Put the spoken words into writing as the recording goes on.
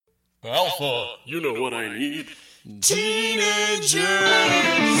Alpha, you know what I need. Teenagers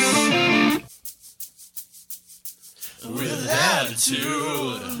with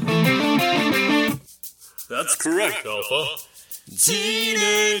attitude. That's correct, Alpha.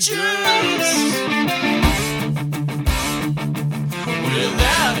 Teenagers with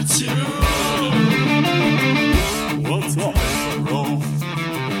attitude. What's up, bro?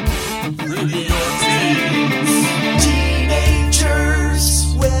 Bring me your teens.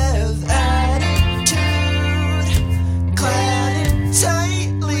 Teenagers with attitude, clad in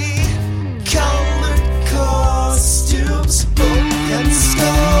tightly colored costumes, book and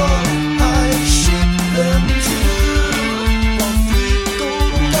skull. I ship them to while three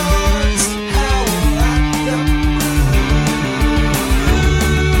gold guards howl at them.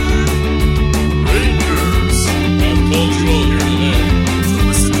 Rangers, I'm cultural here today to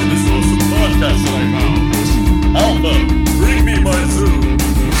listen to this awesome podcast that I found. Alpha, bring me my food.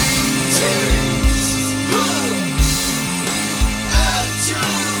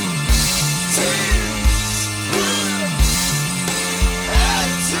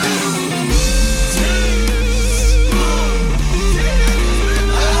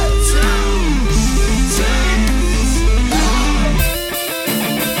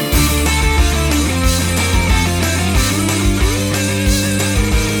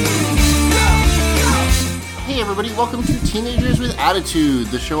 Hey everybody, welcome to Teenagers with Attitude,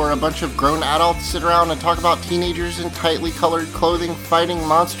 the show where a bunch of grown adults sit around and talk about teenagers in tightly colored clothing fighting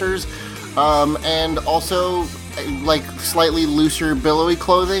monsters, and also like slightly looser billowy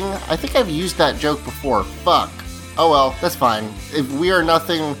clothing. I think I've used that joke before. Fuck. Oh well, that's fine. If we are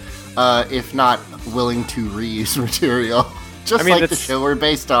nothing if not willing to reuse material. Just like the show we're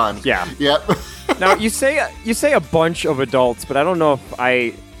based on. Yeah. Yep. Now you say a bunch of adults, but I don't know if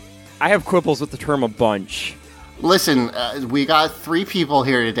I have quibbles with the term a bunch. Listen, we got 3 people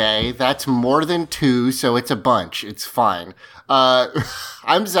here today. That's more than 2, so it's a bunch. It's fine.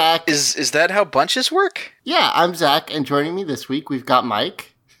 I'm Zach. Is that how bunches work? Yeah, I'm Zach, and joining me this week, we've got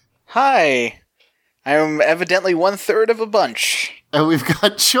Mike. Hi. I'm evidently 1/3 of a bunch. And we've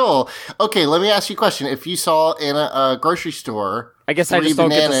got Joel. Okay, let me ask you a question. If you saw in a grocery store, I guess I just don't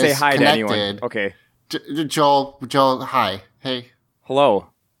get to say hi to anyone. Okay. Joel, hi. Hey. Hello.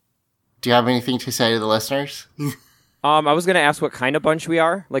 Do you have anything to say to the listeners? I was gonna ask what kind of bunch we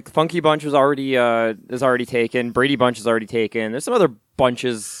are. Like the Funky Bunch is already taken. Brady Bunch is already taken. There's some other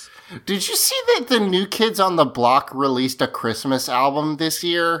bunches. Did you see that the New Kids on the Block released a Christmas album this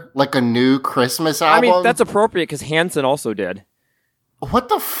year? Like a new Christmas album? I mean, that's appropriate because Hanson also did. What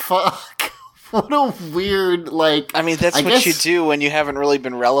the fuck? What a weird, like... I mean, that's what you do when you haven't really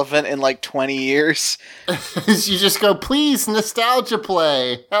been relevant in like 20 years. You just go, please, nostalgia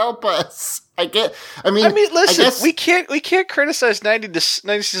play, help us. I mean, listen, we can't criticize 90s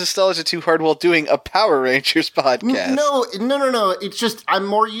nostalgia too hard while doing a Power Rangers podcast. No. It's just, I'm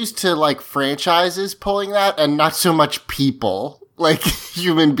more used to, like, franchises pulling that and not so much people, like,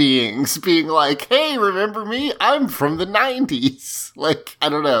 human beings being like, hey, remember me? I'm from the 90s. Like, I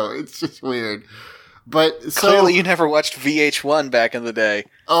don't know. It's just weird. But clearly you never watched VH1 back in the day.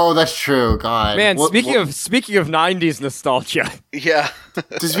 Oh, that's true. God. Man, speaking of 90s nostalgia. Yeah.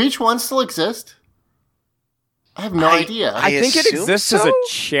 Does VH1 still exist? I have no idea. I think it exists as a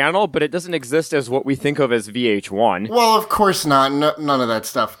channel, but it doesn't exist as what we think of as VH1. Well, of course not. None of that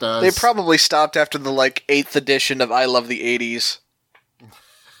stuff does. They probably stopped after the 8th edition of I Love the 80s.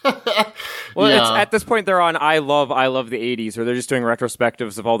 Well, yeah. It's at this point they're on I love the 80s, or they're just doing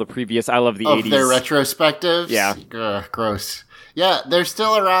retrospectives of all the previous I Love the 80s. Of their retrospectives? Yeah. Ugh, gross. Yeah, they're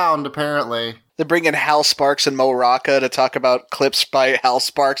still around, apparently. They're bringing Hal Sparks and Mo Rocca to talk about clips by Hal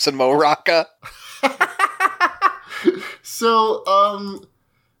Sparks and Mo Rocca. So,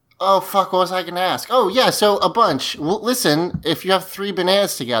 oh fuck, what was I gonna ask? Oh yeah, so a bunch. Well, listen, if you have 3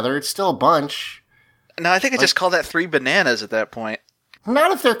 bananas together, it's still a bunch. No, I think I just call that 3 bananas at that point.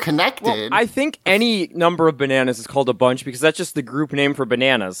 Not if they're connected. Well, I think any number of bananas is called a bunch because that's just the group name for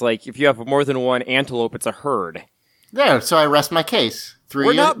bananas. Like, if you have more than one antelope, it's a herd. There, so I rest my case.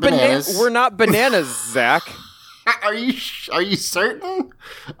 3 bananas. We're not bananas, Zach. Are you certain?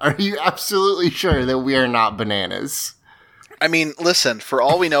 Are you absolutely sure that we are not bananas? I mean, listen, for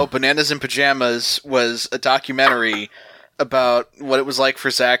all we know, Bananas in Pajamas was a documentary about what it was like for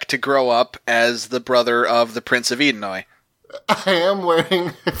Zach to grow up as the brother of the Prince of Edenoi. I am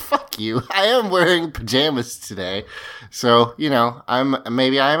wearing, fuck you, I am wearing pajamas today. So, you know,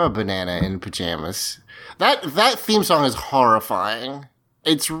 maybe I am a banana in pajamas. That theme song is horrifying.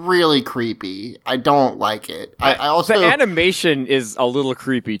 It's really creepy. I don't like it. I also the animation is a little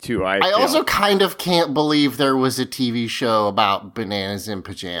creepy too. I feel. also kind of can't believe there was a TV show about bananas in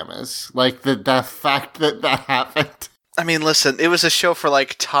pajamas. Like the fact that happened. I mean, listen, it was a show for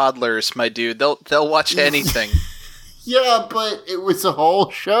like toddlers, my dude. They'll watch anything. Yeah, but it was a whole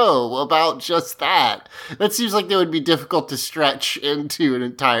show about just that. That seems like that would be difficult to stretch into an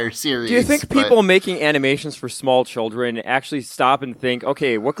entire series. Do you think people making animations for small children actually stop and think,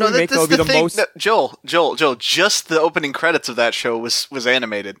 okay, what can we make that would be the most... No, Joel, just the opening credits of that show was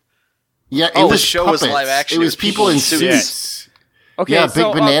animated. Yeah, it was the show puppets. was live action. It was people in suits. Okay, yeah,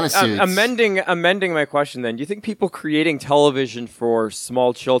 so, big banana suits. Amending my question then, do you think people creating television for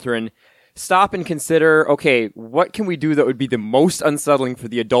small children stop and consider, okay, what can we do that would be the most unsettling for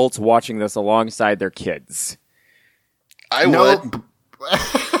the adults watching this alongside their kids? I would.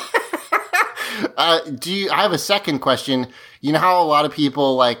 I have a second question. You know how a lot of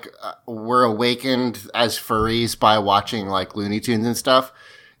people were awakened as furries by watching like Looney Tunes and stuff?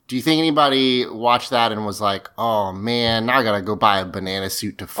 Do you think anybody watched that and was like, oh man, now I gotta go buy a banana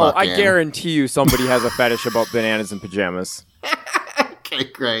suit to fuck I in? guarantee you somebody has a fetish about bananas and pajamas. Okay,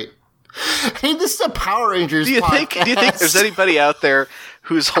 great. Hey, this is a Power Rangers do you podcast. think there's anybody out there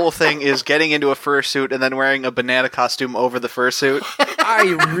whose whole thing is getting into a fursuit and then wearing a banana costume over the fursuit? I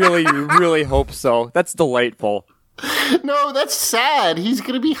really, really hope so. That's delightful. No, that's sad. He's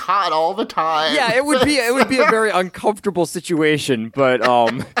gonna be hot all the time. Yeah, it would be a very uncomfortable situation, but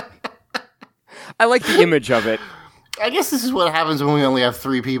I like the image of it. I guess this is what happens when we only have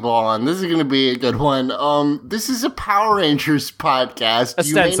 3 people on. This is going to be a good one. This is a Power Rangers podcast.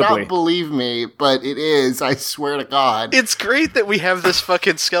 You may not believe me, but it is. I swear to God. It's great that we have this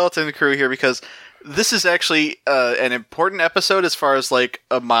fucking skeleton crew here because this is actually an important episode as far as like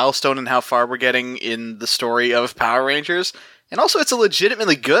a milestone in how far we're getting in the story of Power Rangers. And also, it's a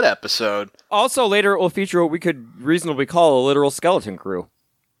legitimately good episode. Also, later it will feature what we could reasonably call a literal skeleton crew.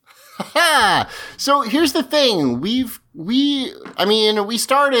 So here's the thing. We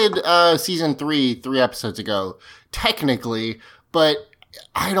started season 3 episodes ago, technically, but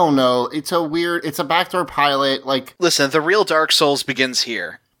I don't know. It's a backdoor pilot. Like, listen, the real Dark Souls begins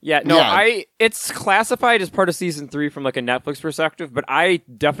here. Yeah, it's classified as part of season 3 from like a Netflix perspective, but I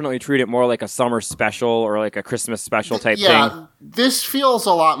definitely treat it more like a summer special or like a Christmas special type thing. Yeah, this feels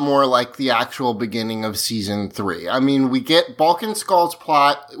a lot more like the actual beginning of season 3. I mean, we get Bulk and Skull's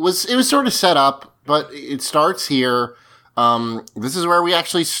plot. It was sort of set up, but it starts here. This is where we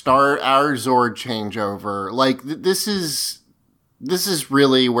actually start our Zord changeover. Like, this is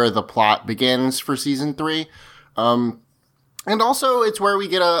really where the plot begins for season 3. And also, it's where we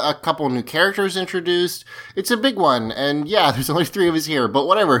get a couple new characters introduced. It's a big one, and yeah, there's only 3 of us here, but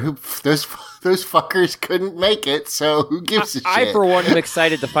whatever. Those fuckers couldn't make it, so who gives a shit? I, for one, am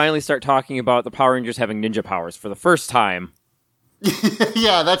excited to finally start talking about the Power Rangers having ninja powers for the first time.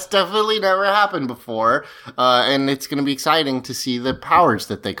 Yeah, that's definitely never happened before, and it's going to be exciting to see the powers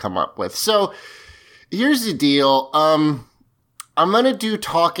that they come up with. So, here's the deal. I'm going to do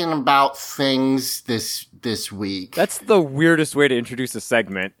talking about things this week. That's the weirdest way to introduce a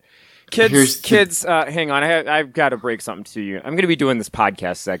segment. Kids, hang on. I've got to break something to you. I'm going to be doing this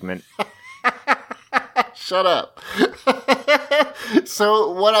podcast segment. Shut up.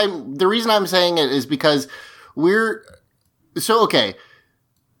 So the reason I'm saying it is because okay.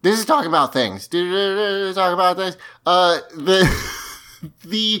 This is talking about things. Talk about this.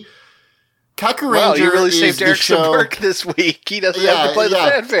 The Kaku Ranger. Wow, you really saved Eric some show. work this week. He doesn't have to play the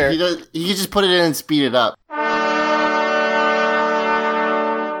fanfare. He can just put it in and speed it up.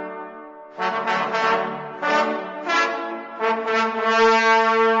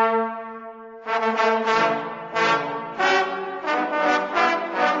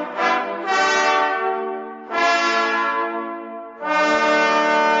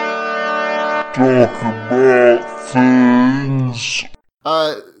 Talk about things.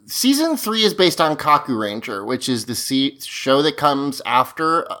 Season 3 is based on Kaku Ranger, which is the show that comes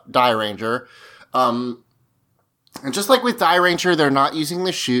after Die Ranger. And just like with Die Ranger, they're not using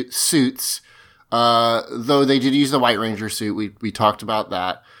the suits, though they did use the White Ranger suit. We talked about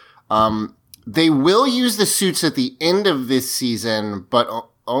that. They will use the suits at the end of this season, but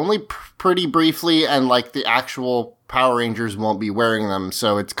only pretty briefly, and like the actual Power Rangers won't be wearing them,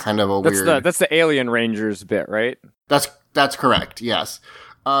 so it's kind of a weird... That's the Alien Rangers bit, right? That's correct, yes.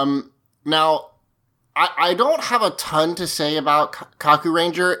 Now, I don't have a ton to say about Kaku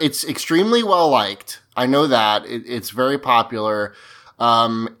Ranger. It's extremely well liked. I know that. It's very popular.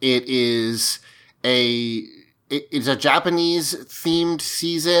 It's it's a Japanese themed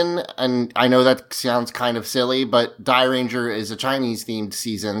season, and I know that sounds kind of silly, but Dairanger is a Chinese themed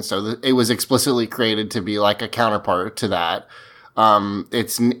season, so it was explicitly created to be like a counterpart to that.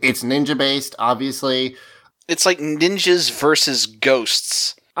 It's ninja based, obviously. It's like ninjas versus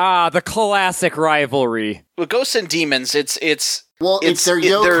ghosts. Ah, the classic rivalry. With ghosts and demons, it's their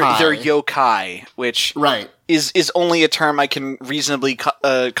yokai. They're yokai, which Right. is only a term I can reasonably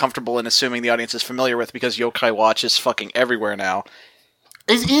comfortable in assuming the audience is familiar with, because Yokai Watch is fucking everywhere now.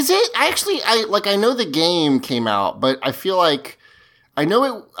 Is it? I know the game came out, but I feel like I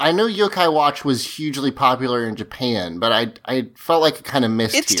know Yokai Watch was hugely popular in Japan, but I felt like it kind of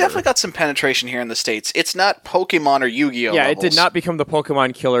missed. It's here. definitely got some penetration here in the States. It's not Pokemon or Yu-Gi-Oh! Yeah, levels. it did not become the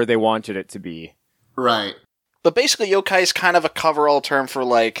Pokemon killer they wanted it to be. Right. But basically, yokai is kind of a coverall term for,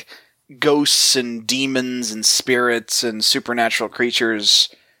 like, ghosts and demons and spirits and supernatural creatures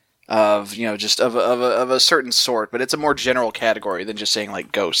of, just of a certain sort. But it's a more general category than just saying,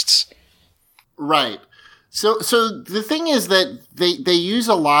 like, ghosts. Right. So the thing is that they use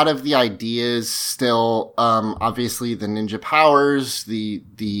a lot of the ideas still, obviously the ninja powers, the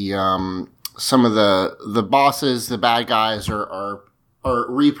some of the bosses, the bad guys are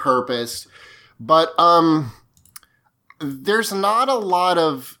repurposed, but, there's not a lot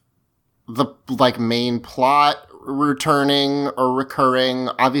of the, like, main plot returning or recurring.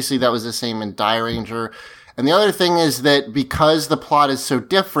 Obviously, that was the same in Dairanger. And the other thing is that because the plot is so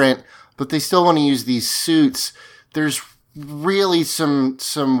different, but they still want to use these suits, there's really some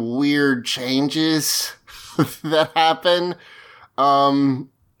weird changes that happen. And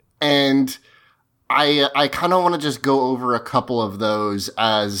I kind of want to just go over a couple of those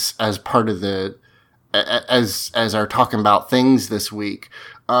as part of the as our talking about things this week.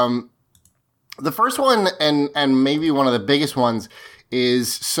 The first one, and maybe one of the biggest ones,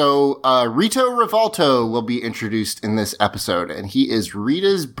 is Rito Revolto will be introduced in this episode, and he is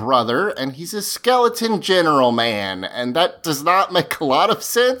Rita's brother, and he's a skeleton general man, and that does not make a lot of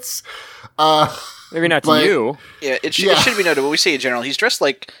sense. Maybe not to you. Yeah, it should be noted when we say a general, he's dressed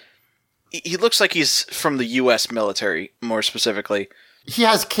like, he looks like he's from the U.S. military, more specifically. He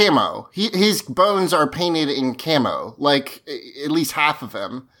has camo. His bones are painted in camo, like at least half of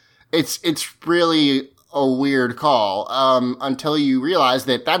him. It's really a weird call, until you realize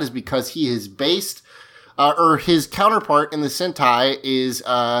that is because he is based, or his counterpart in the Sentai is,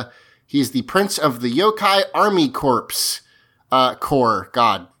 he's the Prince of the Yokai Army Corps, Corps.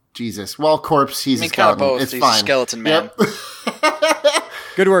 God, Jesus. Well, Corpse, he's a skeleton. Kind of both. It's he's fine. a skeleton man. Yep.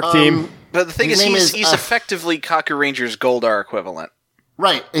 Good work, team. But the thing His is, name he's is, effectively Kaku Ranger's Goldar equivalent.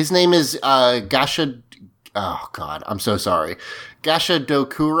 Right. His name is, Gasha, oh God, I'm so sorry. Gasha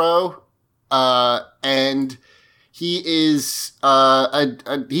Dokuro, and he is,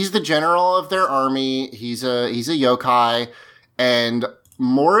 he's the general of their army. He's a yokai. And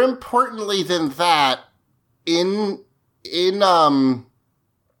more importantly than that, in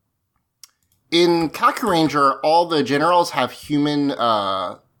Kaku Ranger, all the generals have human,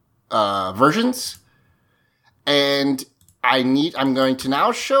 versions. And I'm going to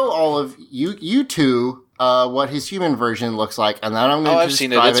now show all of you two, what his human version looks like, and then I'm going to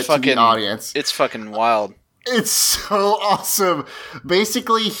describe it to the audience. It's fucking wild. It's so awesome.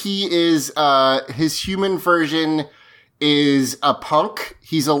 Basically, he is, his human version is a punk.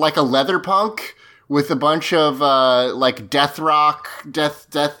 He's like a leather punk with a bunch of, like death rock,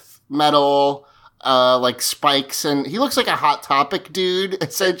 death metal, like spikes, and he looks like a Hot Topic dude,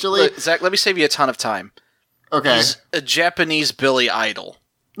 essentially. Look, Zach, let me save you a ton of time. Okay. He's a Japanese Billy Idol.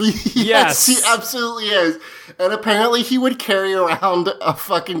 Yes, he absolutely is. And apparently he would carry around a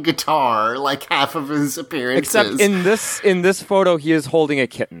fucking guitar like half of his appearances. Except in this photo, he is holding a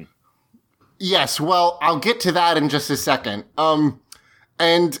kitten. Yes, well, I'll get to that in just a second.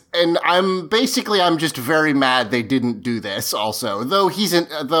 And I'm just very mad they didn't do this also.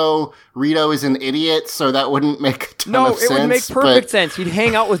 Though Rito is an idiot, so that wouldn't make a ton of sense. No, it would make perfect sense. He'd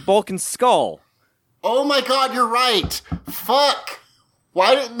hang out with Bulkin's skull. Oh my God, you're right. Fuck.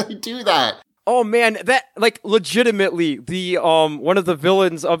 Why didn't they do that? Oh man, that, like, legitimately, the, one of the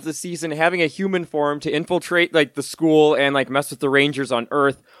villains of the season having a human form to infiltrate, like, the school and, like, mess with the Rangers on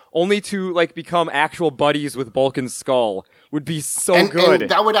Earth, only to, like, become actual buddies with Bulkin's skull would be so good.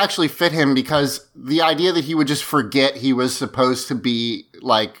 And that would actually fit him, because the idea that he would just forget he was supposed to be,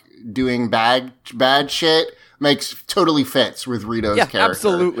 like, doing bad shit totally fits with Rito's character. Yeah,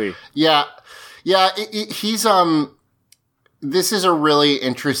 absolutely. Yeah. Yeah, he's, this is a really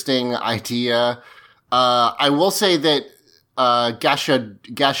interesting idea. I will say that, Gasha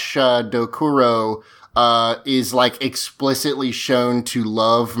Dokuro, is, like, explicitly shown to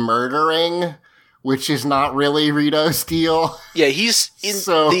love murdering, which is not really Rito's deal. Yeah, he's in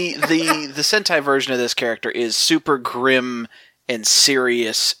So- the Sentai version of this character is super grim and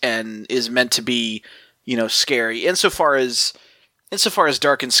serious and is meant to be, scary. Insofar as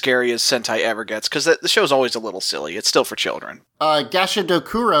dark and scary as Sentai ever gets, because the show's always a little silly. It's still for children.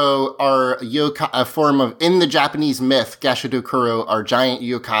 Gashadokuro are yokai, a form of, in the Japanese myth, Gashadokuro are giant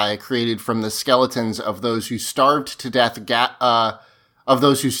yokai created from the skeletons of those who starved to death,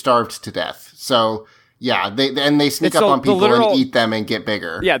 So, yeah, they sneak up on people and eat them and get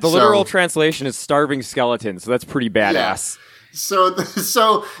bigger. Yeah, the literal translation is starving skeletons, so that's pretty badass. Yeah.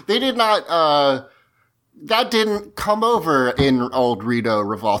 So they did not, that didn't come over in old Rito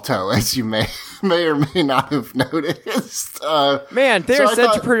Revolto, as you may or may not have noticed. Man, they so are I said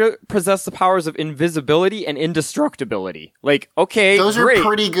thought- to possess the powers of invisibility and indestructibility. Like, okay, Those great. are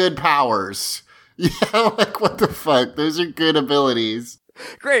pretty good powers. Yeah, like, what the fuck? Those are good abilities.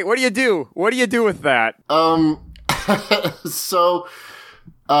 Great, what do you do? What do you do with that? So,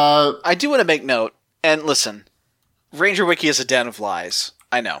 I do want to make note, and listen, Ranger Wiki is a den of lies.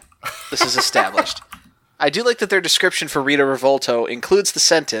 I know. This is established. I do like that their description for Rito Revolto includes the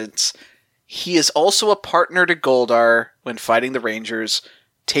sentence, he is also a partner to Goldar when fighting the Rangers,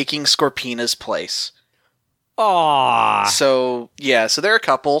 taking Scorpina's place. Aww. So, yeah, so they're a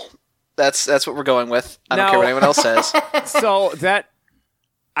couple. That's what we're going with. I don't care what anyone else says. So that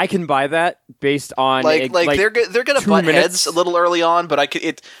I can buy that based on Like they're gonna 2 butt minutes. heads a little early on, but I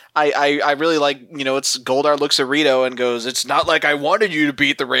really like, it's Goldar looks at Rito and goes, it's not like I wanted you to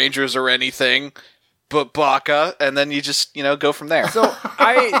beat the Rangers or anything, but Baka, and then you just go from there. So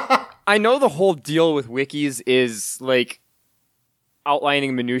I know the whole deal with wikis is like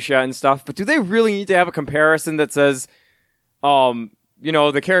outlining minutia and stuff, but do they really need to have a comparison that says,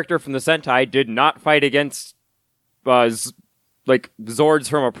 the character from the Sentai did not fight against Zords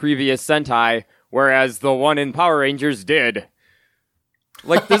from a previous Sentai, whereas the one in Power Rangers did.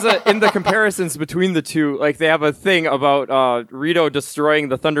 Like, there's in the comparisons between the two, like, they have a thing about Rito destroying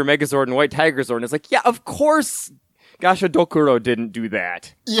the Thunder Megazord and White Tiger Zord, and it's like, yeah, of course Gashadokuro didn't do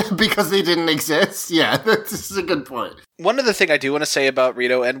that. yeah, because they didn't exist. Yeah, this is a good point. One other thing I do want to say about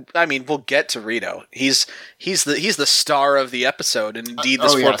Rito, and I mean, we'll get to Rito. He's the star of the episode, and indeed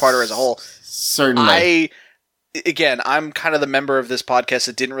this four-parter as a whole. Certainly. I'm kind of the member of this podcast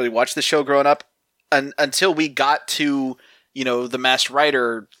that didn't really watch the show growing up, until we got to the Masked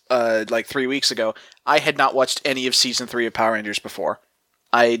Rider 3 weeks ago. I had not watched any of season 3 of Power Rangers before.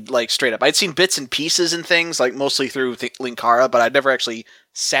 Straight up, I'd seen bits and pieces and things, mostly through Linkara, but I'd never actually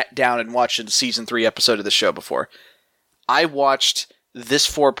sat down and watched a season 3 episode of the show before. I watched this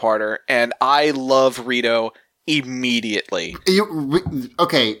 4-parter, and I love Rito immediately.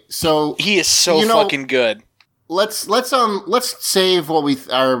 Okay, so He is so fucking good. let's save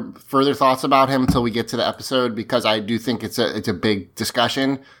our further thoughts about him until we get to the episode, because I do think it's a big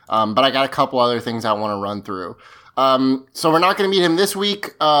discussion. But I got a couple other things I want to run through. So we're not going to meet him this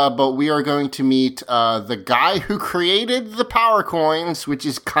week, but we are going to meet the guy who created the power coins, which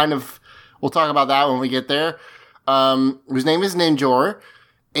is we'll talk about that when we get there. His name is Ninjor.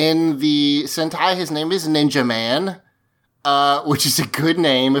 In the Sentai, his name is Ninja Man, which is a good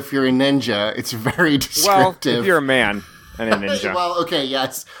name if you're a ninja. It's very descriptive. Well, if you're a man and a ninja. Well, okay,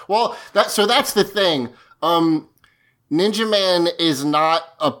 yes. Well, that's the thing. Ninja Man is not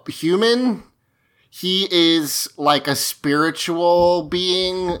a human. He is like a spiritual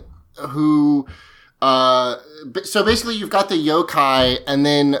being who, so basically you've got the yokai, and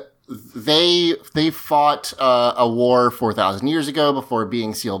then they fought a war 4,000 years ago before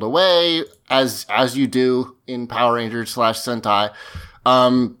being sealed away, as you do in Power Rangers / Sentai.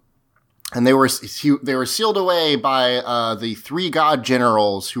 And they were sealed away by the 3 god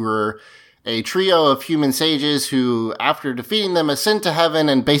generals, who were a trio of human sages who, after defeating them, ascend to heaven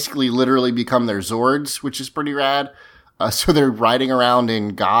and basically literally become their Zords, which is pretty rad. So they're riding around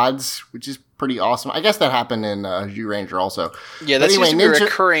in gods, which is pretty awesome. I guess that happened in Zyuranger also. Yeah, that seems to be a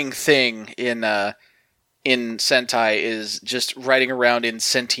recurring thing in Sentai, is just riding around in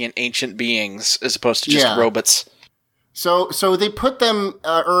sentient ancient beings as opposed to just robots. So they put them,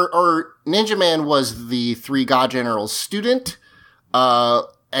 or Ninja Man was the 3 god generals' student,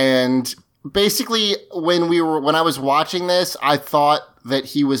 and basically when I was watching this, I thought that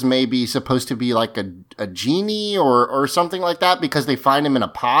he was maybe supposed to be like a genie or something like that, because they find him in a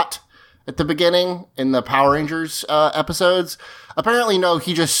pot at the beginning in the Power Rangers episodes. Apparently, no,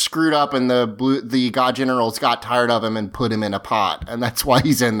 he just screwed up, and the god generals got tired of him and put him in a pot, and that's why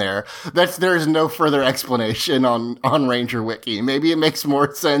he's in there. There's no further explanation on Ranger Wiki. Maybe it makes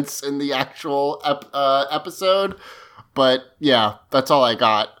more sense in the actual episode, but yeah, that's all I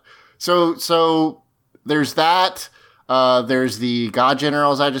got. So there's that. There's the God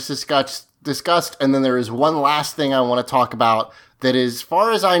Generals I just discussed, and then there is one last thing I want to talk about that, as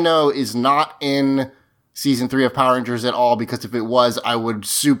far as I know, is not in season 3 of Power Rangers at all, because if it was, I would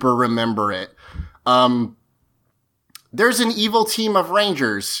super remember it. There's an evil team of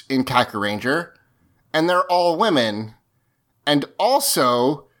Rangers in Kaku Ranger, and they're all women. And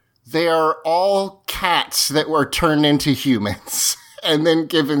also, they are all cats that were turned into humans and then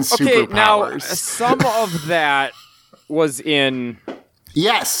given superpowers. Okay, now, some of that was in...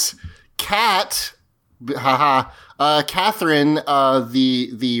 Yes. Catherine,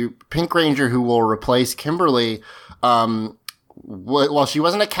 the Pink Ranger who will replace Kimberly, well, she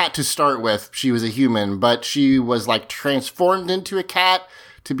wasn't a cat to start with. She was a human, but she was like transformed into a cat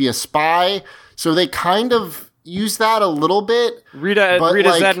to be a spy. So they kind of use that a little bit. Rita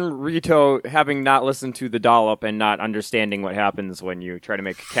Zed and Rito, having not listened to the dollop and not understanding what happens when you try to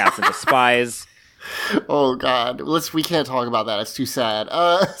make cats into spies. Oh God, we can't talk about that. It's too sad.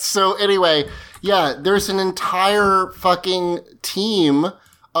 So anyway, yeah, there's an entire fucking team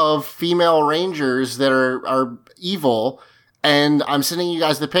of female Rangers that are evil, and I'm sending you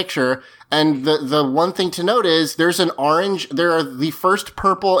guys the picture. And the one thing to note is there are the first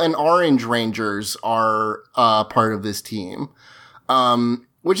purple and orange Rangers are part of this team.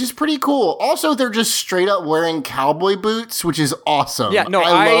 Which is pretty cool. Also, they're just straight up wearing cowboy boots, which is awesome. Yeah, no,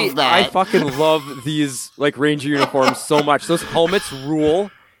 I love that. I fucking love these like Ranger uniforms so much. Those helmets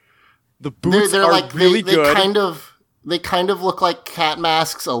rule. The boots they're are like, really they good. They kind of look like cat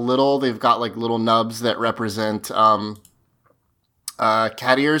masks a little. They've got like little nubs that represent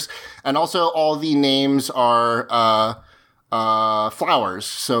cat ears, and also all the names are flowers.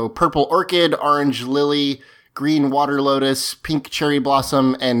 So purple orchid, orange lily, green water lotus, pink cherry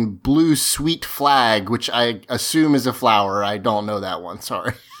blossom, and blue sweet flag, which I assume is a flower. I don't know that one.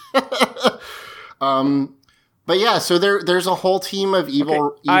 Sorry. But yeah, so there's a whole team of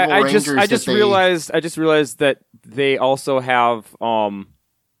evil Rangers. I just realized that they also have what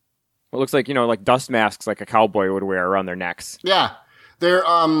looks like, like dust masks like a cowboy would wear around their necks. Yeah. They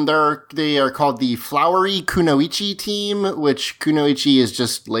are called the Flowery Kunoichi team, which Kunoichi is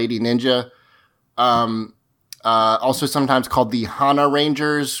just Lady Ninja. Also sometimes called the Hana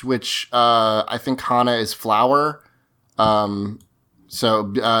Rangers, which I think Hana is flower. Also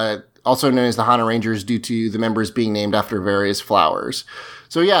known as the Hana Rangers due to the members being named after various flowers.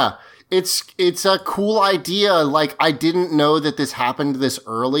 So yeah, it's a cool idea. Like, I didn't know that this happened this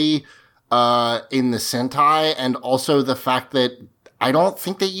early in the Sentai, and also the fact that I don't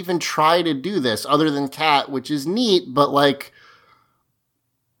think they even try to do this other than Cat, which is neat, but like,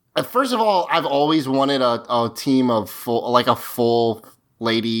 first of all, I've always wanted a team of a full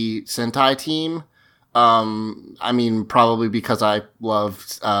lady Sentai team. I mean, probably because I love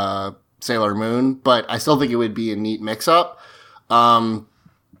Sailor Moon, but I still think it would be a neat mix-up. I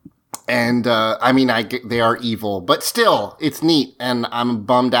mean, they are evil, but still, it's neat, and I'm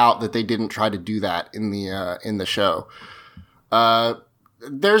bummed out that they didn't try to do that in the show.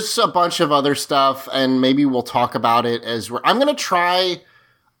 There's a bunch of other stuff, and maybe we'll talk about it I'm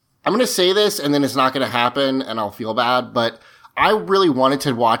going to say this, and then it's not going to happen, and I'll feel bad, but I really wanted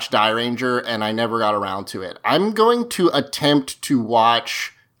to watch Die Ranger, and I never got around to it. I'm going to attempt to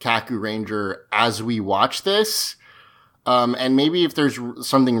watch Kaku Ranger as we watch this, and maybe if there's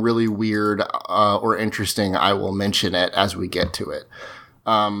something really weird or interesting, I will mention it as we get to it.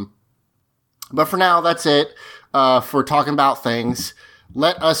 But for now, that's it for talking about things.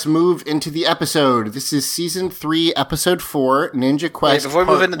 Let us move into the episode. This is Season 3, Episode 4, Ninja Quest. Wait, before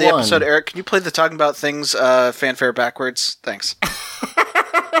we move into the Part episode, 1. Eric, can you play the Talking About Things fanfare backwards? Thanks.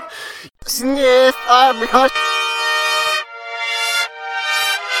 Sniff,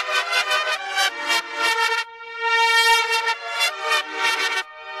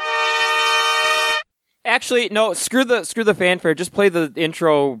 Actually, no, screw the fanfare. Just play the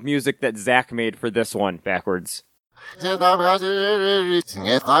intro music that Zach made for this one backwards. Did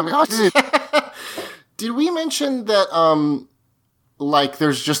we mention that,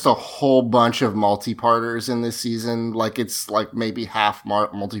 there's just a whole bunch of multi-parters in this season? Like, it's, maybe half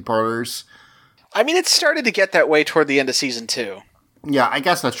multi-parters? I mean, it started to get that way toward the end of Season 2. Yeah, I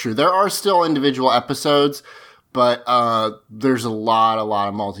guess that's true. There are still individual episodes, but, there's a lot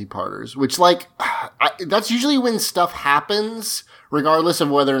of multi-parters, which, that's usually when stuff happens, regardless of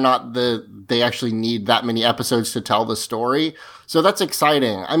whether or not they actually need that many episodes to tell the story. So that's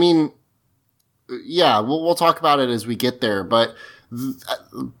exciting. I mean, yeah, we'll talk about it as we get there, but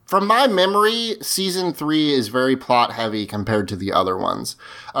from my memory, Season 3 is very plot heavy compared to the other ones.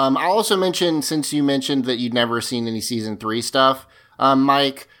 I'll also mention, since you mentioned that you'd never seen any Season 3 stuff,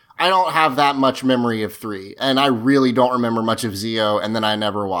 Mike, I don't have that much memory of 3, and I really don't remember much of Zeo, and then I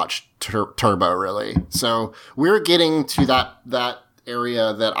never watched Turbo, really. So we're getting to that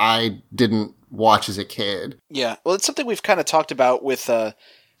area that I didn't watch as a kid. Yeah, well, it's something we've kind of talked about with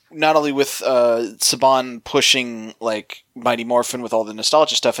not only with Saban pushing like Mighty Morphin with all the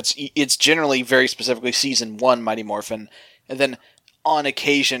nostalgia stuff. It's generally very specifically season 1 Mighty Morphin, and then on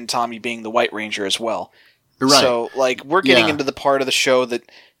occasion Tommy being the White Ranger as well. Right. So like we're getting into the part of the show that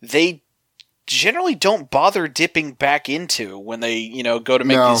they generally don't bother dipping back into when they go to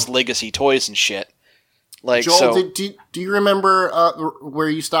make these legacy toys and shit. Like, Joel, so, do you remember where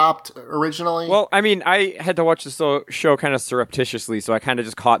you stopped originally? Well, I mean, I had to watch the show kind of surreptitiously, so I kind of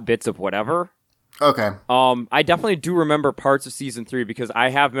just caught bits of whatever. Okay. I definitely do remember parts of season 3 because I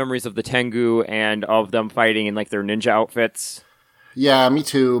have memories of the Tengu and of them fighting in like their ninja outfits. Yeah, me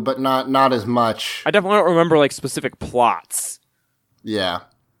too, but not as much. I definitely don't remember like specific plots. Yeah.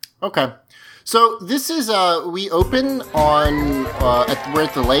 Okay. So this is we open on we're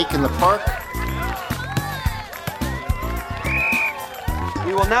at the lake in the park.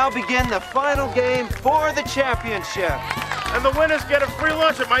 We will now begin the final game for the championship. And the winners get a free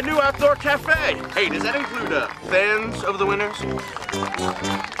lunch at my new outdoor cafe. Hey, does that include fans of the winners?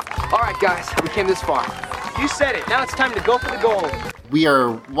 All right, guys, we came this far. You said it. Now it's time to go for the gold. We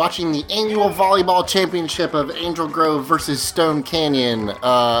are watching the annual volleyball championship of Angel Grove versus Stone Canyon.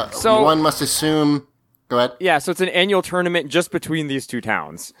 So one must assume. Go ahead. Yeah, so it's an annual tournament just between these two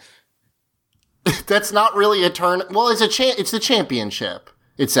towns. That's not really a tournament. Well, it's the championship.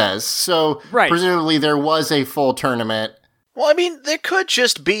 It says so. Right. Presumably, there was a full tournament. Well, I mean, there could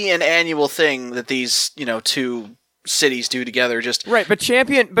just be an annual thing that these, two cities do together. Just right, but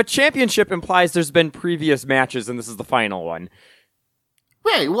championship implies there's been previous matches, and this is the final one.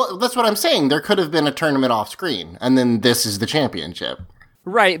 Right. Well, that's what I'm saying. There could have been a tournament off screen, and then this is the championship.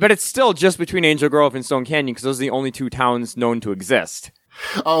 Right, but it's still just between Angel Grove and Stone Canyon because those are the only two towns known to exist.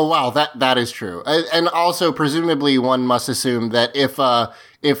 Oh wow, that is true, and also presumably one must assume that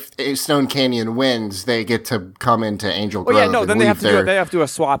if Stone Canyon wins, they get to come into Angel Grove. Oh yeah, no, then they have to do a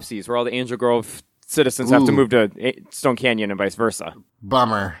swapsies where all the Angel Grove citizens have to move to Stone Canyon and vice versa.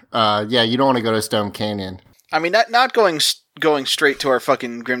 Bummer. Yeah, you don't want to go to Stone Canyon. I mean, not going straight to our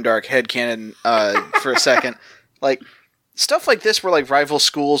fucking grimdark headcanon for a second. Like stuff like this, where like rival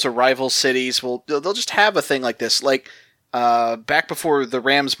schools or rival cities they'll just have a thing like this, like. Back before the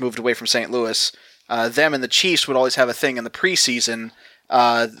Rams moved away from St. Louis, them and the Chiefs would always have a thing in the preseason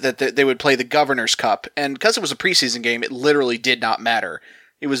that they would play the Governor's Cup, and because it was a preseason game, it literally did not matter.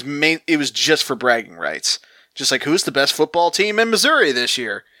 It was just for bragging rights, just like who's the best football team in Missouri this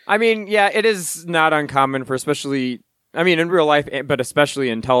year. I mean, yeah, it is not uncommon for in real life, but especially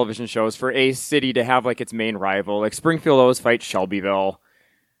in television shows, for a city to have like its main rival. Like Springfield always fights Shelbyville.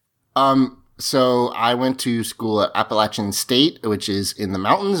 So I went to school at Appalachian State, which is in the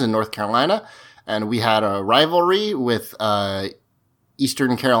mountains in North Carolina, and we had a rivalry with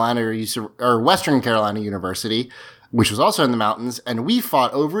Eastern Carolina or Western Carolina University, which was also in the mountains, and we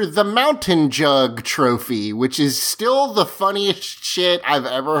fought over the Mountain Jug Trophy, which is still the funniest shit I've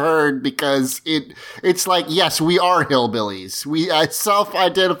ever heard because it's like, yes, we are hillbillies. We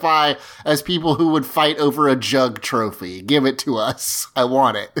self-identify as people who would fight over a jug trophy. Give it to us. I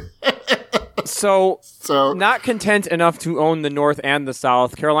want it. So, not content enough to own the North and the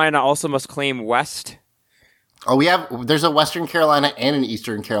South, Carolina also must claim West. Oh, there's a Western Carolina and an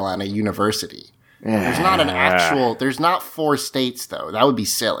Eastern Carolina university. There's not 4 states though. That would be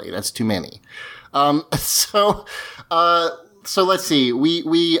silly. That's too many. So let's see.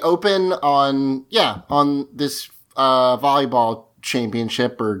 We open on this, volleyball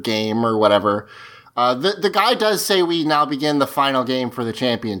championship or game or whatever. The guy does say we now begin the final game for the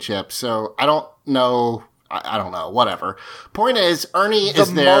championship. So I don't know. I don't know. Whatever. Point is, Ernie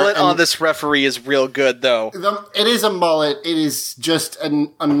is there. The mullet on this referee is real good, though. It is a mullet. It is just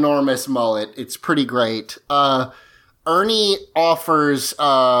an enormous mullet. It's pretty great. Ernie offers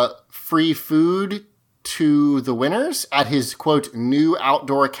free food to the winners at his, quote, new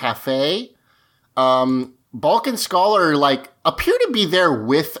outdoor cafe. Bulk and Scholar, appear to be there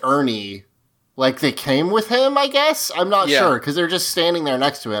with Ernie. Like, they came with him, I guess? I'm not sure, because they're just standing there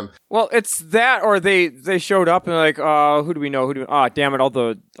next to him. Well, it's that, or they showed up and they're like, who do we know? Damn it, all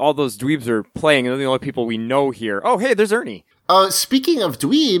those dweebs are playing, and they're the only people we know here. Oh, hey, there's Ernie. Speaking of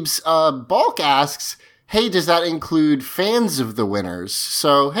dweebs, Bulk asks, hey, does that include fans of the winners?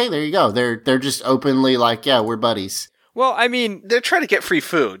 So, hey, there you go. They're just openly like, yeah, we're buddies. Well, I mean... They're trying to get free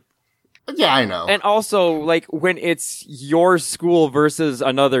food. Yeah, I know. And also, when it's your school versus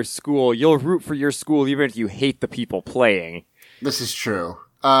another school, you'll root for your school even if you hate the people playing. This is true.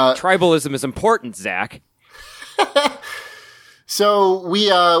 Tribalism is important, Zach. So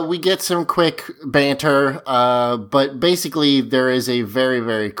we get some quick banter, but basically there is a very,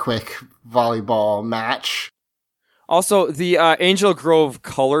 very quick volleyball match. Also, the Angel Grove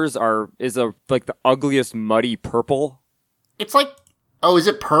colors is like the ugliest muddy purple. It's like, oh, is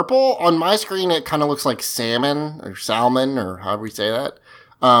it purple? On my screen, it kind of looks like salmon, or however we say that.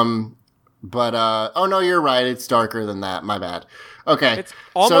 But oh no, you're right. It's darker than that. My bad. Okay. It's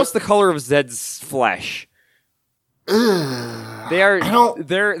almost the color of Zed's flesh. They're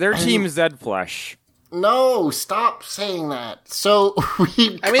Team Zed flesh. No, stop saying that. So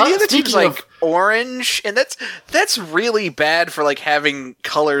the other team's like orange, and that's really bad for like having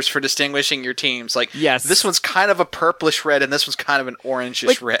colors for distinguishing your teams. Like, yes, this one's kind of a purplish red, and this one's kind of an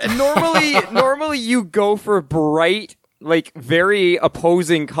orangish red. Normally you go for bright, like very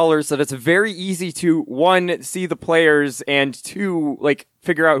opposing colors, so that it's very easy to, one, see the players, and two, like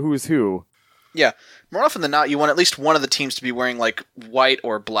figure out who's who. Yeah. More often than not, you want at least one of the teams to be wearing, like, white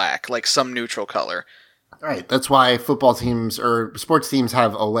or black, like some neutral color. Right. That's why football teams or sports teams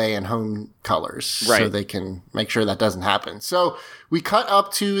have away and home colors. Right. So they can make sure that doesn't happen. So we cut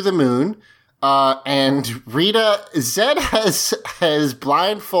up to the moon, and Zed has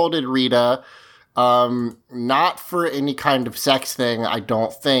blindfolded Rita, not for any kind of sex thing, I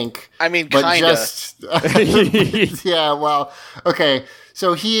don't think. I mean, but kinda. Yeah, well, okay.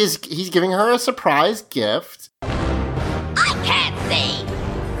 So he's giving her a surprise gift. I can't see!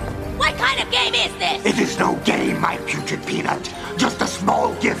 What kind of game is this? It is no game, my putrid peanut. Just a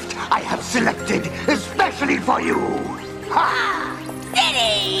small gift I have selected especially for you.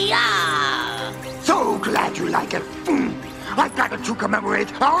 City! So glad you like it. I got it to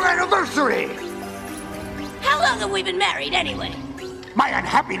commemorate our anniversary. How long have we been married, anyway? My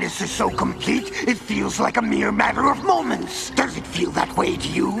unhappiness is so complete, it feels like a mere matter of moments. Does it feel that way to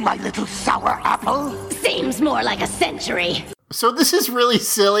you, my little sour apple? Seems more like a century. So this is really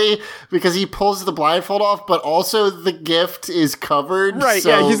silly because he pulls the blindfold off, but also the gift is covered. Right, so,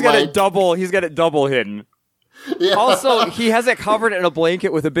 yeah, he's got it double hidden. Yeah. Also, he has it covered in a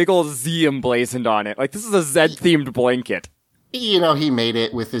blanket with a big old Z emblazoned on it. Like, this is a Zed-themed blanket. You know, he made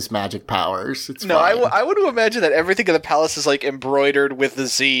it with his magic powers. It's no, fine. I would imagine that everything in the palace is like embroidered with the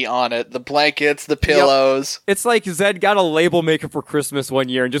Z on it. The blankets, the pillows. Yep. It's like Zed got a label maker for Christmas one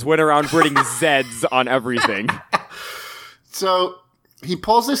year and just went around putting Zeds on everything. So he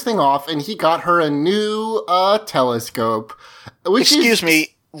pulls this thing off, and he got her a new telescope.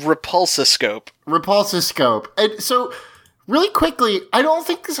 Repulsoscope. Repulsoscope. And so, really quickly, I don't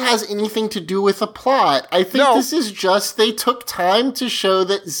think this has anything to do with the plot. I think this is just they took time to show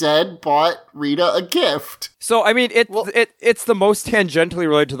that Zed bought Rita a gift. So, I mean, it's the most tangentially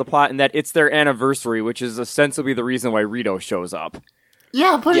related to the plot in that it's their anniversary, which is ostensibly the reason why Rito shows up.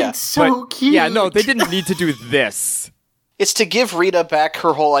 Yeah, but it's so cute. Yeah, no, they didn't need to do this. It's to give Rita back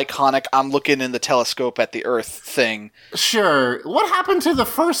her whole iconic "I'm looking in the telescope at the Earth" thing. Sure. What happened to the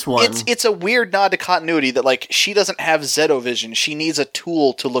first one? It's a weird nod to continuity that, like, she doesn't have Zedovision. She needs a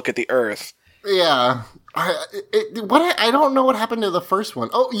tool to look at the Earth. Yeah. I don't know what happened to the first one.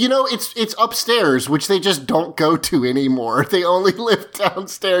 Oh, you know, it's upstairs, which they just don't go to anymore. They only live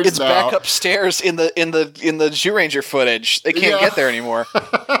downstairs. It's now. back upstairs in the Zyuranger footage. They can't get there anymore.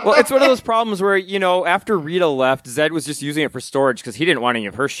 Well, it's one of those problems where, you know, after Rita left, Zed was just using it for storage because he didn't want any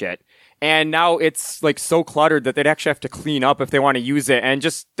of her shit. And now it's like so cluttered that they'd actually have to clean up if they want to use it, and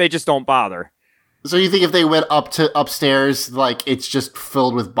they just don't bother. So you think if they went up to upstairs, like, it's just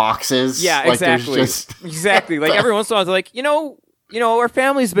filled with boxes? Yeah, like, exactly. Exactly. Like, every once in a while, they're like, you know, our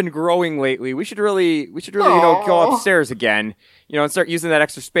family's been growing lately. We should really, go upstairs again, and start using that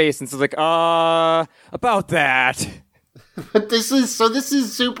extra space. And so it's like, about that. But this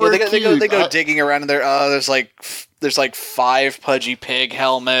is super cute. They go digging around in there. There's like 5 Pudgy Pig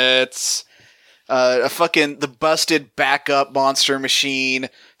helmets. The busted backup monster machine.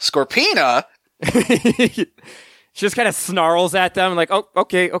 Scorpina. She just kind of snarls at them like, oh,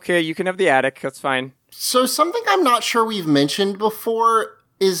 okay, you can have the attic. That's fine. So something I'm not sure we've mentioned before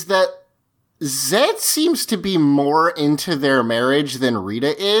is that Zed seems to be more into their marriage than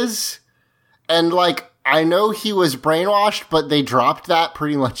Rita is. And, like, I know he was brainwashed, but they dropped that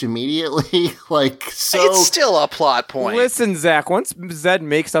pretty much immediately. It's still a plot point. Listen, Zach, once Zed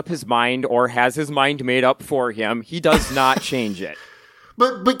makes up his mind or has his mind made up for him, he does not change it.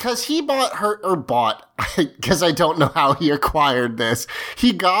 But because he because I don't know how he acquired this.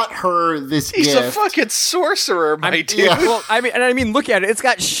 He got her this gift. He's a fucking sorcerer, my dude. Yeah. Well, I mean, look at it. It's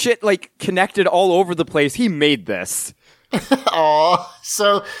got shit, like, connected all over the place. He made this. Aw.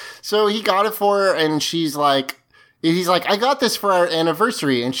 So he got it for her, and she's like, he's like, I got this for our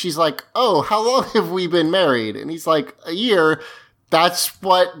anniversary. And she's like, oh, how long have we been married? And he's like, a year. That's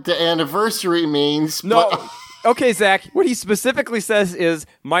what the anniversary means. No. Okay, Zach, what he specifically says is,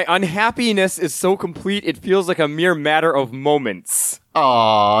 my unhappiness is so complete, it feels like a mere matter of moments.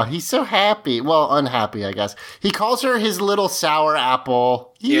 Aw, he's so happy. Well, unhappy, I guess. He calls her his little sour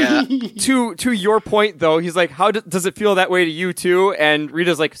apple. Yeah. To your point, though, he's like, how does it feel that way to you, too? And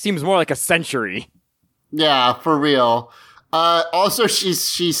Rita's like, seems more like a century. Yeah, for real. Also,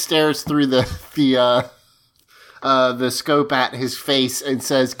 she stares through the scope at his face and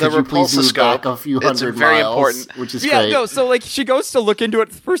says, could you please move back a few hundred miles? Important. Which is great. No, so like she goes to look into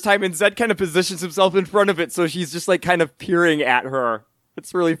it the first time and Zed kind of positions himself in front of it, so she's just like kind of peering at her.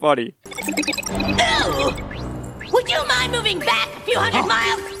 It's really funny. Ooh! Would you mind moving back a few hundred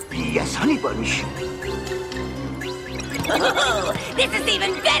miles? Yes, honey bunch. Ooh, this is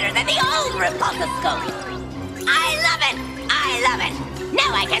even better than the old repulsoscope. I love it! I love it!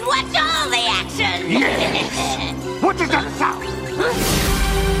 Now I can watch all the action! Yes! What is that sound?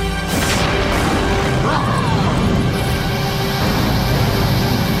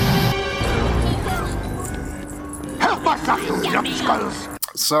 Help us out, you numbskulls!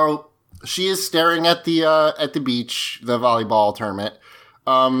 So, she is staring at the beach, the volleyball tournament,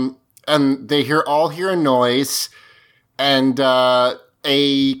 and they all hear a noise, and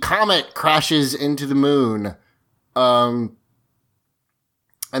a comet crashes into the moon, and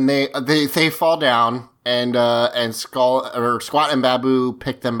they fall down, and Squat and Babu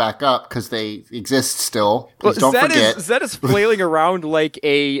pick them back up because they exist still. Please don't forget. Zed is flailing around like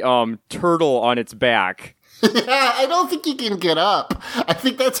a turtle on its back. Yeah, I don't think he can get up. I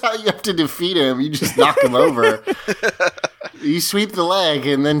think that's how you have to defeat him. You just knock him over. You sweep the leg,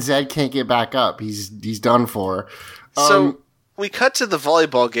 and then Zed can't get back up. He's done for. So we cut to the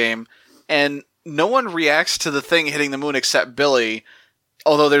volleyball game, and no one reacts to the thing hitting the moon except Billy.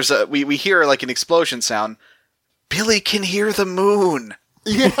 Although we hear like an explosion sound. Billy can hear the moon.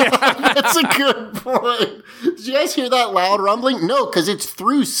 Yeah, that's a good point. Did you guys hear that loud rumbling? No, because it's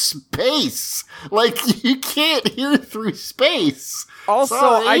through space. Like, you can't hear through space. Also,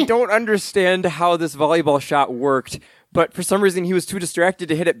 Sorry. I don't understand how this volleyball shot worked, but for some reason he was too distracted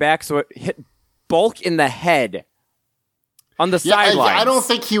to hit it back, so it hit Bulk in the head. On the sidelines. I don't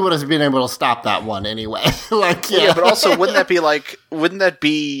think he would have been able to stop that one anyway. Yeah, but also wouldn't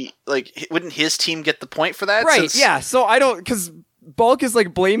his team get the point for that? Right, yeah. So I don't, because Bulk is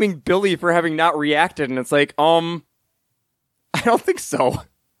like blaming Billy for having not reacted, and it's like, I don't think so.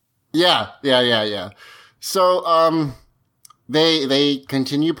 Yeah. So, they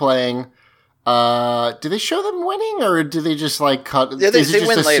continue playing. Do they show them winning, or do they just like cut? Yeah, they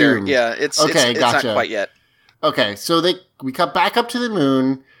win later. Yeah, it's gotcha. Not quite yet. Okay, so we cut back up to the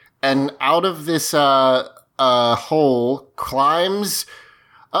moon, and out of this hole climbs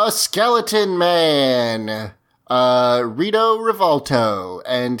a skeleton man, Rito Revolto,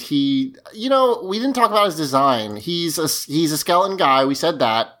 and he, we didn't talk about his design. He's a skeleton guy. We said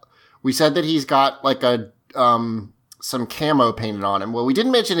that. We said that he's got like some camo painted on him. What we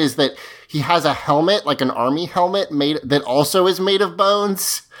didn't mention is that he has a helmet, like an army helmet that also is made of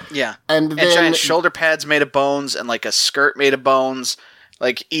bones. Yeah, and giant shoulder pads made of bones, and like a skirt made of bones.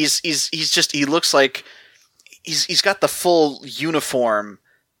 Like he looks like he's got the full uniform,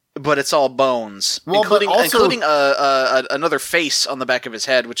 but it's all bones, including another face on the back of his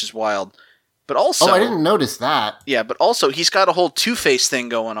head, which is wild. But also, I didn't notice that. Yeah, but also he's got a whole Two-Face thing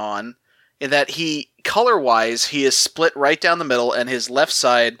going on, in that color-wise, he is split right down the middle, and his left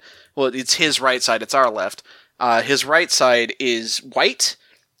side, well, it's his right side, it's our left. His right side is white,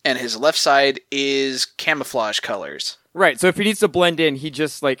 and his left side is camouflage colors. Right, so if he needs to blend in, he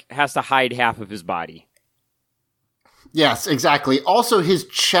just like has to hide half of his body. Yes, exactly. Also, his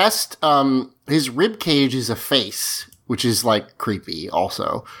chest, his rib cage is a face, which is like creepy.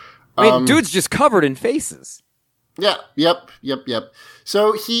 Also, I mean, dude's just covered in faces. Yeah. Yep.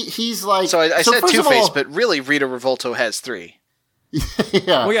 So he's like. So I said Two-Face, but really, Rita Revolto has 3.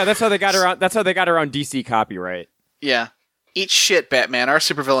 Yeah. Well, yeah, that's how they got around. That's how they got around DC copyright. Yeah. Eat shit, Batman. Our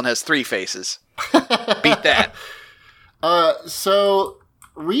supervillain has 3 faces. Beat that. So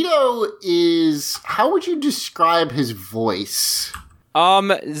Rito is. How would you describe his voice?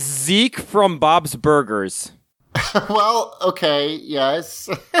 Zeke from Bob's Burgers. Well, okay, yes.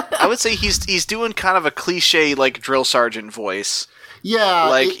 I would say he's doing kind of a cliche like drill sergeant voice. Yeah,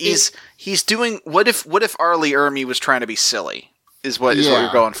 like he's doing what if R. Lee Ermey was trying to be silly is what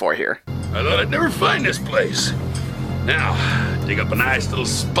you're going for here. I thought I'd never find this place. Now, dig up a nice little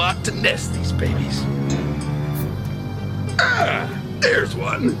spot to nest these babies. Ah, there's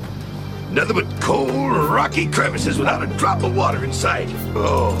one. Nothing but cold, rocky crevices without a drop of water in sight.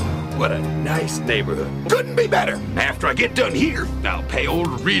 Oh, what a nice neighborhood. Couldn't be better. After I get done here, I'll pay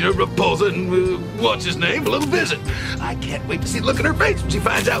old Rita Repulsa and, what's his name, a little visit. I can't wait to see the look in her face when she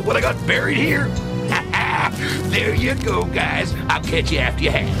finds out what I got buried here. There you go, guys. I'll catch you after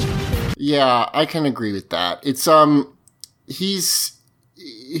you hatch. Yeah, I can agree with that. It's, he's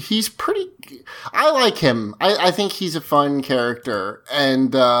pretty, I like him. I think he's a fun character.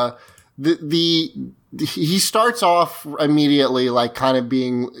 And, he starts off immediately like kind of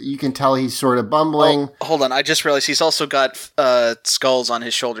being, you can tell he's sort of bumbling. Oh, hold on, I just realized he's also got skulls on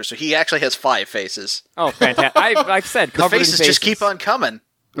his shoulders, so he actually has 5 faces. Oh, fantastic. Like I said, the covered faces in faces just keep on coming.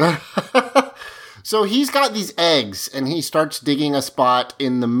 So he's got these eggs, and he starts digging a spot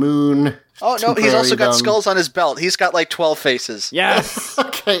in the moon. Oh, no, he's also got skulls on his belt. He's got like 12 faces. Yes.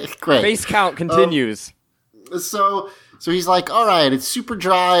 Okay, great. Face count continues. So he's like, all right, it's super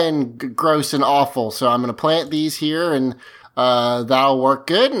dry and gross and awful, so I'm going to plant these here, and that'll work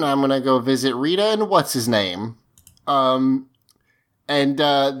good, and I'm going to go visit Rita and what's his name. And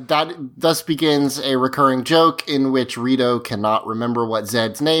that thus begins a recurring joke in which Rito cannot remember what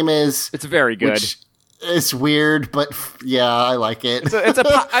Zed's name is. It's very good. Which is weird, but yeah, I like it.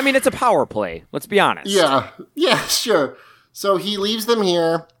 It's a power play. Let's be honest. Yeah, sure. So he leaves them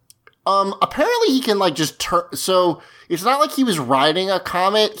here. Apparently he can like just turn. So it's not like he was riding a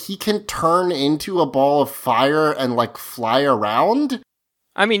comet. He can turn into a ball of fire and like fly around.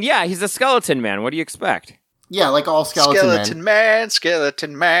 I mean, yeah, he's a skeleton man. What do you expect? Yeah, like all skeleton men.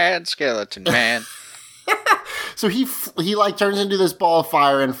 Skeleton man. So he like turns into this ball of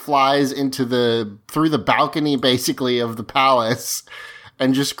fire and flies through the balcony basically of the palace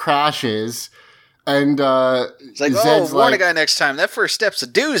and just crashes. And it's like, Zed's warn a guy next time. That first step's a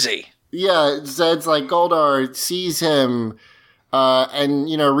doozy. Yeah, Zed's like, Goldar sees him,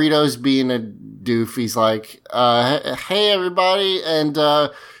 and Rito's being a doof. He's like, hey everybody, and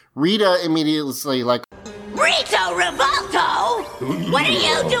Rita immediately like, Rito Revolto? What are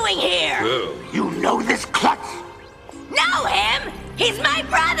you doing here? You know this klutz? Know him? He's my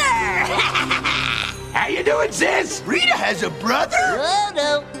brother! How you doing, sis? Rita has a brother? Oh,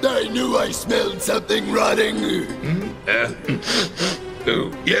 no. I knew I smelled something rotting.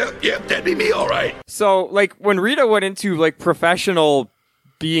 Yep, that'd be me, all right. So, like, when Rita went into, like, professional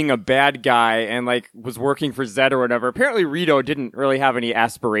being a bad guy and, like, was working for Zed or whatever, apparently Rito didn't really have any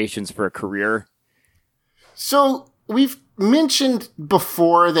aspirations for a career. So, we've mentioned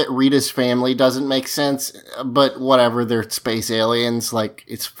before that Rita's family doesn't make sense, but whatever, they're space aliens, like,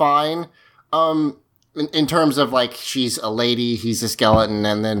 it's fine. In terms of, like, she's a lady, he's a skeleton,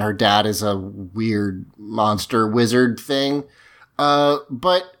 and then her dad is a weird monster wizard thing.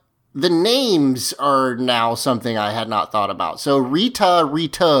 But the names are now something I had not thought about. So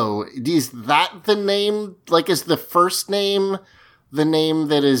Rito, is that the name? Like, is the first name the name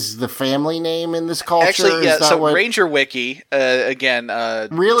that is the family name in this culture? Actually, yeah. So Ranger Wiki, again,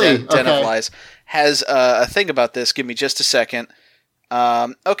 really? Den of Lies, has a thing about this. Give me just a second.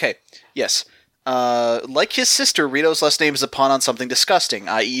 Okay, yes. Like his sister, Rito's last name is a pun on something disgusting,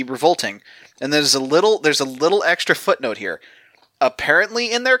 i.e. revolting. And there's a little extra footnote here.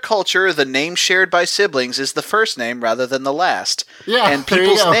 Apparently, in their culture, the name shared by siblings is the first name rather than the last. Yeah, and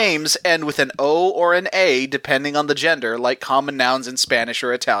people's names end with an O or an A, depending on the gender, like common nouns in Spanish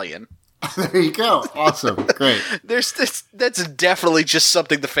or Italian. There you go. Awesome. Great. That's definitely just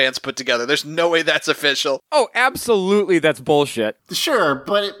something the fans put together. There's no way that's official. Oh, absolutely, that's bullshit. Sure,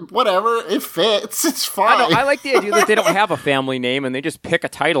 but whatever. It fits. It's fine. I like the idea that they don't have a family name and they just pick a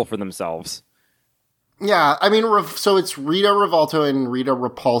title for themselves. Yeah, I mean, so it's Rita Revolto and Rita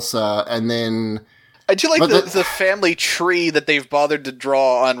Repulsa, and then... I do like the family tree that they've bothered to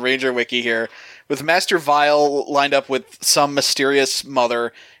draw on Ranger Wiki here, with Master Vile lined up with some mysterious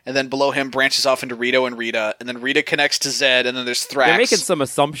mother, and then below him branches off into Rito and Rita, and then Rita connects to Zed, and then there's Thrax. They're making some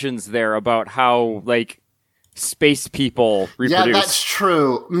assumptions there about how, like, space people reproduce. Yeah, that's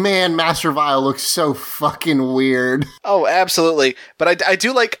true. Man, Master Vile looks so fucking weird. Oh, absolutely. But I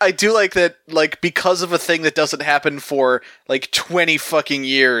do like that, like, because of a thing that doesn't happen for, like, 20 fucking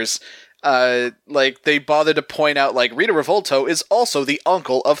years, like, they bother to point out, like, Rita Revolto is also the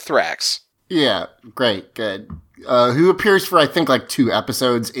uncle of Thrax. Yeah, great, good. Who appears for, I think, like 2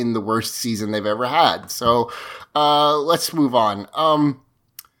 episodes in the worst season they've ever had. So, let's move on.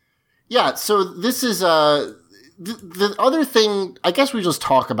 Yeah, so this is, the other thing, I guess we just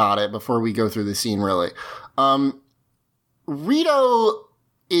talk about it before we go through the scene, really. Rito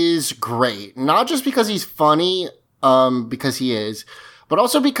is great. Not just because he's funny, because he is, but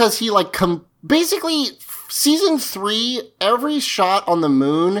also because he, like, basically, season 3, every shot on the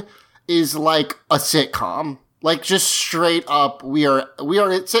moon is like a sitcom. Like, just straight up, we are at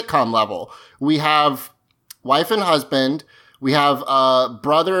sitcom level. We have wife and husband. We have a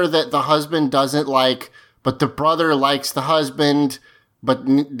brother that the husband doesn't like, but the brother likes the husband. So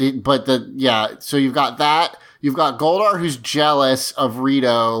you've got that. You've got Goldar, who's jealous of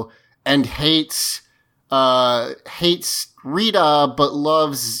Rito and hates Rita, but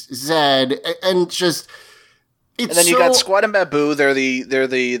loves Zed, and just, and then you got Squad and Babu. They're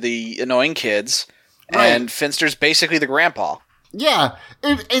the annoying kids. Right. And Finster's basically the grandpa. Yeah,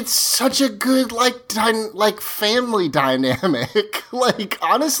 it's such a good like family dynamic. Like,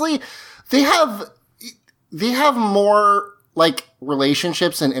 honestly, they have more like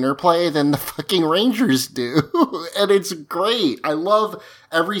relationships and interplay than the fucking Rangers do, and it's great. I love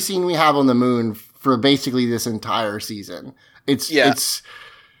every scene we have on the moon for basically this entire season. It's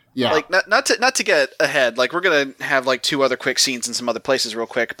like not to get ahead. Like, we're gonna have like 2 other quick scenes in some other places real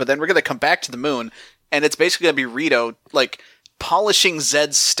quick, but then we're gonna come back to the moon. And it's basically going to be Rito, like, polishing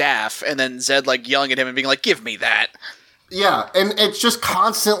Zed's staff, and then Zed, like, yelling at him and being like, give me that. Yeah, and it's just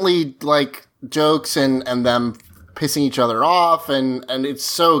constantly, like, jokes and them pissing each other off, and it's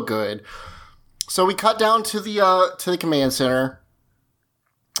so good. So we cut down to the command center.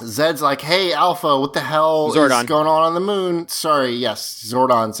 Zed's like, hey, Alpha, what the hell is going on the moon? Sorry, yes,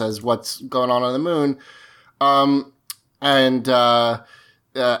 Zordon says, what's going on the moon?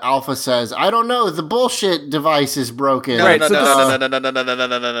 Alpha says, I don't know, the bullshit device is broken. No.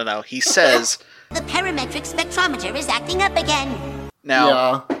 He says, the parametric spectrometer is acting up again.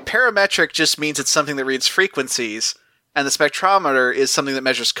 Now, parametric just means it's something that reads frequencies, and the spectrometer is something that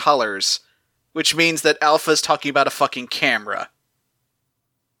measures colors, which means that Alpha is talking about a fucking camera.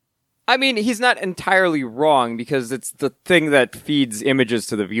 I mean, he's not entirely wrong, because it's the thing that feeds images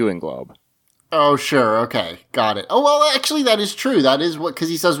to the viewing globe. Oh, sure. Okay. Got it. Oh, well, actually, that is true. That is because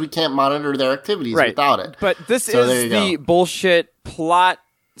he says we can't monitor their activities without it. But this is the bullshit plot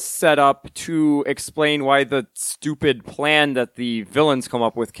set up to explain why the stupid plan that the villains come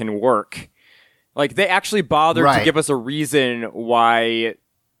up with can work. Like, they actually bothered to give us a reason why,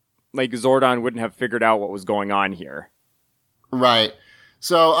 like, Zordon wouldn't have figured out what was going on here. Right.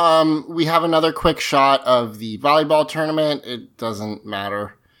 So, we have another quick shot of the volleyball tournament. It doesn't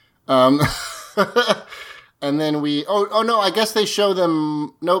matter. And then no, I guess they show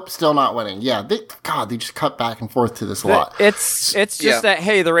them, nope, still not winning. Yeah, they just cut back and forth to this lot. It's just that,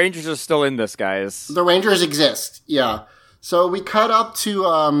 hey, the Rangers are still in this, guys. The Rangers exist, yeah. So we cut up to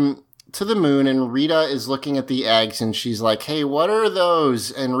the moon, and Rita is looking at the eggs, and she's like, hey, what are those?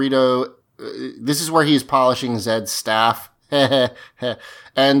 And Rito, this is where he's polishing Zed's staff. And,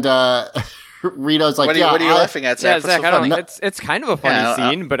 Rito's like, what are you laughing at, Zach? Yeah, Zach, I don't know. It's kind of a funny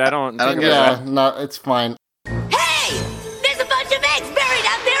scene, but I don't get it. Yeah, no, it's fine. Hey! There's a bunch of eggs buried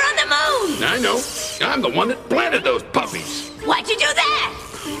out there on the moon! I know. I'm the one that planted those puppies. Why'd you do that?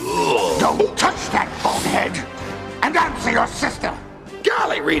 Don't touch that bonehead! And answer your sister!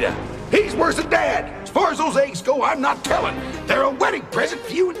 Golly, Rita! He's worse than Dad! As far as those eggs go, I'm not telling. They're a wedding present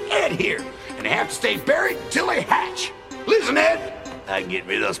for you and Ed here. And they have to stay buried until they hatch. Listen, Ed! I can get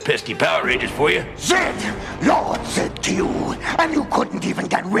rid of those pesky Power Rangers for you. Zed! Lord Zed to you! And you couldn't even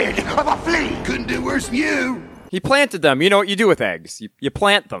get rid of a flea! Couldn't do worse than you. He planted them. You know what you do with eggs. You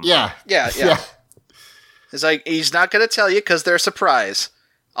plant them. Yeah. It's like, he's not going to tell you because they're a surprise.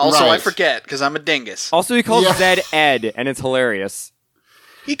 Also, I forget because I'm a dingus. Also, he calls Zed Ed, and it's hilarious.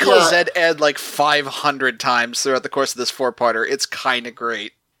 He calls Zed Ed like 500 times throughout the course of this 4-parter. It's kind of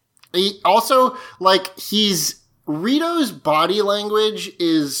great. He also, Rito's body language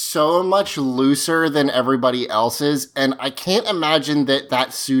is so much looser than everybody else's, and I can't imagine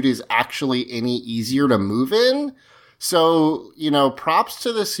that suit is actually any easier to move in. So, props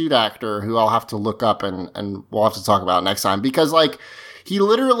to the suit actor, who I'll have to look up and we'll have to talk about next time, because, he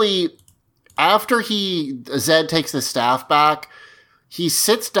literally, after Zed takes the staff back, he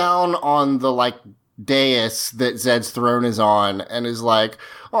sits down on the, dais that Zed's throne is on and is like,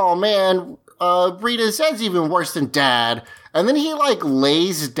 oh man, Rita, Zed's even worse than Dad. And then he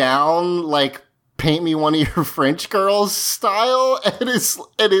lays down paint me one of your French girls style, and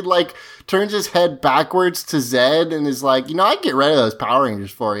it turns his head backwards to Zed and is like, I'd get rid of those Power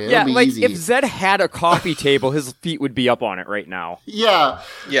Rangers for you. Yeah, it'd be easy. If Zed had a coffee table, his feet would be up on it right now. Yeah.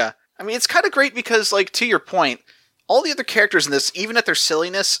 Yeah. I mean, it's kind of great because, to your point, all the other characters in this, even at their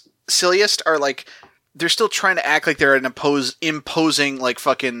silliest, are they're still trying to act like they're an imposing,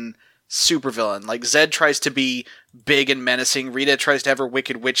 fucking supervillain. Zed tries to be big and menacing. Rita tries to have her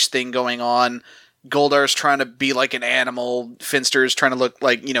Wicked Witch thing going on. Goldar's trying to be like an animal. Finster's trying to look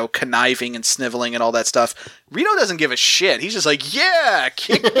like, conniving and sniveling and all that stuff. Rito doesn't give a shit. He's just like, yeah,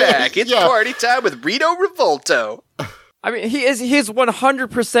 kick back. It's party time with Rito Revolto. I mean, he is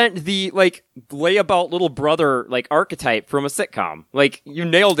 100% the, layabout little brother, archetype from a sitcom. You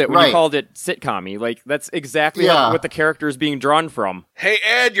nailed it when you called it sitcom-y. That's exactly what the character is being drawn from. Hey,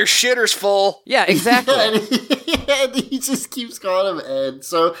 Ed, your shitter's full. Yeah, exactly. And he just keeps calling him Ed.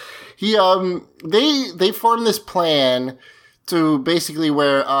 So they form this plan to basically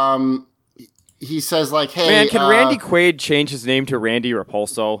where, he says, hey... Man, can Randy Quaid change his name to Randy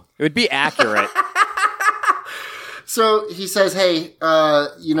Repulso? It would be accurate. So he says, hey,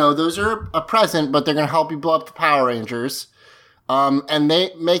 those are a present, but they're going to help you blow up the Power Rangers. And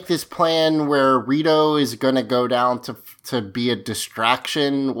they make this plan where Rito is going to go down to be a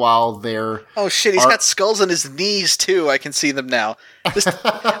distraction while they're... Oh, shit, he's got skulls on his knees, too. I can see them now.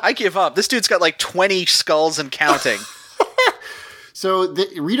 I give up. This dude's got 20 skulls and counting. So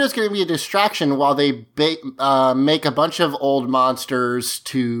Rito's going to be a distraction while they make a bunch of old monsters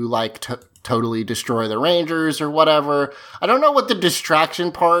to, totally destroy the Rangers or whatever. I don't know what the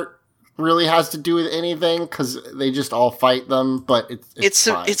distraction part really has to do with anything because they just all fight them, but it's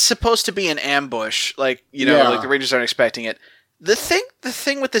fine. It's supposed to be an ambush, the Rangers aren't expecting it. The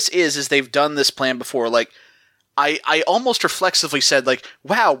thing with this is they've done this plan before. I almost reflexively said,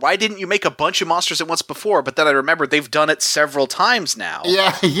 wow, why didn't you make a bunch of monsters at once before? But then I remembered they've done it several times now.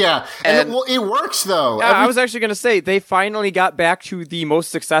 Yeah. And it works, though. I was actually going to say, they finally got back to the most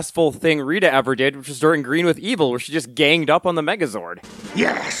successful thing Rita ever did, which was during Green with Evil, where she just ganged up on the Megazord.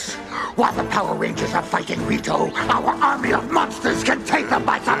 Yes! While the Power Rangers are fighting Rito, our army of monsters can take the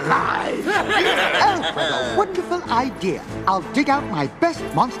bites alive! Oh, what a wonderful idea. I'll dig out my best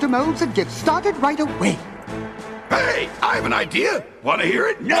monster molds and get started right away. Hey, I have an idea. Want to hear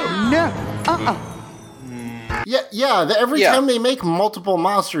it? No. Yeah. Every time they make multiple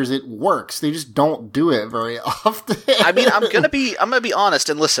monsters, it works. They just don't do it very often. I mean, I'm gonna be honest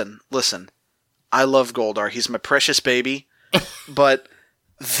and listen. I love Goldar. He's my precious baby, but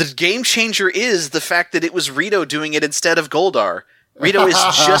the game changer is the fact that it was Rito doing it instead of Goldar. Rito is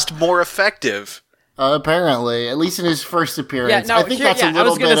just more effective. Apparently, at least in his first appearance. Yeah, no, I think that's a little I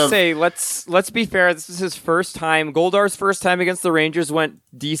was bit gonna say, let's be fair. This is his first time. Goldar's first time against the Rangers went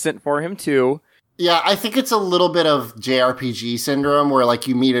decent for him too. Yeah, I think it's a little bit of JRPG syndrome where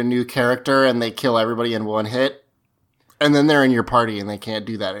you meet a new character and they kill everybody in one hit. And then they're in your party and they can't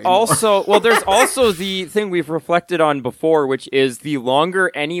do that anymore. Also, there's also the thing we've reflected on before, which is the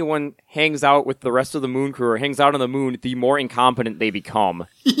longer anyone hangs out with the rest of the Moon Crew or hangs out on the moon, the more incompetent they become.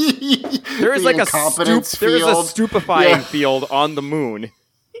 There is a stupefying field on the moon.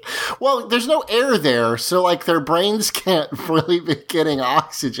 Well, there's no air there, so their brains can't really be getting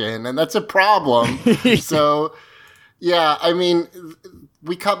oxygen, and that's a problem. So, yeah, I mean,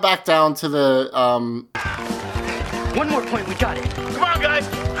 we cut back down to the One more point, we got it. Come on, guys.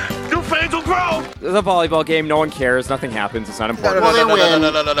 New fans will grow. The volleyball game, no one cares, nothing happens, it's not important.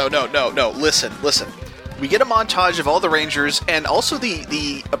 No. Listen. We get a montage of all the Rangers and also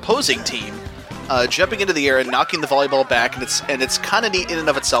the opposing team jumping into the air and knocking the volleyball back, and it's kind of neat in and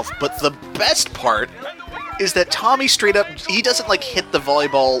of itself. But the best part is that Tommy straight up, he doesn't hit the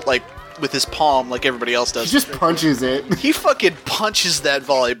volleyball with his palm like everybody else does. He just punches it. He fucking punches that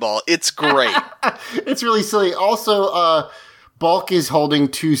volleyball. It's great. It's really silly. Also, Bulk is holding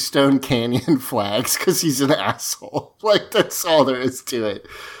 2 Stone Canyon flags because he's an asshole. That's all there is to it.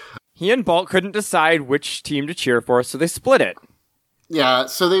 He and Bulk couldn't decide which team to cheer for, so they split it. Yeah,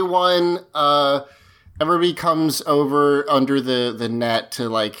 so they won. Everybody comes over under the net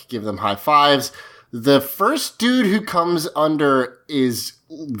to give them high fives. The first dude who comes under is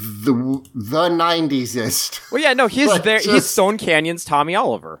the 90s-ist. Well, yeah, no, he's he's Stone Canyon's Tommy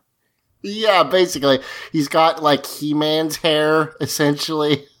Oliver. Yeah, basically. He's got, He-Man's hair,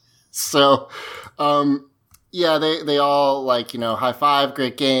 essentially. So, yeah, they all, high five,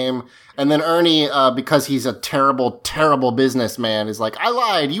 great game. And then Ernie, because he's a terrible, terrible businessman, is I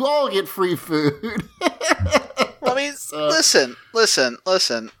lied, you all get free food. Well, I mean, listen.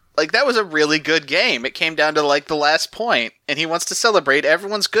 That was a really good game. It came down to, the last point, and he wants to celebrate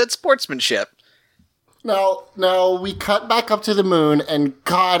everyone's good sportsmanship. Now, we cut back up to the moon, and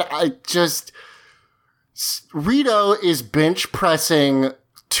God, Rito is bench pressing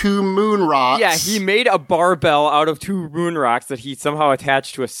 2 moon rocks. Yeah, he made a barbell out of 2 moon rocks that he somehow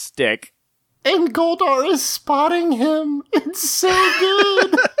attached to a stick. And Goldar is spotting him. It's so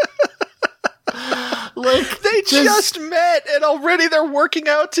good. They just met, and already they're working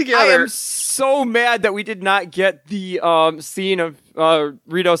out together. I am so mad that we did not get the scene of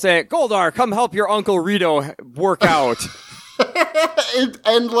Rito saying, Goldar, come help your Uncle Rito work out.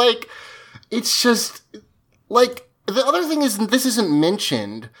 and like, it's just, like, the other thing is this isn't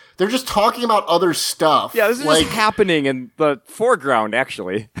mentioned. They're just talking about other stuff. Yeah, this is just happening in the foreground,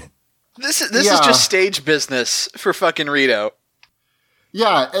 actually. This is just stage business for fucking Rito.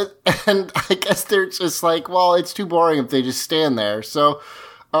 Yeah, and I guess they're just like, well, it's too boring if they just stand there. So,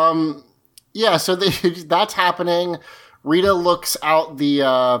 yeah, so that's happening. Rita looks out the,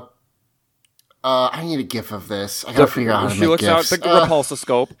 I need a gif of this. I gotta figure out how to make She looks gifs. out the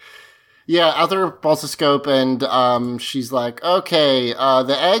repulsoscope. Yeah, out the repulsoscope, and she's like, okay,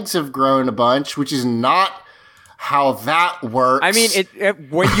 the eggs have grown a bunch, which is not how that works. I mean,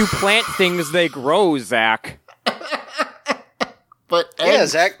 when you plant things, they grow, Zach. But yeah,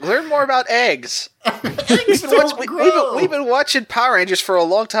 Zach, learn more about eggs. We've been watching Power Rangers for a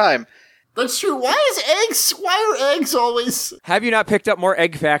long time. That's true. Why are eggs always... Have you not picked up more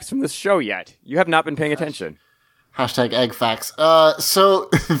egg facts from this show yet? You have not been paying attention. Hashtag egg facts. So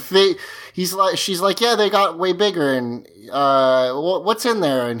she's like, yeah, they got way bigger, and what's in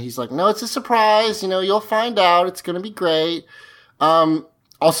there? And he's like, no, it's a surprise. You'll find out. It's gonna be great.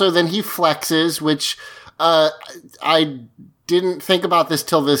 Also, then he flexes, which I didn't think about this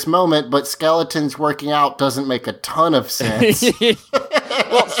till this moment, but skeletons working out doesn't make a ton of sense.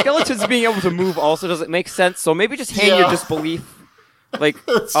 Well, skeletons being able to move also doesn't make sense, so maybe just hang your disbelief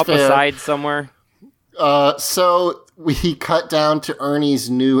up fair. aside somewhere. So we cut down to Ernie's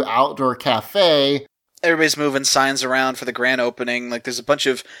new outdoor cafe. Everybody's moving signs around for the grand opening. Like there's a bunch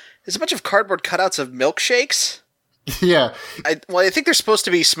of cardboard cutouts of milkshakes. Yeah. I think they're supposed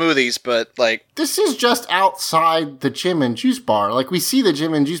to be smoothies, but like this is just outside the Jim and Juice Bar. Like we see the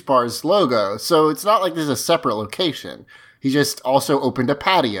Jim and Juice Bar's logo, so it's not like this is a separate location. He just also opened a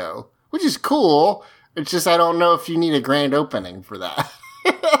patio, which is cool. It's just I don't know if you need a grand opening for that.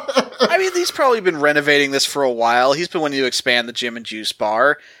 I mean, he's probably been renovating this for a while. He's been wanting to expand the Jim and Juice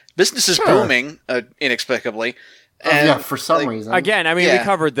Bar. Business is booming, inexplicably. And, yeah, for some reason. Again, I mean, we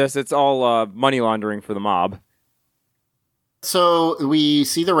covered this. It's all money laundering for the mob. So we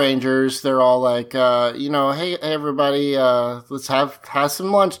see the Rangers. They're all like, hey, everybody, let's have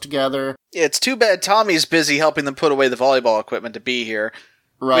some lunch together. Yeah, it's too bad Tommy's busy helping them put away the volleyball equipment to be here.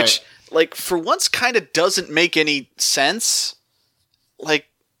 Right. Which, like, for once kind of doesn't make any sense. Like,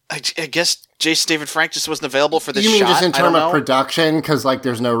 I guess Jason David Frank just wasn't available for this shot. You mean just in terms of production? Because, like,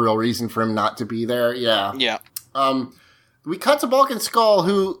 there's no real reason for him not to be there? Yeah. Yeah. We cut to Bulk and Skull,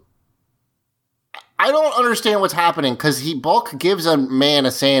 who... I don't understand what's happening, because Bulk gives a man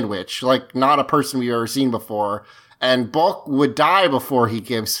a sandwich, like, not a person we've ever seen before, and Bulk would die before he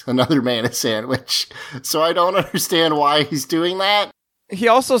gives another man a sandwich. So I don't understand why he's doing that. He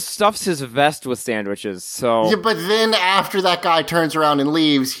also stuffs his vest with sandwiches, so... Yeah, but then after that guy turns around and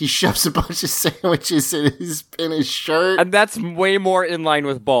leaves, he shoves a bunch of sandwiches in his shirt. And that's way more in line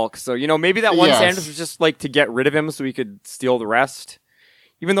with Bulk, so, maybe that one sandwich was just, like, to get rid of him so he could steal the rest.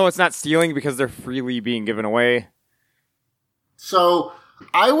 Even though it's not stealing because they're freely being given away. So,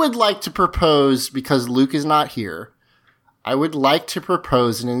 I would like to propose, because Luke is not here, I would like to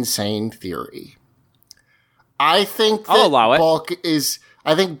propose an insane theory. I think that I'll allow it.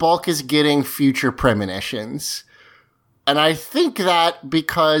 Bulk is getting future premonitions. And I think that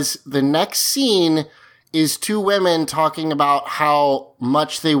because the next scene is two women talking about how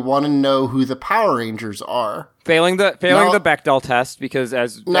much they want to know who the Power Rangers are. Failing the Bechdel test, because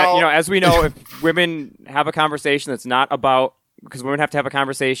as we know, if women have a conversation that's not about, because women have to have a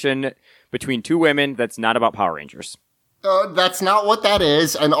conversation between two women that's not about Power Rangers. That's not what that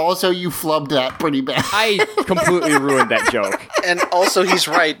is, and also you flubbed that pretty bad. I completely ruined that joke. And also he's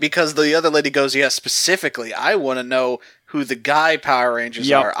right, because the other lady goes, yeah, specifically, I want to know who the guy Power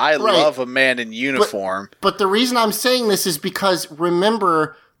Rangers are. I love a man in uniform. But the reason I'm saying this is because,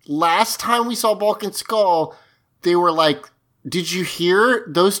 remember, last time we saw Bulk and Skull, they were like, did you hear?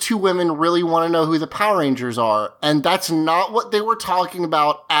 Those two women really want to know who the Power Rangers are. And that's not what they were talking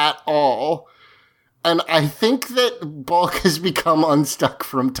about at all. And I think that Bulk has become unstuck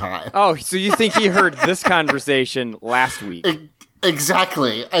from time. Oh, so you think he heard this conversation last week?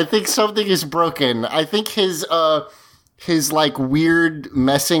 Exactly. I think something is broken. I think his like weird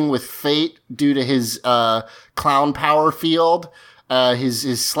messing with fate due to his clown power field,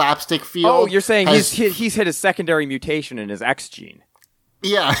 his slapstick field. Oh, you're saying he's hit a secondary mutation in his X gene.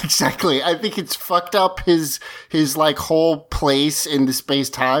 Yeah, exactly. I think it's fucked up his like whole place in the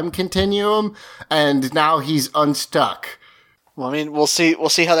space-time continuum, and now he's unstuck. Well, I mean, we'll see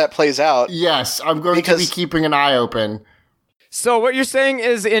how that plays out. Yes, I'm going to be keeping an eye open. So what you're saying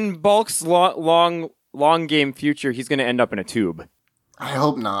is in Bulk's long game future, he's going to end up in a tube. I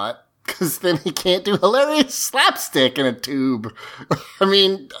hope not, because then he can't do hilarious slapstick in a tube. I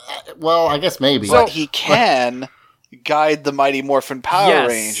mean, well, I guess maybe. But he can guide the Mighty Morphin Power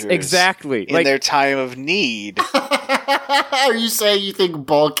Rangers. Exactly. In their time of need. Are you saying you think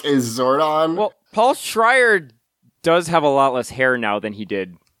Bulk is Zordon? Well, Paul Schreier does have a lot less hair now than he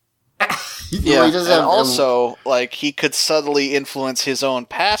did. Yeah, and also, like, he could subtly influence his own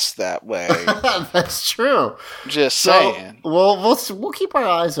past that way. That's true. Just saying. We'll keep our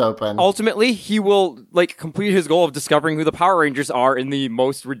eyes open. Ultimately, he will, like, complete his goal of discovering who the Power Rangers are in the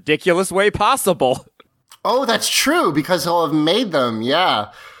most ridiculous way possible. Oh, that's true, because he'll have made them,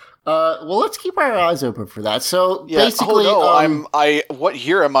 yeah. Well, let's keep our eyes open for that. So, basically... what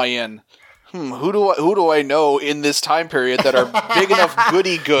year am I in? Who do I know in this time period that are big enough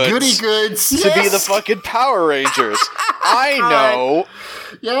goody goods to be the fucking Power Rangers? I know.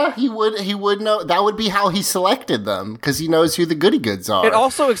 Yeah, he would know. That would be how he selected them, because he knows who the goody goods are. It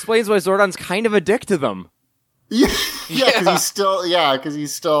also explains why Zordon's kind of a dick to them. Yeah, because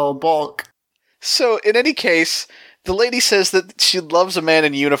he's still Bulk. So, in any case, the lady says that she loves a man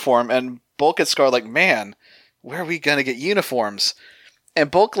in uniform, and Bulk and Scar are like, man, where are we gonna get uniforms? And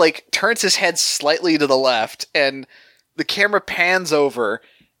Bulk, like, turns his head slightly to the left, and the camera pans over,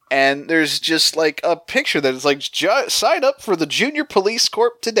 and there's just, like, a picture that is like, sign up for the Junior Police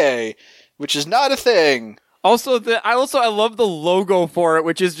Corp today, which is not a thing. Also, I love the logo for it,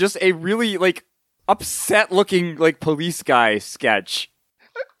 which is just a really, like, upset-looking, like, police guy sketch.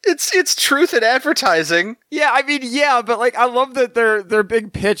 It's truth in advertising. Yeah, I mean, yeah, but, like, I love that their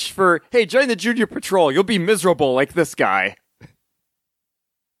big pitch for, hey, join the Junior Patrol, you'll be miserable like this guy.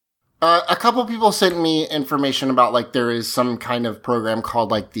 A couple people sent me information about, like, there is some kind of program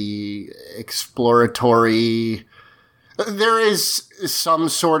called, like, the exploratory... There is some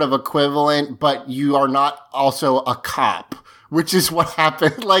sort of equivalent, but you are not also a cop, which is what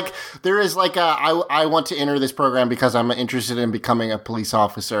happened. Like, there is, like, I want to enter this program because I'm interested in becoming a police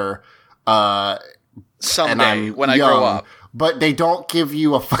officer, someday, when I grow up. But they don't give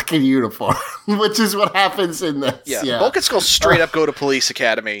you a fucking uniform, which is what happens in this. Yeah. Bulk and Skull straight up go to police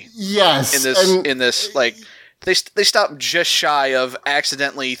academy. Yes. In this, like, they stop just shy of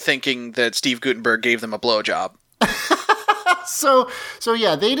accidentally thinking that Steve Guttenberg gave them a blowjob. So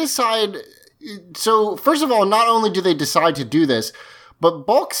yeah, they decide. So first of all, not only do they decide to do this, but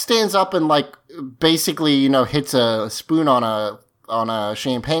Bulk stands up and, like, basically, hits a spoon on a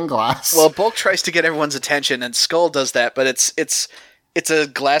champagne glass. Well, Bulk tries to get everyone's attention, and Skull does that, but it's a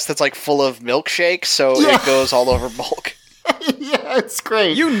glass that's, like, full of milkshake, so it goes all over Bulk. Yeah, it's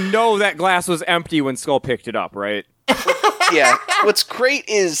great. You know that glass was empty when Skull picked it up, right? Yeah. What's great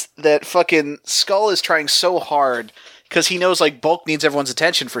is that fucking Skull is trying so hard, because he knows, like, Bulk needs everyone's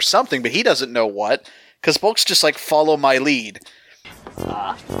attention for something, but he doesn't know what, because Bulk's just like, follow my lead.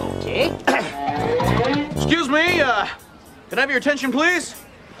 Okay. Excuse me, can I have your attention, please?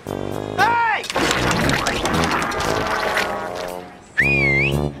 Hey!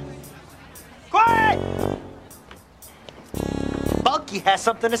 Quiet! Bulky has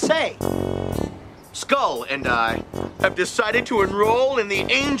something to say. Skull and I have decided to enroll in the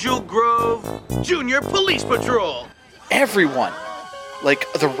Angel Grove Junior Police Patrol. Everyone.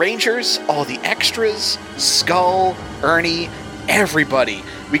 Like, the Rangers, all the extras, Skull, Ernie, everybody.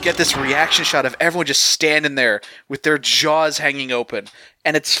 We get this reaction shot of everyone just standing there with their jaws hanging open,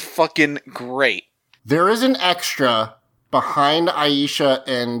 and it's fucking great. There is an extra behind Aisha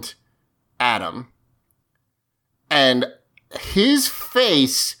and Adam, and his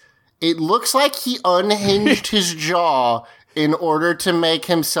face, it looks like he unhinged his jaw in order to make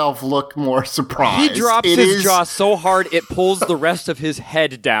himself look more surprised. He drops his jaw so hard it pulls the rest of his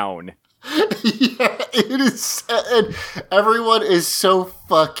head down. Yeah, it is. And everyone is so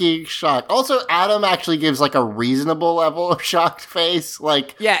fucking shocked. Also, Adam actually gives, like, a reasonable level of shocked face.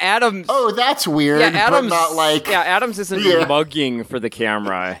 Like, yeah, Adam's. Oh, that's weird. Yeah, Adam's but not like. Yeah, Adam's isn't mugging for the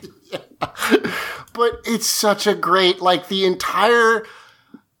camera. Yeah. But it's such a great, like, the entire.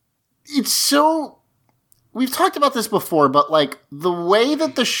 It's so. We've talked about this before, but, like, the way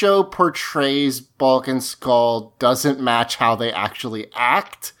that the show portrays Bulk and Skull doesn't match how they actually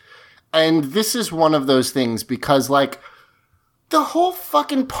act. And this is one of those things because, like, the whole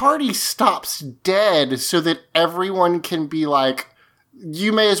fucking party stops dead so that everyone can be like,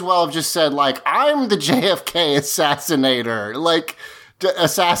 you may as well have just said, like, I'm the JFK assassinator. Like,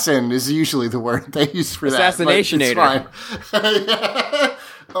 assassin is usually the word they use for that. Assassinationator. It's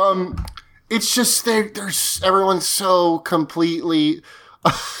fine. It's just, everyone's so completely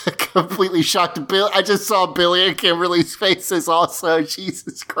Completely shocked. Bill, I just saw Billy and Kimberly's faces also.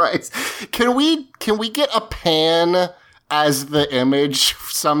 Jesus Christ. Can we get a pan as the image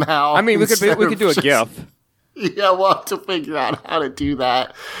somehow? I mean, we could do a GIF. Yeah, we'll have to figure out how to do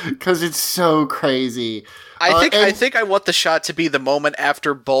that because it's so crazy. I think I want the shot to be the moment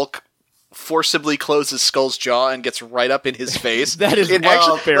after Bulk forcibly closes Skull's jaw and gets right up in his face. That is very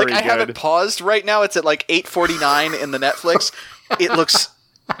good. I have it paused right now. It's at like 8:49 in the Netflix. It looks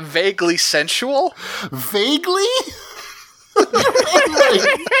vaguely sensual. Vaguely?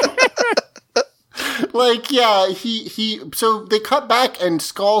 Yeah, he so they cut back and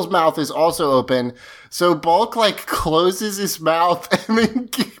Skull's mouth is also open. So Bulk closes his mouth and then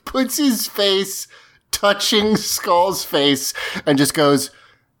puts his face touching Skull's face and just goes,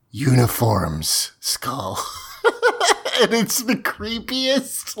 "Uniforms, Skull." And it's the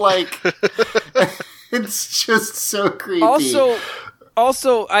creepiest, it's just so creepy.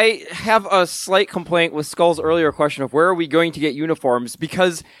 Also, I have a slight complaint with Skull's earlier question of where are we going to get uniforms,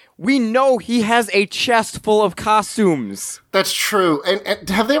 because we know he has a chest full of costumes. That's true. And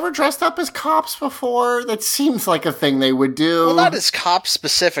have they ever dressed up as cops before? That seems like a thing they would do. Well, not as cops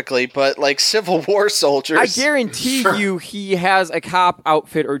specifically, but Civil War soldiers. I guarantee you he has a cop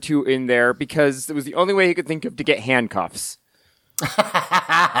outfit or two in there because it was the only way he could think of to get handcuffs.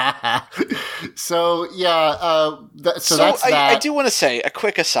 So, yeah, that's that. I do want to say a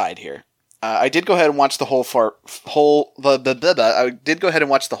quick aside here. I did go ahead and watch the I did go ahead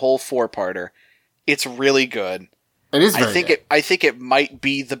and watch the whole 4-parter. It's really good. It is very good. I think it might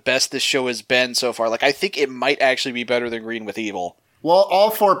be the best this show has been so far. I think it might actually be better than Green with Evil. Well,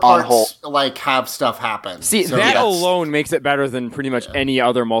 all 4 parts have stuff happen. See, so that alone makes it better than pretty much any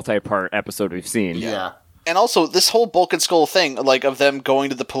other multi-part episode we've seen. Yeah. And also, this whole Bulk and Skull thing, of them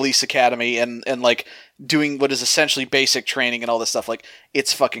going to the police academy and doing what is essentially basic training and all this stuff,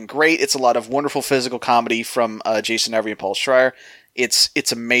 it's fucking great. It's a lot of wonderful physical comedy from Jason Every and Paul Schreier.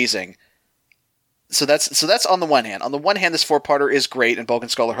 It's amazing. So that's on the one hand. On the one hand, this 4-parter is great, and Bulk and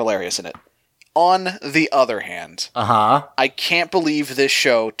Skull are hilarious in it. On the other hand, I can't believe this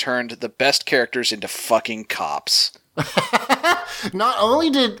show turned the best characters into fucking cops. Not only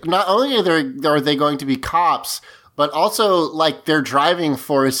are they going to be cops, but also their driving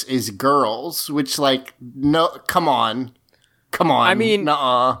force is girls, which no, come on. I mean,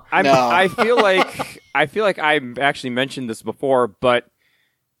 nuh-uh. I feel like I actually mentioned this before, but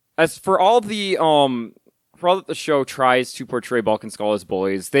as for all that the show tries to portray Bulk and Skull as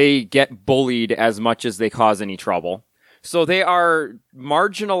bullies, they get bullied as much as they cause any trouble. So they are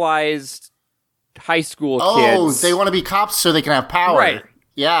marginalized high school kids. Oh, they want to be cops so they can have power. Right.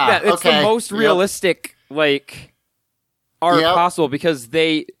 Yeah, it's the most realistic, art possible, because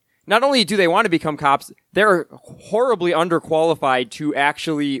they, not only do they want to become cops, they're horribly underqualified to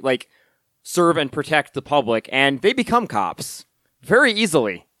actually, serve and protect the public, and they become cops very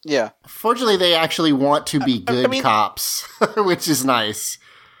easily. Yeah. Fortunately, they actually want to be good cops, which is nice.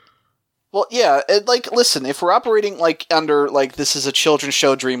 Well, yeah, listen, if we're operating, under, this is a children's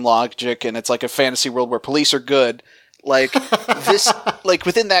show dream logic, and it's a fantasy world where police are good, this,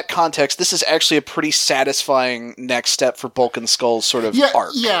 within that context, this is actually a pretty satisfying next step for Bulk and Skull's sort of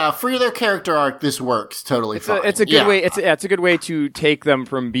arc. Yeah, for their character arc, this works totally fine. It's a good way, it's a good way to take them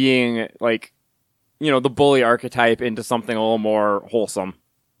from being, the bully archetype into something a little more wholesome.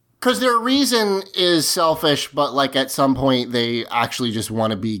 Because their reason is selfish, but, at some point, they actually just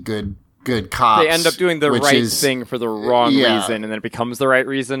want to be good cops. They end up doing the right thing for the wrong reason, and then it becomes the right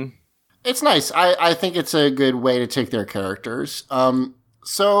reason. It's nice. I think it's a good way to take their characters.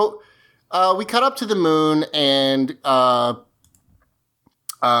 So we cut up to the moon, and I've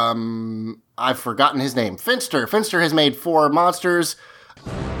forgotten his name. Finster. Finster has made 4 monsters.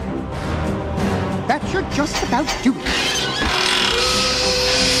 That should just about do it.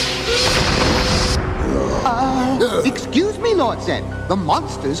 Excuse me, Lord Zed. The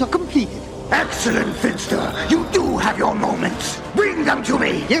monsters are completed. Excellent, Finster. You do have your moments. Bring them to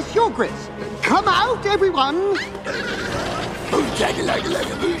me. Yes, Your Grace. Come out, everyone.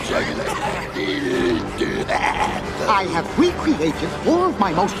 I have recreated 4 of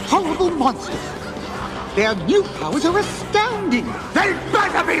my most horrible monsters. Their new powers are astounding. They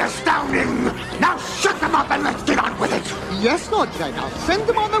better be astounding. Now shut them up and let's get on with it. Yes, Lord Zed. I'll send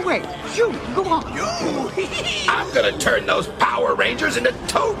them on their way. Shoot, go on. I'm gonna turn those Power Rangers into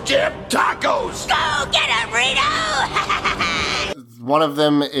toe jam tacos. Go get 'em, Rito! One of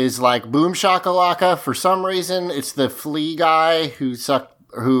them is Boom Shakalaka. For some reason, it's the flea guy who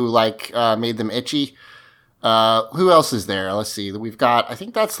made them itchy. Who else is there? Let's see. We've got, I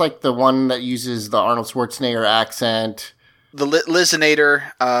think that's the one that uses the Arnold Schwarzenegger accent. the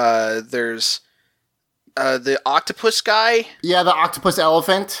Lizinator. There's the octopus guy. Yeah, the octopus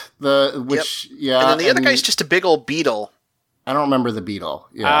elephant. Yeah. And then the other guy's just a big old beetle. I don't remember the beetle.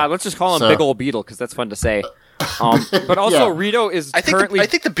 Yeah. Let's just call him Big Ol' Beetle, because that's fun to say. But also, Rito is I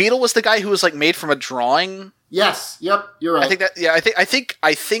think the beetle was the guy who was like made from a drawing. Yes. Yep. You're right. I think that. Yeah.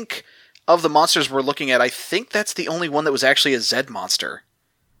 I think of the monsters we're looking at, I think that's the only one that was actually a Zed monster.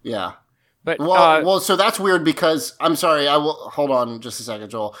 Yeah. But so that's weird because I'm sorry. I will hold on just a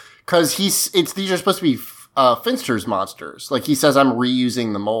second, Joel, because these are supposed to be Finster's monsters. Like he says, I'm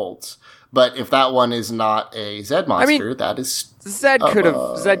reusing the molds. But if that one is not a Zed monster, that is Zed could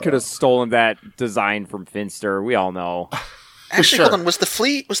have stolen that design from Finster. We all know. Actually, hold on. Was the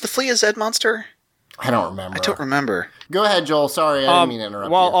flea a Zed monster? I don't remember. Go ahead, Joel. Sorry, I didn't mean to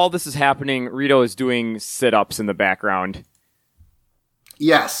interrupt. While you. all this is happening, Rito is doing sit-ups in the background.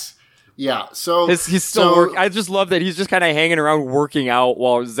 Yes. Yeah. So he's still working. I just love that he's just kind of hanging around working out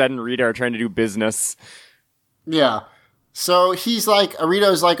while Zed and Rito are trying to do business. Yeah. So he's like,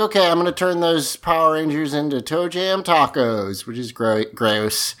 Rito's like, okay, I'm going to turn those Power Rangers into Toe Jam tacos, which is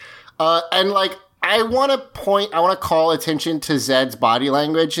gross. And like, I want to call attention to Zed's body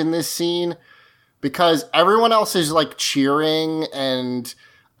language in this scene because everyone else is like cheering and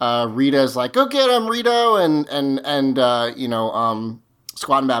Rita's like, go get him, Rito. And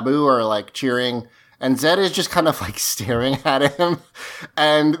Squad and Babu are like cheering. And Zed is just kind of like staring at him.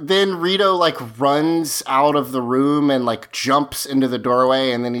 And then Rito like runs out of the room and like jumps into the doorway.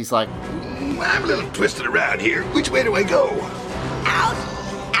 And then he's like, I'm a little twisted around here. Which way do I go? Out!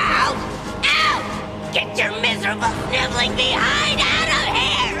 Out! Out! Get your miserable sniveling behind out of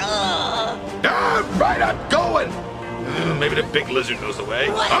here! Right, I'm going! Maybe the big lizard knows the way.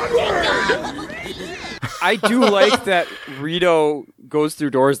 Onward! I do like that Rito goes through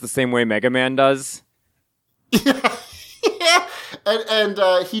doors the same way Mega Man does. Yeah.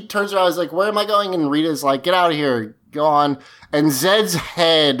 And he turns around and is like, where am I going? And Rita's like, get out of here. Go on. And Zed's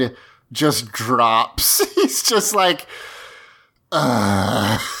head just drops. He's just like,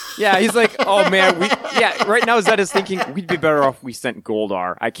 Yeah, he's like, oh man, right now Zed is thinking, we'd be better off if we sent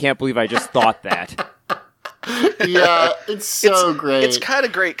Goldar. I can't believe I just thought that. Yeah, it's so great. It's kind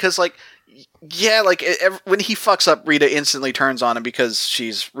of great, because like, yeah, like when he fucks up, Rita instantly turns on him because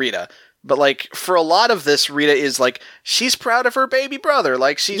she's Rita. But like for a lot of this, Rita is like, she's proud of her baby brother.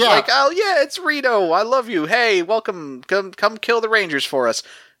 Like she's like, oh yeah, it's Rito. I love you. Hey, welcome. Come kill the Rangers for us.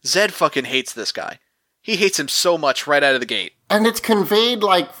 Zed fucking hates this guy. He hates him so much right out of the gate. And it's conveyed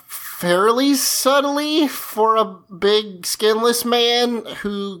like fairly subtly for a big skinless man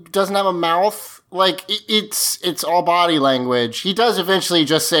who doesn't have a mouth. Like, it's all body language. He does eventually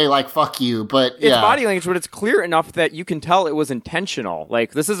just say, like, fuck you, but It's body language, but it's clear enough that you can tell it was intentional.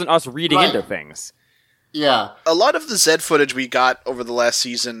 Like, this isn't us reading into things. Yeah. A lot of the Zed footage we got over the last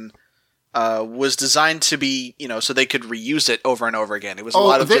season was designed to be, so they could reuse it over and over again. It was a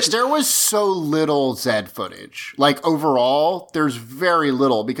lot of there was so little Zed footage. Like, overall, there's very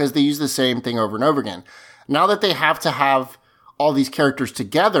little because they use the same thing over and over again. Now that they have to have all these characters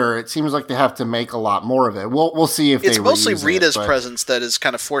together, it seems like they have to make a lot more of it. We'll see if it's they mostly reuse Rita's it, presence that has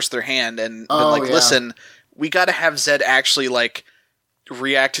kind of forced their hand and been like, listen, we got to have Zed actually like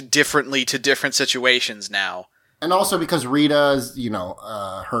react differently to different situations now. And also because Rita's,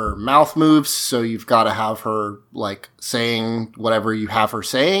 her mouth moves, so you've got to have her like saying whatever you have her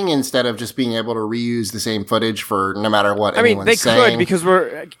saying instead of just being able to reuse the same footage for no matter what anyone's saying. They could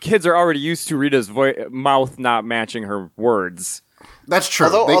because kids are already used to Rita's mouth not matching her words. That's true.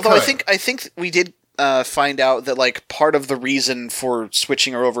 Although I think we did find out that like part of the reason for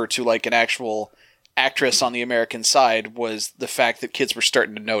switching her over to like an actual actress on the American side was the fact that kids were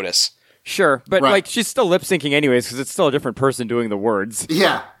starting to notice. Sure, but like she's still lip syncing anyways because it's still a different person doing the words.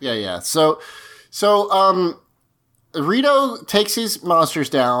 Yeah. So Rito takes his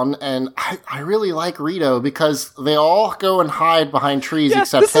monsters down, and I really like Rito because they all go and hide behind trees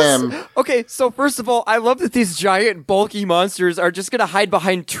except him. Okay, so first of all, I love that these giant bulky monsters are just gonna hide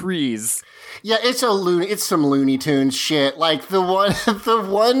behind trees. Yeah, it's some Looney Tunes shit. Like the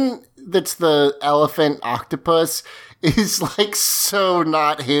one that's the elephant octopus is like so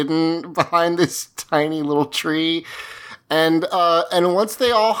not hidden behind this tiny little tree. And once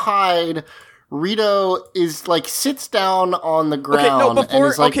they all hide, Rito is like sits down on the ground.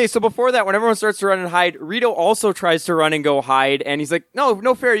 So before that, when everyone starts to run and hide, Rito also tries to run and go hide, and he's like,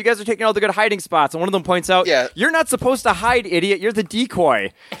 no fair, you guys are taking all the good hiding spots. And one of them points out, you're not supposed to hide, idiot, you're the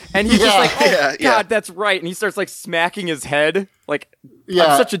decoy. And he's just like, God, that's right. And he starts like smacking his head, like,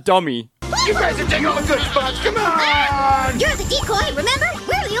 I'm such a dummy. You guys are taking all the good spots, come on! You're the decoy, remember?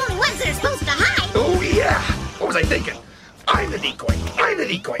 We're the only ones that are supposed to hide. Oh yeah, what was I thinking? I'm the decoy. I'm the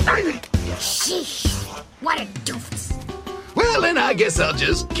decoy. I'm the decoy. Sheesh. What a doofus. Well, then I guess I'll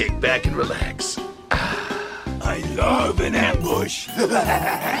just kick back and relax. I love an ambush.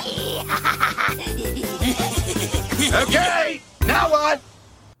 Okay, now what?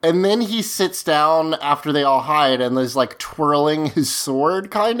 And then he sits down after they all hide and is like twirling his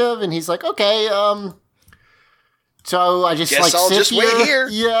sword, kind of, and he's like, "Okay, so I just Guess like I'll sit just here." wait here.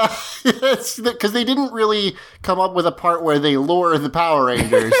 Yeah, because they didn't really come up with a part where they lure the Power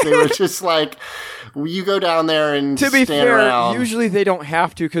Rangers. They were just like, "You go down there and To be stand fair, around." usually they don't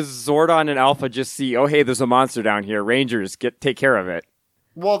have to because Zordon and Alpha just see, oh hey, there's a monster down here. Rangers, take care of it.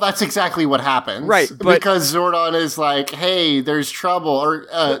 Well, that's exactly what happens. Right, but because Zordon is like, "Hey, there's trouble," or,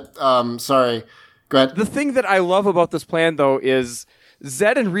 sorry, go ahead. the thing that I love about this plan, though, is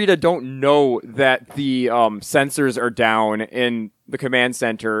Zed and Rita don't know that the sensors are down in the command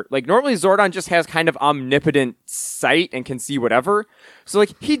center. Like, normally Zordon just has kind of omnipotent sight and can see whatever. So,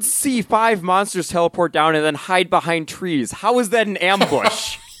 like, he'd see 5 monsters teleport down and then hide behind trees. How is that an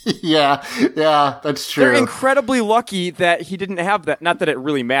ambush? yeah, that's true. They're incredibly lucky that he didn't have that. Not that it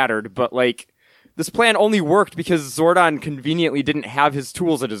really mattered, but, like, this plan only worked because Zordon conveniently didn't have his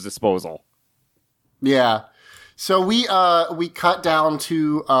tools at his disposal. Yeah. So we cut down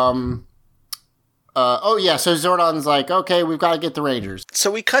to so Zordon's like, "Okay, we've got to get the Rangers."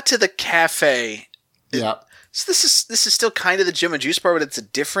 So we cut to the cafe. Yeah. So this is still kind of the Gym and Juice Bar, but it's a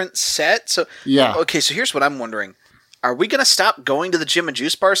different set. So Yeah. Okay, so here's what I'm wondering. Are we going to stop going to the Gym and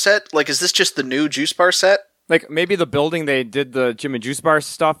Juice Bar set? Like, is this just the new Juice Bar set? Like, maybe the building they did the Gym and Juice Bar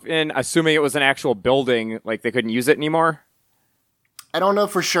stuff in, assuming it was an actual building, like, they couldn't use it anymore? I don't know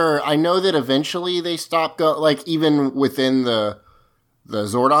for sure. I know that eventually they stopped like, even within the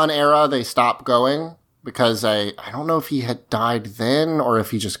Zordon era, they stopped going because I don't know if he had died then or if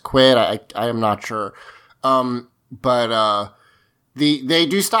he just quit. I am not sure. But they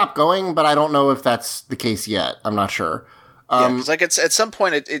do stop going, but I don't know if that's the case yet. I'm not sure. Because like at some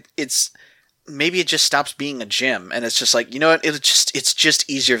point it's maybe it just stops being a gym and it's just like, you know what, it's just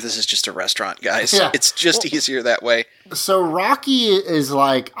easier if this is just a restaurant, guys. Yeah. It's just easier that way. So Rocky is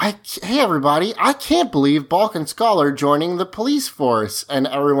like, "Hey everybody, I can't believe Bulk and Skull are joining the police force," and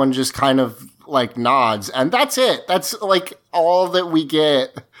everyone just kind of like nods, and that's it. That's like all that we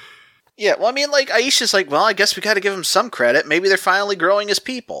get. Yeah, well, I mean, like, Aisha's like, well, I guess we gotta give them some credit. Maybe they're finally growing as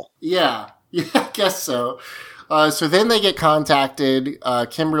people. Yeah, I guess so. So then they get contacted.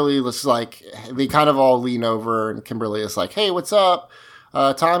 Kimberly was like, they kind of all lean over, and Kimberly is like, "Hey, what's up?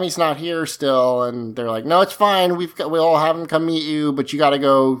 Tommy's not here still," and they're like, "No, it's fine. We'll all have him come meet you, but you got to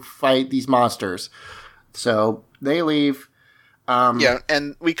go fight these monsters." So they leave. Yeah,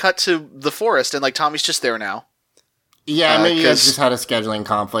 and we cut to the forest, and like Tommy's just there now. Yeah, maybe he's just had a scheduling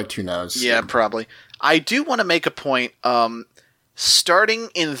conflict. Who knows? Yeah, probably. I do want to make a point. Starting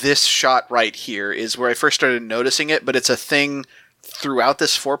in this shot right here is where I first started noticing it, but it's a thing throughout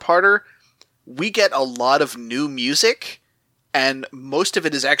this 4-parter. We get a lot of new music, and most of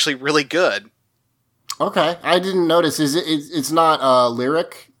it is actually really good. Okay, I didn't notice. It's not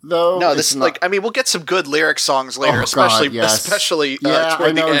lyric though? No, this is like, I mean, we'll get some good lyric songs later, especially yeah, toward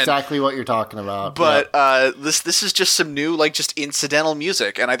I know the end. exactly what you're talking about. But this is just some new, like, just incidental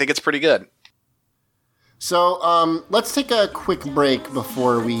music, and I think it's pretty good. So, let's take a quick break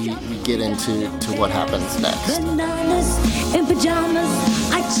before we get into what happens next. Bananas in pajamas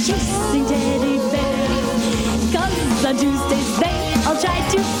are chasing teddy bears. 'Cause on Tuesdays they all try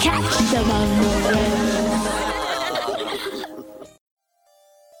to catch them unawares.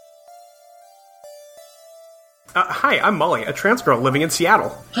 Hi, I'm Molly, a trans girl living in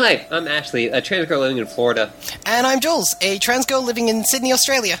Seattle. Hi, I'm Ashley, a trans girl living in Florida. And I'm Jules, a trans girl living in Sydney,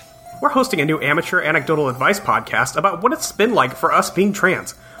 Australia. We're hosting a new amateur anecdotal advice podcast about what it's been like for us being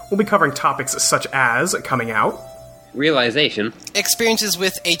trans. We'll be covering topics such as coming out, realization, experiences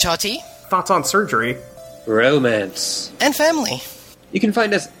with HRT, thoughts on surgery, romance, and family. You can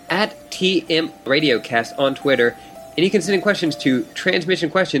find us at TM Radiocast on Twitter, and you can send in questions to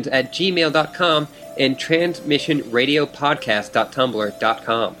transmissionquestions@gmail.com and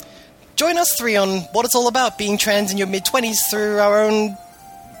transmissionradiopodcast.tumblr.com. Join us three on what it's all about being trans in your mid-20s through our own,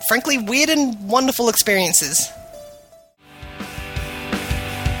 frankly, weird and wonderful experiences.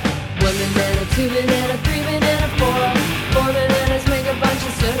 1 banana, 2 banana, 3 banana, 4 bananas make a bunch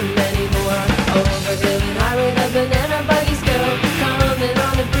of so many more. Over to the highway the banana buggies go, coming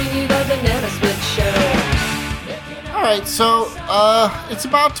on to bring you the Banana Split Show. Alright, so, it's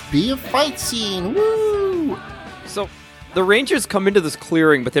about to be a fight scene. Woo! So, the Rangers come into this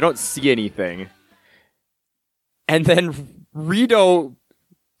clearing, but they don't see anything. And then Rito,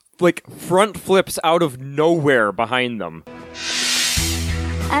 like, front flips out of nowhere behind them.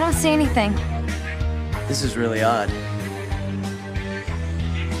 I don't see anything. This is really odd.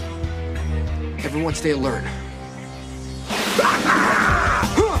 Everyone stay alert.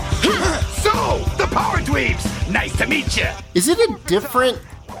 So, the Power Dweebs! Nice to meet you! Is it a different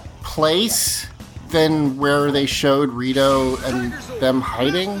place than where they showed Rito and them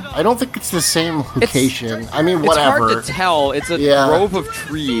hiding? I don't think it's the same location. I mean, whatever. It's hard to tell. It's a grove of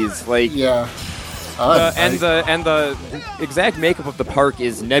trees. Like and the exact makeup of the park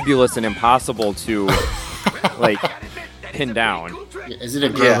is nebulous and impossible to like pin down. Is it a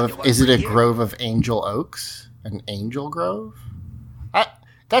grove? Is it a grove of angel oaks? An angel grove?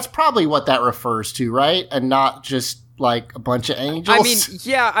 That's probably what that refers to, right? And not just like a bunch of angels.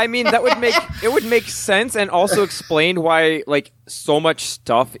 I mean that would make sense, and also explain why like so much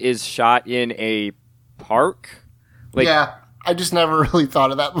stuff is shot in a park. Like, yeah, I just never really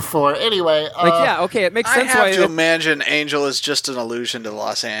thought of that before. Anyway, it makes sense. I have to imagine Angel is just an allusion to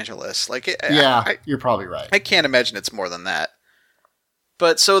Los Angeles. You're probably right. I can't imagine it's more than that.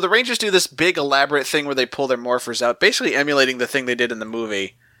 But so the Rangers do this big elaborate thing where they pull their morphers out, basically emulating the thing they did in the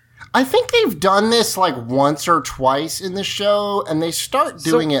movie. I think they've done this like once or twice in the show, and they start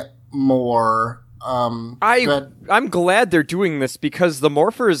doing it more. I'm glad they're doing this because the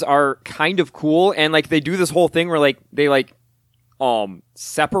morphers are kind of cool, and like they do this whole thing where like they like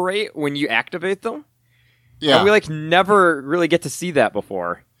separate when you activate them. Yeah, and we like never really get to see that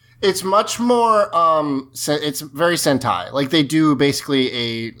before. It's much more, it's very Sentai. Like, they do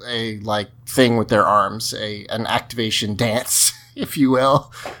basically a like, thing with their arms, an activation dance, if you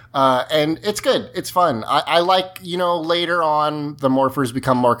will. And it's good. It's fun. I like, later on, the morphers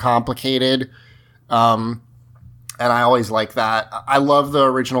become more complicated. And I always like that. I love the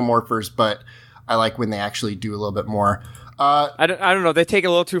original morphers, but I like when they actually do a little bit more. I don't know. They take it a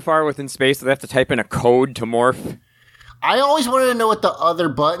little too far within space, so they have to type in a code to morph. I always wanted to know what the other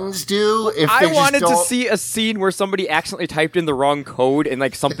buttons do. I wanted to see a scene where somebody accidentally typed in the wrong code and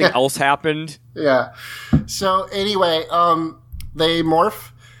like something else happened. Yeah. So anyway, they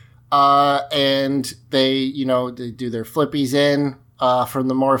morph, and they do their flippies in from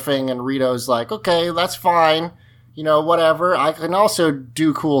the morphing, and Rito's like, okay, that's fine, whatever. I can also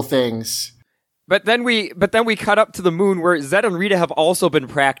do cool things. But then we cut up to the moon where Zed and Rita have also been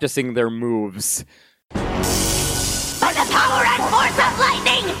practicing their moves. By the power and force of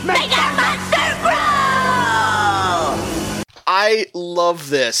lightning, make our monster grow! I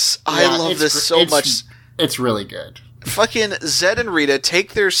love this. I love this so much. It's really good. Fucking Zed and Rita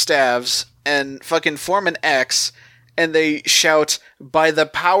take their staves and fucking form an X, and they shout, by the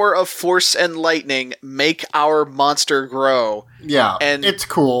power of force and lightning, make our monster grow. Yeah, and it's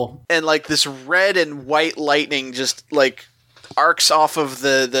cool. And like this red and white lightning just like arcs off of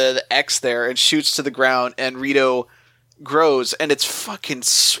the X there and shoots to the ground, and Rito grows, and it's fucking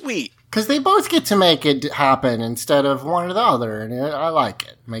sweet. Because they both get to make it happen instead of one or the other, and I like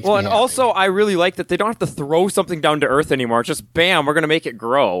it. Makes me happy. Also, I really like that they don't have to throw something down to Earth anymore. It's just, bam, we're going to make it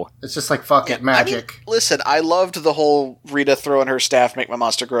grow. It's just like, fuck it, magic. I mean, listen, I loved the whole Rita throwing her staff, make my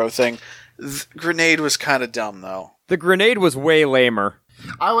monster grow thing. The grenade was kind of dumb, though. The grenade was way lamer.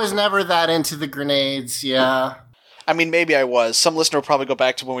 I was never that into the grenades, yeah. I mean, maybe I was. Some listener will probably go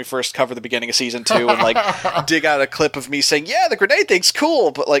back to when we first covered the beginning of season 2 and like dig out a clip of me saying, "Yeah, the grenade thing's cool,"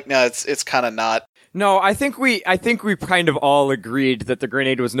 but like, no, it's kind of not. No, I think we kind of all agreed that the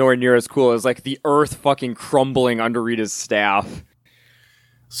grenade was nowhere near as cool as like the Earth fucking crumbling under Rita's staff.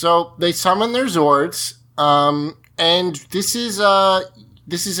 So they summon their Zords, and this is a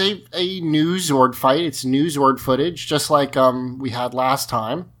new Zord fight. It's new Zord footage, just like we had last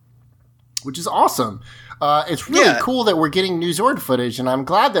time, which is awesome. It's really cool that we're getting new Zord footage, and I'm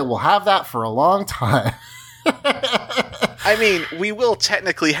glad that we'll have that for a long time. I mean, we will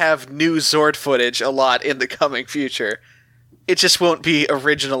technically have new Zord footage a lot in the coming future. It just won't be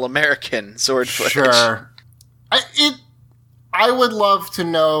original American Zord footage. Sure. I would love to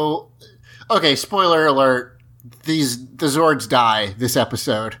know... Okay, spoiler alert. The Zords die this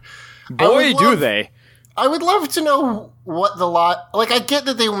episode. Boy, do they. I would love to know what the lot... Like, I get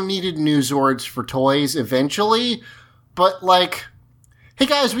that they needed new Zords for toys eventually, but, like... Hey,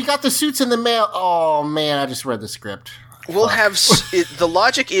 guys, we got the suits in the mail. Oh, man, I just read the script. We'll have... the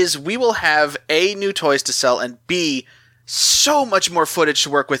logic is we will have, A, new toys to sell, and B, so much more footage to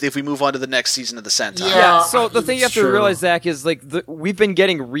work with if we move on to the next season of the Sentai. Yeah, so the thing you have to realize, Zach, is, like, we've been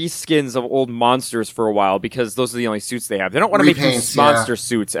getting reskins of old monsters for a while because those are the only suits they have. They don't want to make these monster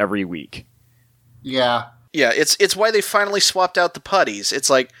suits every week. Yeah. Yeah, it's why they finally swapped out the putties. It's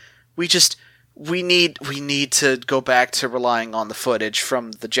like, we need to go back to relying on the footage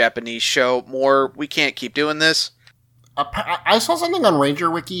from the Japanese show more. We can't keep doing this. I saw something on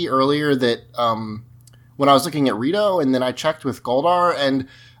Ranger Wiki earlier that when I was looking at Rito, and then I checked with Goldar, and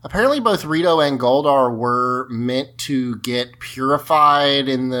apparently both Rito and Goldar were meant to get purified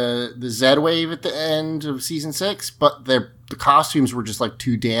in the Z-Wave at the end of Season 6, but the costumes were just, like,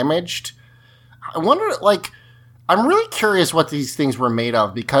 too damaged. I wonder, like... I'm really curious what these things were made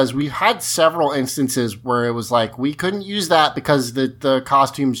of, because we've had several instances where it was like, we couldn't use that because the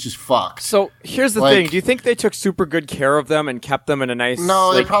costumes just fucked. So here's the thing. Do you think they took super good care of them and kept them in a nice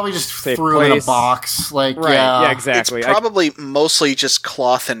No, they probably just threw them in a box. Like, right. Yeah, exactly. It's probably mostly just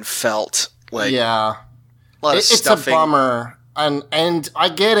cloth and felt. Like, yeah. A lot of it's stuffing. a bummer. And I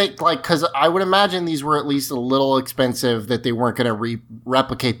get it, like, because I would imagine these were at least a little expensive, that they weren't going to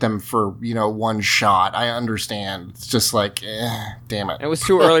replicate them for, one shot. I understand. It's just like, damn it. It was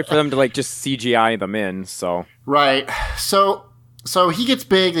too early for them to, like, just CGI them in, so. Right. So he gets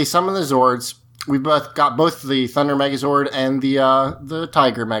big, they summon the Zords. We've got both the Thunder Megazord and the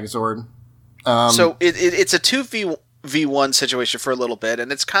Tiger Megazord. So it's a 2v1 situation for a little bit,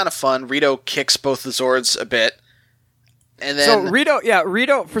 and it's kind of fun. Rito kicks both the Zords a bit. And then, so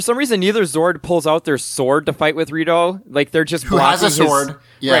Rito, for some reason, neither Zord pulls out their sword to fight with Rito. Like, they're just blocking has a sword.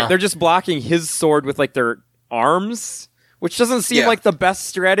 Right, they're just blocking his sword with, like, their arms, which doesn't seem like the best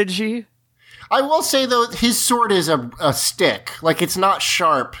strategy. I will say, though, his sword is a stick. Like, it's not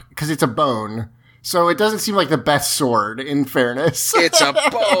sharp, because it's a bone. So it doesn't seem like the best sword, in fairness. It's a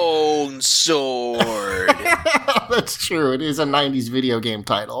bone sword. That's true. It is a 90s video game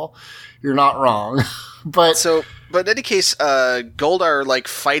title. You're not wrong. But in any case, Goldar, like,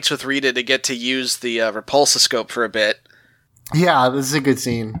 fights with Rita to get to use the repulsoscope for a bit. Yeah, this is a good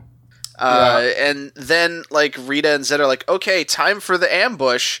scene. And then, like, Rita and Zed are like, okay, time for the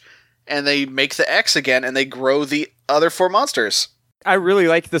ambush. And they make the X again, and they grow the other 4 monsters. I really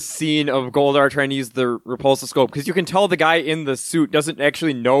like the scene of Goldar trying to use the repulsoscope, because you can tell the guy in the suit doesn't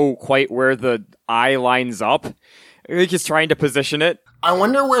actually know quite where the eye lines up. I think he's trying to position it. I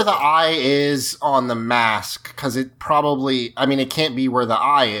wonder where the eye is on the mask, because it probably... I mean, it can't be where the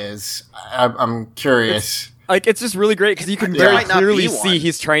eye is. I'm curious. It's just really great, because you can very clearly see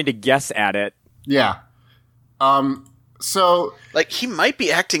he's trying to guess at it. Yeah. So... Like, he might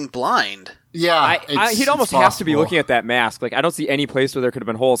be acting blind. Yeah, he'd almost have to be looking at that mask. Like, I don't see any place where there could have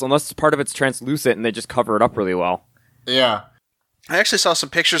been holes, unless part of it's translucent and they just cover it up really well. Yeah. I actually saw some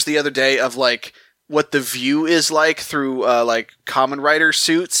pictures the other day of, like, what the view is like through, like, Kamen Rider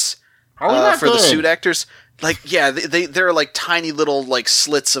suits for the suit actors. Like, yeah, they're like tiny little, like,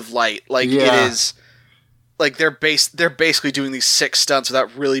 slits of light. Like, it is... Like, they're basically doing these sick stunts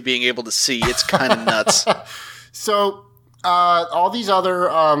without really being able to see. It's kind of nuts. So, all these other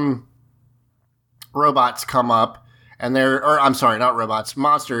robots come up, and not robots,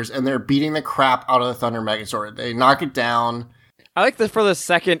 monsters, and they're beating the crap out of the Thunder Megazord. They knock it down. I like for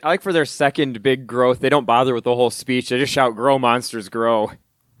their second big growth, they don't bother with the whole speech. They just shout, "Grow, monsters, grow."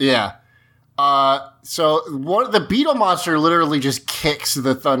 Yeah. So the beetle monster literally just kicks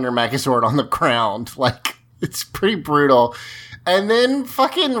the Thunder Megazord on the ground. Like, it's pretty brutal. And then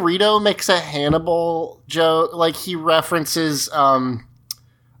fucking Rito makes a Hannibal joke. Like, he references,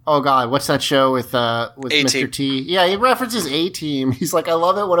 oh god, what's that show with A-Team. Mr. T? Yeah, he references A-Team. He's like, I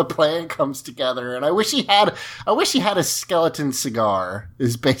love it when a plan comes together, and I wish he had a skeleton cigar,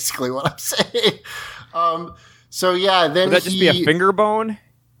 is basically what I'm saying. So yeah, then would that just be a finger bone?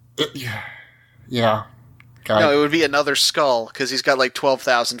 Yeah. No, it would be another skull, because he's got like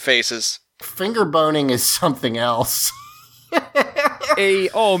 12,000 faces. Finger boning is something else. a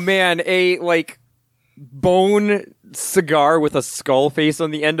like bone cigar with a skull face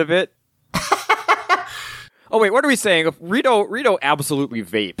on the end of it. Oh wait, what are we saying? Rito absolutely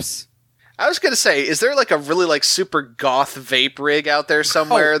vapes. I was gonna say, is there like a really like super goth vape rig out there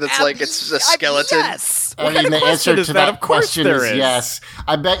somewhere that's like it's a skeleton? Yes. I mean, the answer to that question is yes.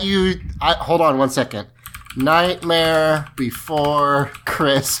 I bet you. Hold on one second. Nightmare Before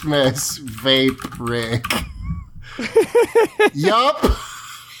Christmas vape rig. Yup.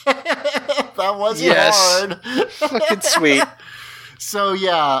 That wasn't hard. Fucking sweet. So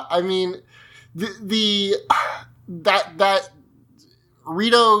yeah, I mean, that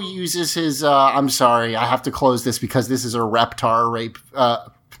Rito uses his. I'm sorry, I have to close this because this is a Reptar rape.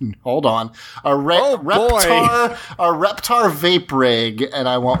 Hold on, a Reptar vape rig, and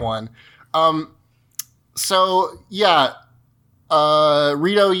I want one. So yeah.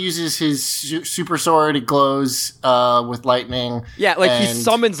 Rito uses his super sword. It glows with lightning. Yeah, like he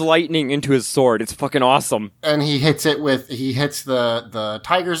summons lightning into his sword. It's fucking awesome. And he hits the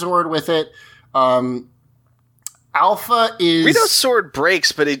Tiger Zord with it. Alpha is... Rito's sword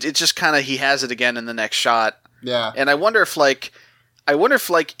breaks, but it just kind of, he has it again in the next shot. Yeah. And I wonder if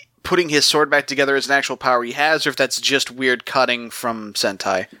putting his sword back together is an actual power he has, or if that's just weird cutting from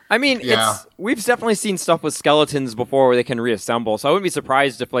Sentai. I mean, we've definitely seen stuff with skeletons before where they can reassemble, so I wouldn't be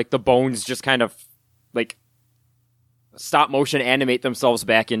surprised if, like, the bones just kind of, like, stop motion animate themselves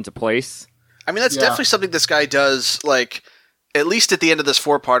back into place. I mean, that's definitely something this guy does, like, at least at the end of this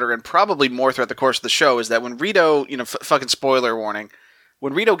 4-parter, and probably more throughout the course of the show, is that when Rito, fucking spoiler warning,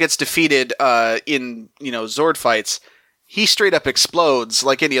 when Rito gets defeated in, Zord fights, he straight up explodes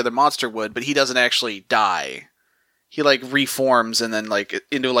like any other monster would, but he doesn't actually die. He, like, reforms and then, like,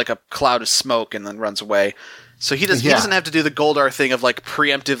 into, like, a cloud of smoke and then runs away. So he doesn't have to do the Goldar thing of, like,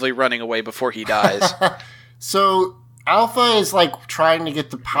 preemptively running away before he dies. So Alpha is, like, trying to get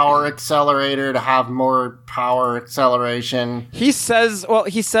the power accelerator to have more power acceleration. He says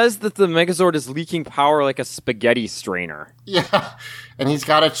that the Megazord is leaking power like a spaghetti strainer. Yeah, and he's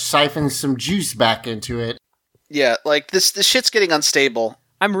got to siphon some juice back into it. Yeah, like, this shit's getting unstable.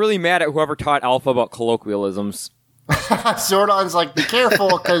 I'm really mad at whoever taught Alpha about colloquialisms. Zordon's like, be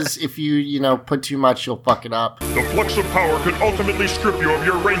careful, because if you, put too much, you'll fuck it up. The flux of power could ultimately strip you of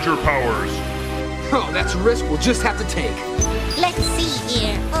your ranger powers. Oh, that's a risk we'll just have to take. Let's see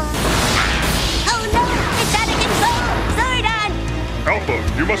here. Oh no! It's out of control! Zordon!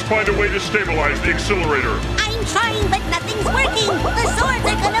 Alpha, you must find a way to stabilize the accelerator. I'm trying, but nothing's working! The swords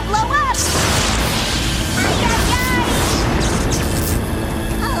are gonna blow up!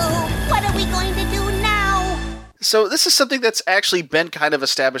 Oh, what are we going to do now? So this is something that's actually been kind of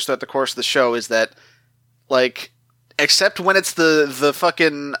established throughout the course of the show, is that, like, except when it's the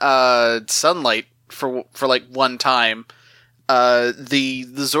fucking sunlight for like one time, the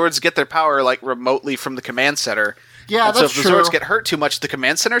Zords get their power, like, remotely from the command center. Yeah, and that's so if true. the Zords get hurt too much, the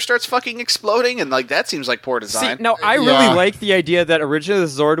command center starts fucking exploding, and, like, that seems like poor design. See, now, I really like the idea that originally the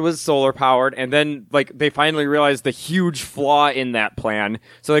Zord was solar-powered, and then, like, they finally realized the huge flaw in that plan.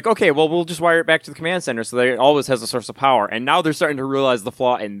 So, like, okay, well, we'll just wire it back to the command center so that it always has a source of power. And now they're starting to realize the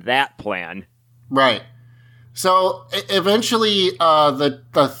flaw in that plan. Right. So, eventually,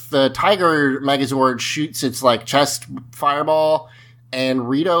 the Tiger Megazord shoots its, like, chest fireball, and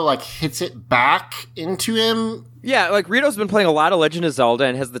Rito, like, hits it back into him. Yeah, like, Rito's been playing a lot of Legend of Zelda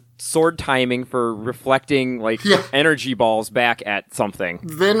and has the sword timing for reflecting, like, energy balls back at something.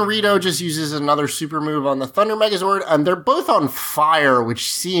 Then Rito just uses another super move on the Thunder Megazord, and they're both on fire,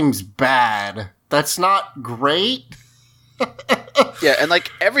 which seems bad. That's not great. Yeah, and,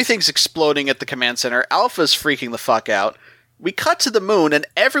 like, everything's exploding at the command center. Alpha's freaking the fuck out. We cut to the moon, and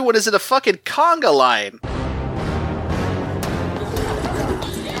everyone is in a fucking conga line.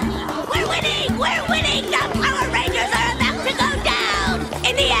 We're winning! We're winning! The Power Rangers are about to go down!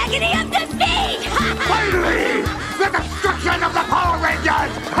 In the agony of defeat! Finally! The destruction of the Power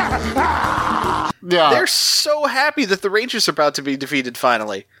Rangers! Yeah. They're so happy that the Rangers are about to be defeated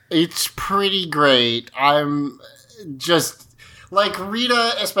finally. It's pretty great. I'm just... Like,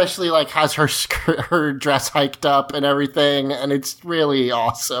 Rita especially, like, has her dress hiked up and everything, and it's really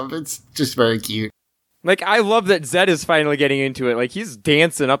awesome. It's just very cute. Like, I love that Zed is finally getting into it. Like, he's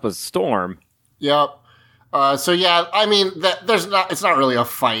dancing up a storm. Yep. So yeah, I mean, it's not really a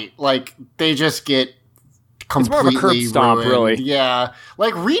fight. Like, they just get completely it's more of a curb stomp, ruined. really. Yeah.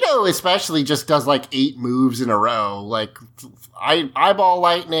 Like, Rito especially just does, like, 8 moves in a row. Like, eyeball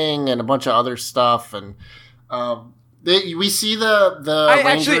lightning and a bunch of other stuff, and, we see the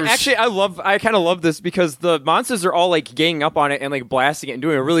Rangers. Actually, I kind of love this because the monsters are all, like, ganging up on it and, like, blasting it and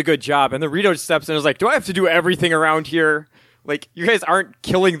doing a really good job. And the Rito steps in and is like, do I have to do everything around here? Like, you guys aren't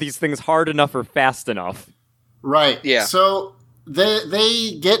killing these things hard enough or fast enough. Right. Yeah. So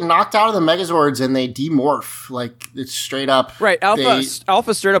they get knocked out of the Megazords and they demorph. Like, it's straight up. Right.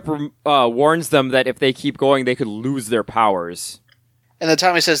 Alpha straight up warns them that if they keep going, they could lose their powers. And then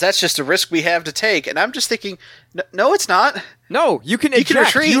Tommy says, that's just a risk we have to take. And I'm just thinking, no, it's not. No, you can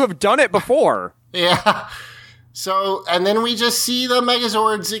eject. Retreat. You have done it before. Yeah. So, and then we just see the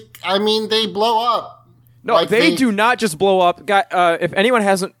Megazords. I mean, they blow up. No, like they do not just blow up. If anyone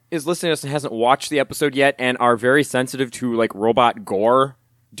is listening to us and hasn't watched the episode yet and are very sensitive to, like, robot gore,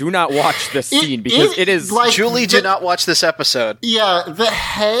 do not watch this scene because it is... Like, Julie did not watch this episode. Yeah, the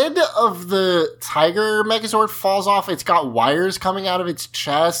head of the Tiger Megazord falls off. It's got wires coming out of its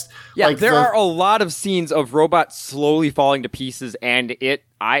chest. Yeah, like there are a lot of scenes of robots slowly falling to pieces, and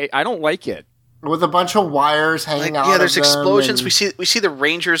I don't like it. With a bunch of wires hanging out. Yeah, there's of them explosions. and... We see the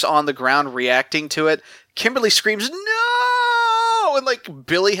Rangers on the ground reacting to it. Kimberly screams, "No!" And, like,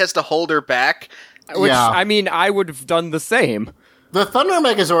 Billy has to hold her back. Which, I mean, I would have done the same. The Thunder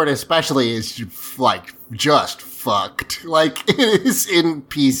Megazord especially is, like, just fucked. Like, it is in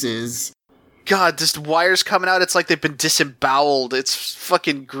pieces. God, this wires coming out. It's like they've been disemboweled. It's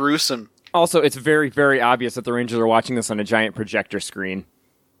fucking gruesome. Also, it's very, very obvious that the Rangers are watching this on a giant projector screen.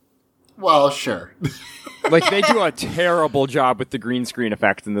 Well, sure. Like, they do a terrible job with the green screen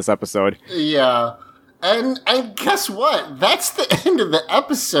effect in this episode. Yeah. And guess what? That's the end of the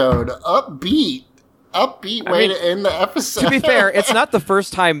episode. Upbeat way to end the episode. To be fair, it's not the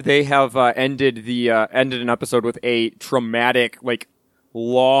first time they have ended an episode with a traumatic, like,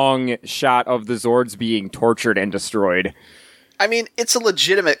 long shot of the Zords being tortured and destroyed. I mean, it's a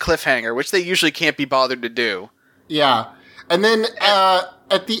legitimate cliffhanger, which they usually can't be bothered to do. Yeah. And then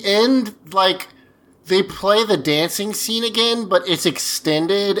at the end, like, they play the dancing scene again, but it's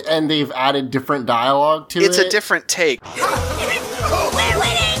extended and they've added different dialogue to it. It's a different take. We're winning!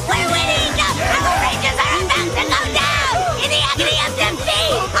 We're winning! The Power Rangers are about to go down in the agony of defeat!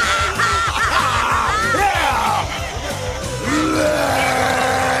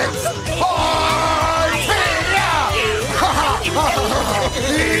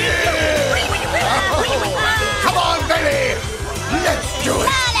 Come on, baby! Let's do it!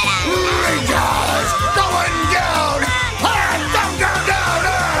 Rangers! Going down! Down!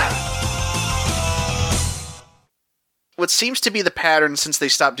 What seems to be the pattern since they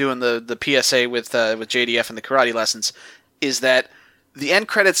stopped doing the PSA with JDF and the karate lessons is that the end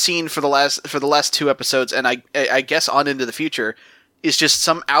credits scene for the last two episodes, and I guess on into the future, is just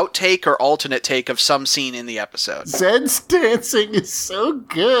some outtake or alternate take of some scene in the episode. Zed's dancing is so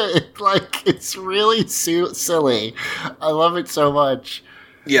good. Like, it's really silly. I love it so much.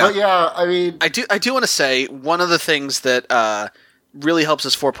 Yeah. But yeah, I mean... I do want to say, one of the things that really helps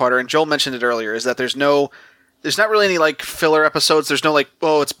this four-parter, and Joel mentioned it earlier, is that there's not really any, like, filler episodes. There's no, like,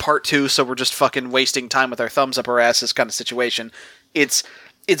 oh, it's part 2, so we're just fucking wasting time with our thumbs up our asses kind of situation.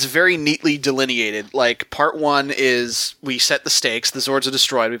 It's very neatly delineated. Like, part 1 is we set the stakes. The Zords are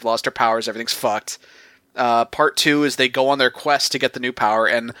destroyed. We've lost our powers. Everything's fucked. Part 2 is they go on their quest to get the new power,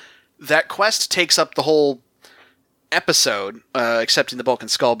 and that quest takes up the whole episode, excepting the Bulk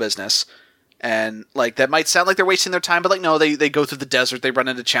and Skull business. And, like, that might sound like they're wasting their time, but, like, no, they go through the desert, they run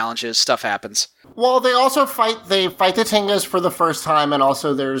into challenges, stuff happens. Well, they also fight the Tengas for the first time, and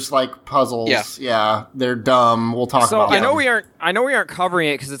also there's, like, puzzles. Yeah, they're dumb. We'll talk about I know them. we aren't covering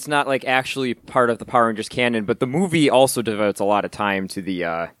it because it's not, like, actually part of the Power Rangers canon, but the movie also devotes a lot of time to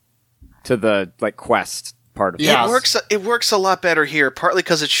the like, quest part of it. It works a lot better here, partly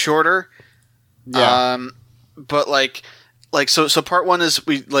because it's shorter. Yeah. But, so part 1 is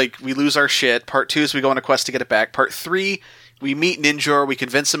we lose our shit. Part 2 is we go on a quest to get it back. Part 3, we meet Ninjor, we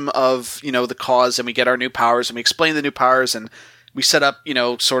convince him of, the cause, and we get our new powers, and we explain the new powers, and we set up,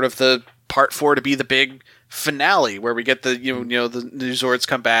 sort of the part 4 to be the big finale, where we get the, the new Zords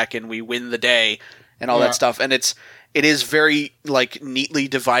come back, and we win the day, and all that stuff. And it is very, like, neatly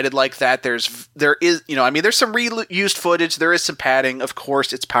divided like that. There is, there's some reused footage, there is some padding, of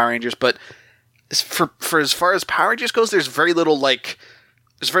course, it's Power Rangers, but for as far as Power Rangers goes, there's very little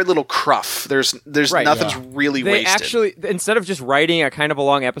cruff. There's nothing's really they wasted. Actually, instead of just writing a kind of a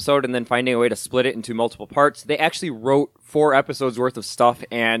long episode and then finding a way to split it into multiple parts, they actually wrote 4 episodes worth of stuff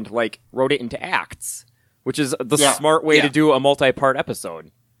and, like, wrote it into acts, which is the smart way to do a multi-part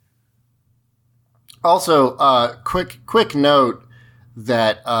episode. Also, quick note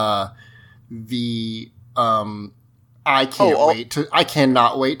that I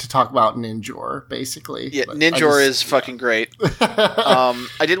cannot wait to talk about Ninjor, basically. Yeah, Ninjor is fucking great.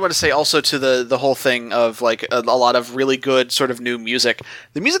 I did want to say also to the whole thing of, like, a lot of really good sort of new music.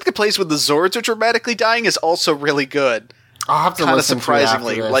 The music that plays when the Zords are dramatically dying is also really good. I'll have to listen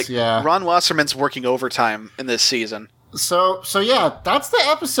surprisingly. to it after this, Ron Wasserman's working overtime in this season. So yeah, that's the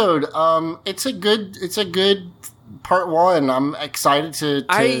episode. It's a good part 1. I'm excited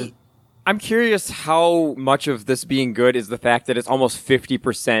to I'm curious how much of this being good is the fact that it's almost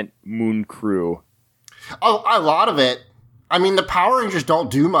 50% Moon Crew. Oh, a lot of it. I mean, the Power Rangers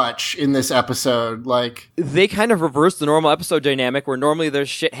don't do much in this episode. Like, they kind of reverse the normal episode dynamic where normally there's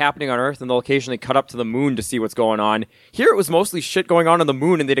shit happening on Earth and they'll occasionally cut up to the moon to see what's going on. Here it was mostly shit going on the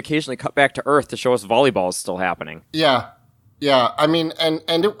moon and they'd occasionally cut back to Earth to show us volleyball is still happening. Yeah. I mean, and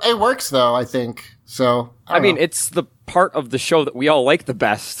it works though, I think. So, I mean, it's the part of the show that we all like the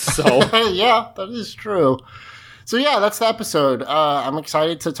best, so. Yeah, that is true. So yeah, that's the episode. I'm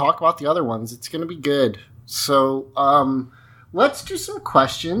excited to talk about the other ones. It's going to be good. So, let's do some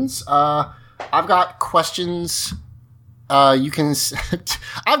questions. I've got questions. I've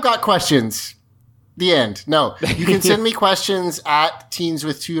got questions. The end. No, you can send me questions at Teens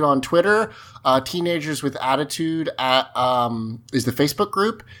with Tude on Twitter. Teenagers with Attitude is the Facebook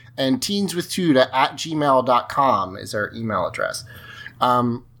group, and teenswithtude at gmail.com is our email address.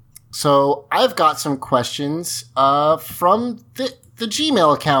 So I've got some questions from the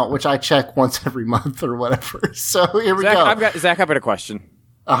Gmail account, which I check once every month or whatever. So here we go. Zach, I've got a question.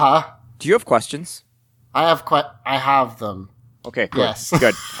 Uh-huh. Do you have questions? I have them. Okay, good. Yes.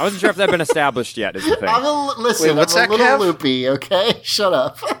 Good. I wasn't sure if that had been established yet, is the thing. I'm a little loopy, okay? Shut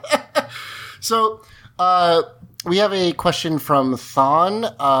up. So, we have a question from Thon,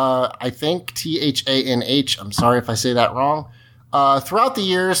 I think, THANH. I'm sorry if I say that wrong. Throughout the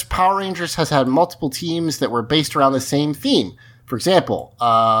years, Power Rangers has had multiple teams that were based around the same theme. For example,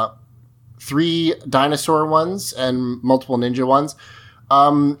 3 dinosaur ones and multiple ninja ones.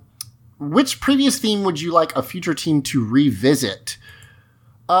 Which previous theme would you like a future team to revisit?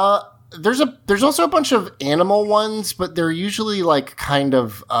 There's also a bunch of animal ones, but they're usually like kind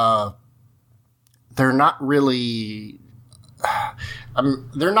of they're not really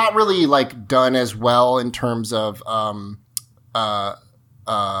like done as well in terms of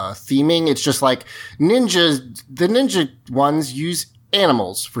theming. It's just like the ninja ones use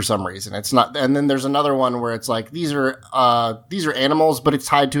animals for some reason. It's not, and then there's another one where it's like these are animals, but it's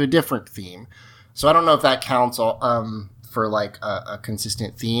tied to a different theme. So I don't know if that counts for like a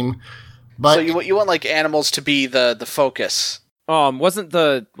consistent theme. But so you want like animals to be the focus. Wasn't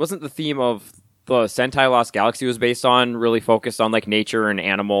the theme of the Sentai Lost Galaxy was based on really focused on like nature and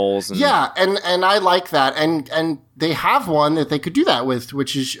animals? And... Yeah, and I like that, and they have one that they could do that with,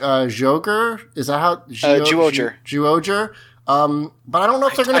 which is Joger. Is that how? Zyuohger. But I don't know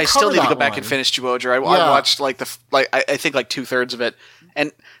if they're going to. I still need to go back and finish Zyuohger. I watched I think like 2/3 of it,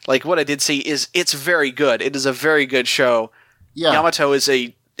 and like what I did see is it's very good. It is a very good show. Yeah, Yamato is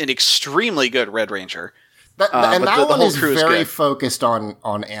an extremely good Red Ranger. That one is very focused on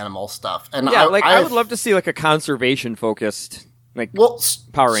animal stuff, and I would love to see like a conservation focused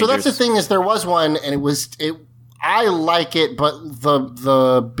Power Rangers. So that's the thing is there was one, and I like it, but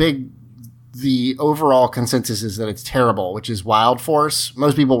the overall consensus is that it's terrible, which is Wild Force.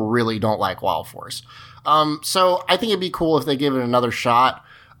 Most people really don't like Wild Force. So I think it'd be cool if they give it another shot.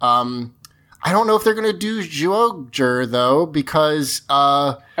 I don't know if they're going to do Zyuohger, though, because...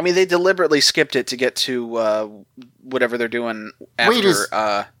 I mean, they deliberately skipped it to get to whatever they're doing after...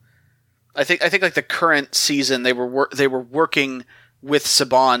 I think like the current season, they were working with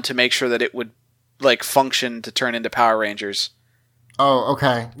Saban to make sure that it would like function to turn into Power Rangers. Oh,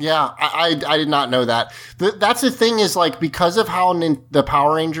 okay. Yeah, I did not know that. That's the thing is, like, because of how the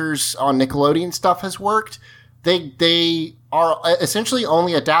Power Rangers on Nickelodeon stuff has worked, they are essentially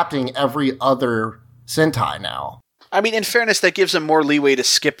only adapting every other Sentai now. I mean, in fairness, that gives them more leeway to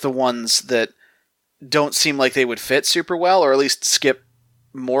skip the ones that don't seem like they would fit super well, or at least skip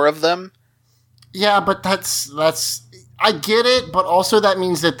more of them. Yeah, but that's I get it, but also that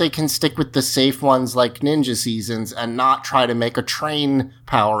means that they can stick with the safe ones like Ninja Seasons and not try to make a train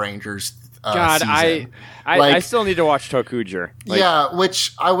Power Rangers season. I still need to watch Tokuger. Yeah,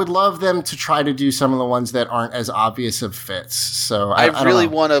 which I would love them to try to do some of the ones that aren't as obvious of fits. So I really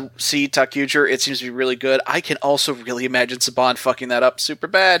want to see Tokuger. It seems to be really good. I can also really imagine Saban fucking that up super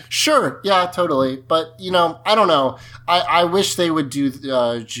bad. Sure, yeah, totally. But, I don't know. I wish they would do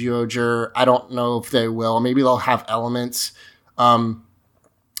Zyuohger. I don't know if they will. Maybe they'll have elements.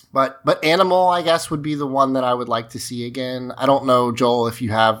 But Animal, I guess, would be the one that I would like to see again. I don't know, Joel, if you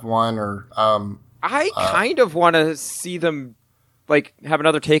have one or... I kind of want to see them, like, have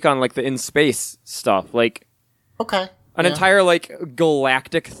another take on, like, the in-space stuff. Like... Okay. An entire, like,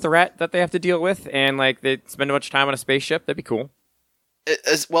 galactic threat that they have to deal with, and, like, they spend a bunch of time on a spaceship. That'd be cool.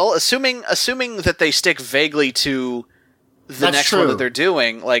 Well, assuming that they stick vaguely to the next one that they're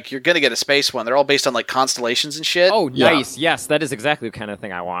doing, like, you're going to get a space one. They're all based on, like, constellations and shit. Oh, nice. Yeah. Yes, that is exactly the kind of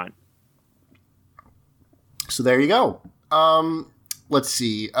thing I want. So there you go. Let's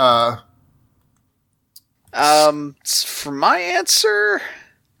see. For my answer,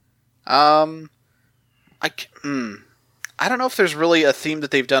 I don't know if there's really a theme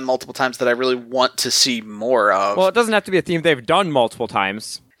that they've done multiple times that I really want to see more of. Well, it doesn't have to be a theme they've done multiple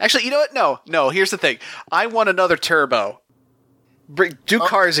times. Actually, you know what? No. Here's the thing. I want another Turbo. Do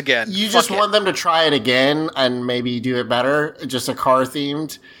cars again. You just want them to try it again and maybe do it better? Just a car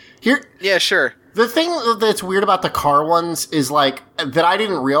themed? Yeah, sure. The thing that's weird about the car ones is, like, that I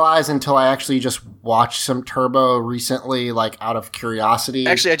didn't realize until I actually just watched some Turbo recently, like, out of curiosity.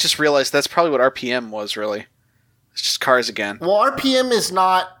 Actually, I just realized that's probably what RPM was, really. It's just cars again. Well, RPM is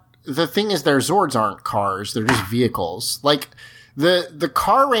not... The thing is, their Zords aren't cars. They're just vehicles. Like, the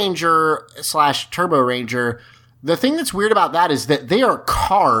Car Ranger / Turbo Ranger, the thing that's weird about that is that they are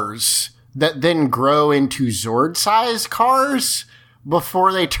cars that then grow into Zord-sized cars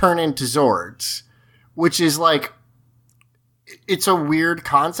before they turn into Zords, which is like, it's a weird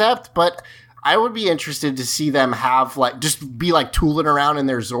concept, but I would be interested to see them have like just be like tooling around in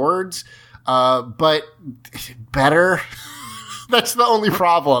their Zords, but better. That's the only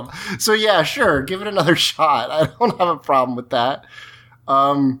problem. So yeah, sure, give it another shot. I don't have a problem with that.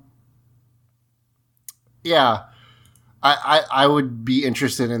 Yeah, I would be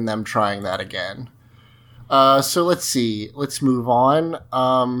interested in them trying that again. So let's see. Let's move on.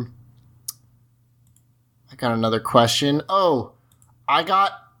 I got another question. Oh, I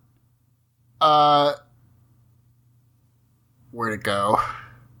got, where'd it go?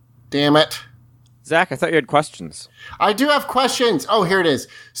 Damn it. Zach, I thought you had questions. I do have questions. Oh, here it is.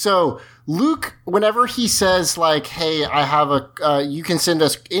 So Luke, whenever he says like, hey, I have you can send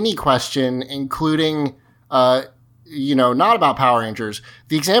us any question, including, not about Power Rangers.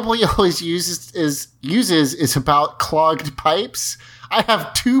 The example he always uses is about clogged pipes. I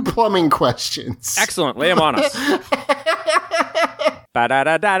have 2 plumbing questions. Excellent. Lay them on us.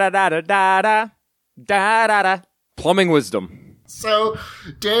 Ba-da-da-da-da-da-da-da. Plumbing wisdom. So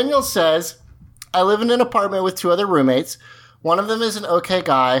Daniel says, I live in an apartment with 2 other roommates. One of them is an okay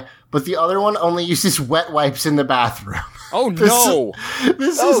guy, but the other one only uses wet wipes in the bathroom. Oh, no.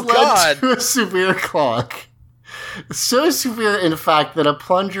 This has led to a severe clog. So severe, in fact, that a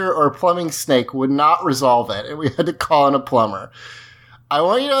plunger or plumbing snake would not resolve it, and we had to call in a plumber. I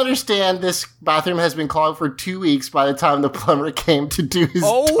want you to understand this bathroom has been clogged for 2 weeks by the time the plumber came to do his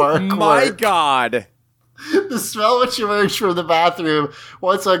dark work. Oh my God. The smell which emerged from the bathroom,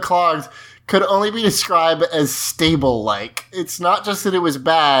 once unclogged, could only be described as stable-like. It's not just that it was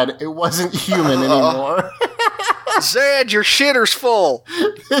bad, it wasn't human anymore. Zed, your shitter's full.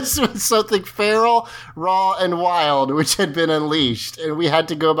 This was something feral, raw, and wild, which had been unleashed, and we had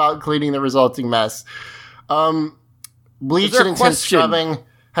to go about cleaning the resulting mess. Bleach and intense scrubbing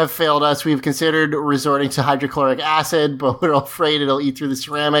have failed us. We've considered resorting to hydrochloric acid, but we're afraid it'll eat through the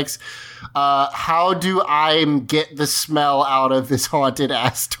ceramics. How do I get the smell out of this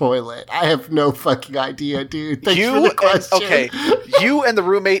haunted-ass toilet? I have no fucking idea, dude. Thanks for the question. Okay, you and the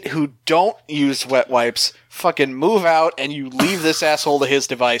roommate who don't use wet wipes fucking move out and you leave this asshole to his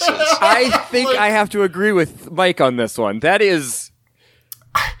devices. I think I have to agree with Mike on this one. That is...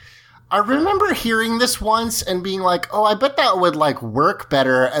 I remember hearing this once and being like, oh, I bet that would, like, work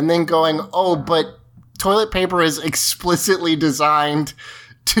better, and then going, oh, but toilet paper is explicitly designed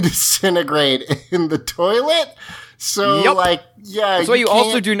to disintegrate in the toilet? So, Yep. yeah, That's why you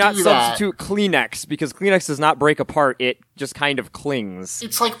also do not do that. substitute Kleenex, because Kleenex does not break apart, it just kind of clings.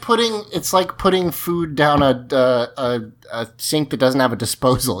 It's like putting food down a sink that doesn't have a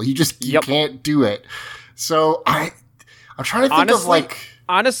disposal. You just you can't do it. So I'm trying to think of like...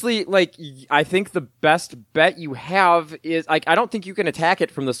 Honestly, like, I think the best bet you have is, like, I don't think you can attack it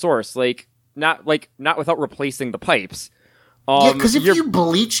from the source, not without replacing the pipes. Yeah, because if you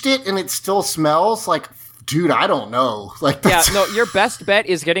bleached it and it still smells, like, dude, I don't know. Like, your best bet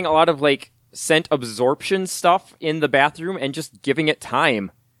is getting a lot of, like, scent absorption stuff in the bathroom and just giving it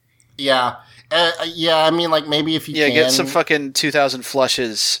time. Yeah. I mean, like, maybe if you can... get some fucking 2,000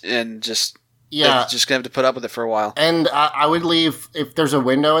 flushes and just... Yeah. Just gonna have to put up with it for a while. And I would leave, if there's a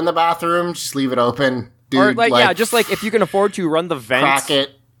window in the bathroom, just leave it open. Dude, or, just like, if you can afford to, run the vents. Crack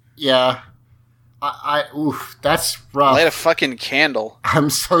it. Yeah. Oof, that's rough. Light a fucking candle. I'm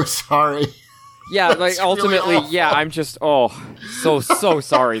so sorry. Yeah, like, ultimately, really I'm just, so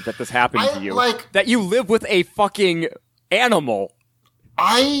sorry that this happened to you. That you live with a fucking animal.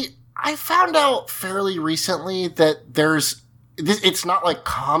 I found out fairly recently that it's not, like,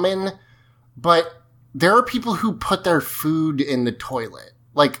 common... But there are people who put their food in the toilet,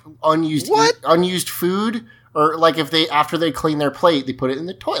 like unused food, or like after they clean their plate, they put it in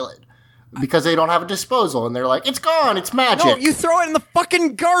the toilet because they don't have a disposal, and they're like, "It's gone, it's magic." No, you throw it in the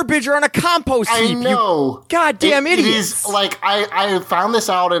fucking garbage or on a compost heap. I know, you goddamn idiots. It is like I found this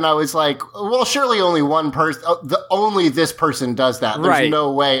out, and I was like, "Well, surely only one person, only this person does that. There's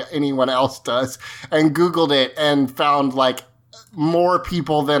no way anyone else does." And Googled it and found like. More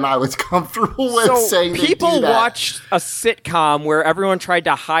people than I was comfortable with saying people they do that. Watched a sitcom where everyone tried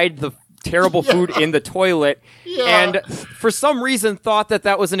to hide the terrible food in the toilet, and for some reason thought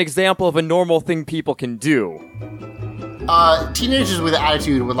that was an example of a normal thing people can do. Teenagers with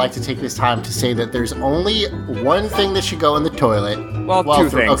Attitude would like to take this time to say that there's only one thing that should go in the toilet. Well, 2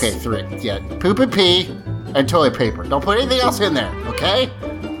 things. Okay, 3. Yeah, poop and pee and toilet paper. Don't put anything else in there, okay?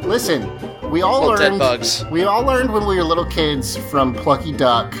 Listen. We all learned when we were little kids from Plucky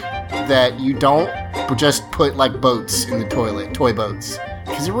Duck that you don't just put like boats in the toilet, toy boats,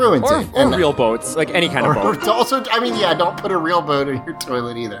 because it ruins it. Or real boats, like any kind of boat. Also, don't put a real boat in your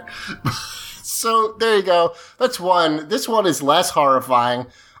toilet either. So there you go. That's one. This one is less horrifying.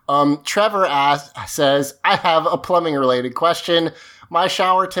 Trevor says, I have a plumbing related question. My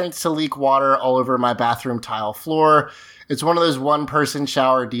shower tends to leak water all over my bathroom tile floor. It's one of those one-person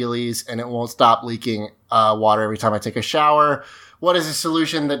shower dealies, and it won't stop leaking water every time I take a shower. What is a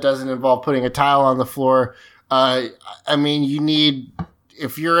solution that doesn't involve putting a tile on the floor? I mean,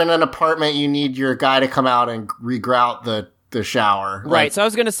 if you're in an apartment, you need your guy to come out and regrout the shower. Right. So I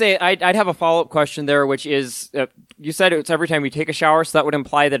was going to say, I'd have a follow-up question there, which is, you said it's every time you take a shower, so that would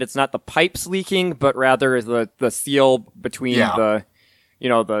imply that it's not the pipes leaking, but rather the seal between the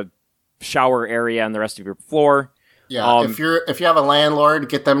shower area and the rest of your floor. Yeah, if you have a landlord,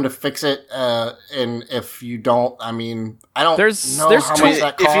 get them to fix it. And if you don't, I mean, I don't know how much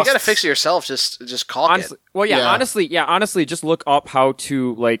that costs. If you got to fix it yourself, just caulk it. Well, honestly, just look up how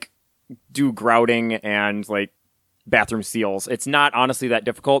to do grouting and bathroom seals. It's not honestly that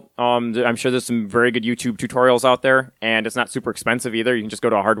difficult. I'm sure there's some very good YouTube tutorials out there, and it's not super expensive either. You can just go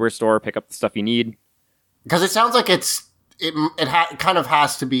to a hardware store, pick up the stuff you need. Because it sounds like it kind of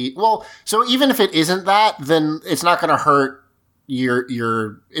has to be, well, so even if it isn't that, then it's not going to hurt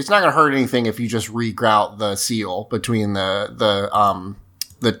it's not going to hurt anything if you just regrout the seal between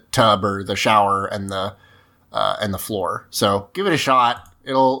the tub or the shower and the floor. So give it a shot.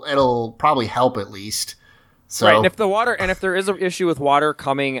 It'll probably help at least. So. Right. And if there is an issue with water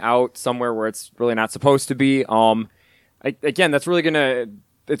coming out somewhere where it's really not supposed to be, again, it's really going to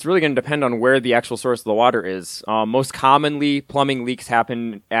depend on where the actual source of the water is. Most commonly, plumbing leaks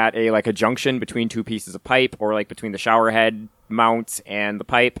happen at a junction between two pieces of pipe, or between the shower head mount and the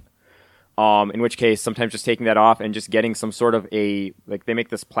pipe. In which case, sometimes just taking that off and just getting some sort of they make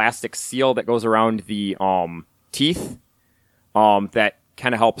this plastic seal that goes around the teeth that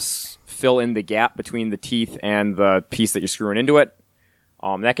kind of helps fill in the gap between the teeth and the piece that you're screwing into it.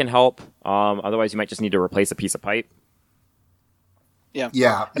 That can help. Otherwise, you might just need to replace a piece of pipe.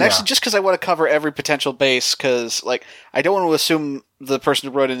 Yeah. And actually, just because I want to cover every potential base, because I don't want to assume the person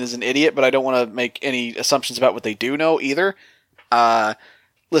who wrote in is an idiot, but I don't want to make any assumptions about what they do know either.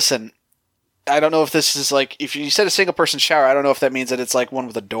 Listen, I don't know if this is if you said a single person shower, I don't know if that means that it's one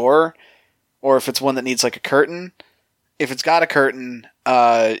with a door, or if it's one that needs a curtain. If it's got a curtain,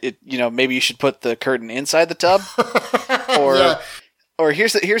 maybe you should put the curtain inside the tub, or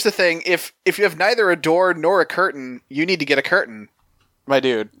here's the thing: if you have neither a door nor a curtain, you need to get a curtain, my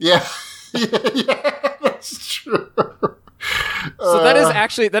dude. Yeah, that's true. So that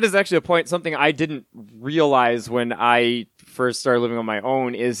is actually a point. Something I didn't realize when I first started living on my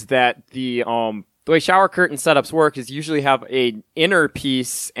own is that the way shower curtain setups work is usually have an inner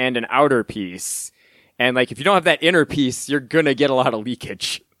piece and an outer piece. And if you don't have that inner piece, you're gonna get a lot of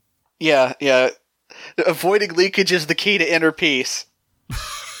leakage. Yeah. Avoiding leakage is the key to inner peace.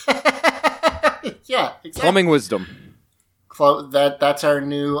 Yeah, exactly. Plumbing wisdom. That's our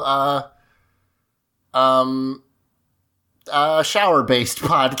new shower-based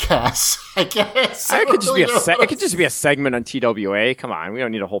podcast, I guess. It could just be a segment on TWA. Come on, we don't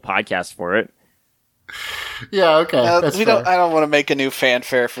need a whole podcast for it. Yeah, okay. I don't want to make a new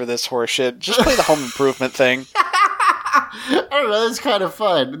fanfare for this horseshit. Just play the Home Improvement thing. I don't know. That's kind of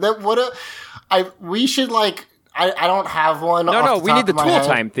fun. We should I don't have one. No, we need the Tool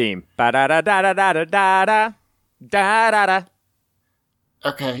Time theme. Ba da da da da da da da da da da.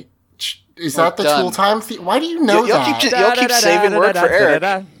 Okay, is that the Tool Time theme? Why do you know that? You'll keep saving word for Eric.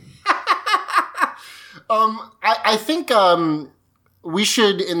 I think we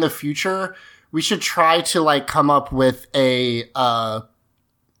should in the future. We should try to come up with a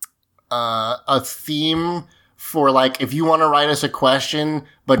theme for if you want to write us a question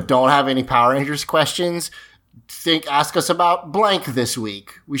but don't have any Power Rangers questions, ask us about blank this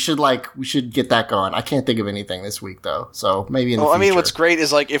week. We should get that going. I can't think of anything this week though, so maybe in the future. I mean, what's great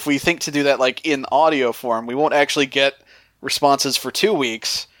is if we think to do that in audio form, we won't actually get responses for 2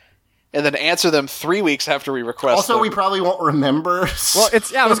 weeks. And then answer them 3 weeks after we request also, them. we probably won't remember. Well,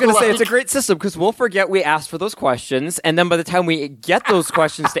 I was going to say, it's a great system because we'll forget we asked for those questions, and then by the time we get those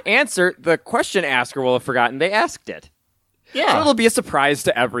questions to answer, the question asker will have forgotten they asked it. Yeah. So it'll be a surprise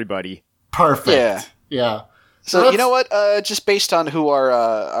to everybody. Perfect. Yeah. So you know what? Just based on who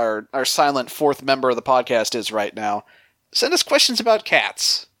our silent fourth member of the podcast is right now, send us questions about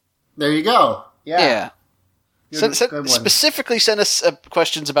cats. There you go. Yeah. Specifically send us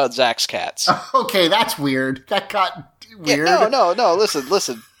questions about Zach's cats. Okay, that's weird. That got weird. Yeah, no.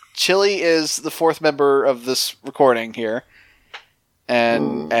 Listen. Chili is the fourth member of this recording here.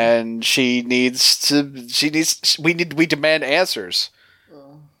 And we demand answers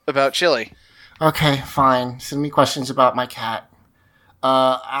about Chili. Okay, fine. Send me questions about my cat.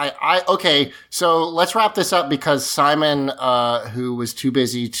 Okay, so let's wrap this up because Simon, who was too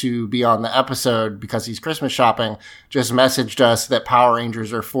busy to be on the episode because he's Christmas shopping, just messaged us that Power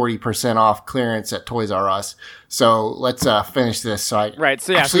Rangers are 40% off clearance at Toys R Us. So let's finish this. So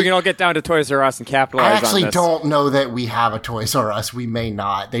so we can all get down to Toys R Us and capitalize on this. I actually don't know that we have a Toys R Us. We may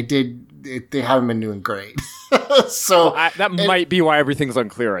not. They haven't been doing great. That might be why everything's on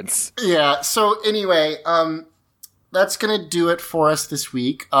clearance. Yeah. So anyway, that's going to do it for us this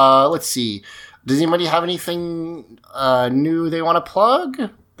week. Let's see. Does anybody have anything new they want to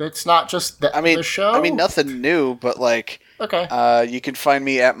plug? That's not just the show? I mean, nothing new, but okay. You can find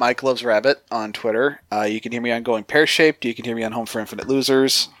me at Mike Loves Rabbit on Twitter. You can hear me on Going Pear-Shaped. You can hear me on Home for Infinite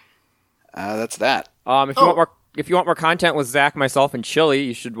Losers. That's that. If you want more content with Zach, myself, and Chili,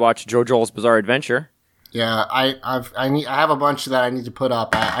 you should watch JoJo's Bizarre Adventure. Yeah, I have a bunch that I need to put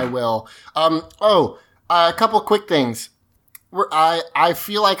up. I will. A couple quick things. I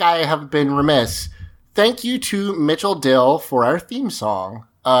feel like I have been remiss. Thank you to Mitchell Dill for our theme song.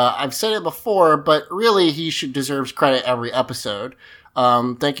 I've said it before, but really he deserves credit every episode.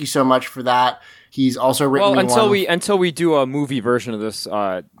 Thank you so much for that. He's also written until we do a movie version of this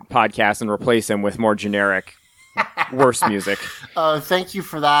podcast and replace him with more generic, worse music. Thank you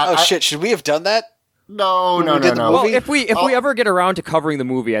for that. Oh shit! Should we have done that? No. Well, if we ever get around to covering the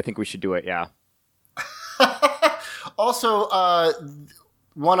movie, I think we should do it. Yeah. Also,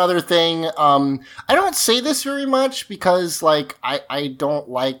 one other thing, I don't say this very much because, I don't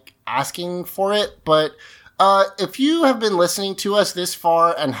like asking for it, but if you have been listening to us this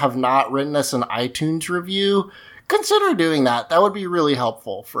far and have not written us an iTunes review, consider doing that. That would be really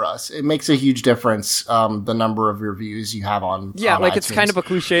helpful for us. It makes a huge difference, the number of reviews you have on iTunes. It's kind of a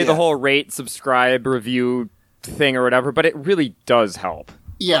cliche, the whole rate, subscribe, review thing or whatever, but it really does help.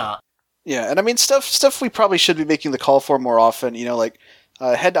 Yeah. Yeah, and I mean, stuff we probably should be making the call for more often, head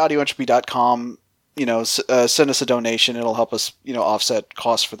to audioentropy.com, send us a donation. It'll help us, offset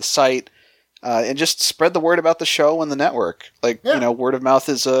costs for the site, and just spread the word about the show and the network. Word of mouth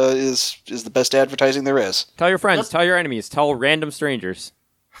is the best advertising there is. Tell your friends, tell your enemies, tell random strangers.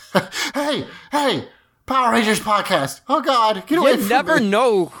 Hey, Power Rangers podcast. Oh God, get away from me. You never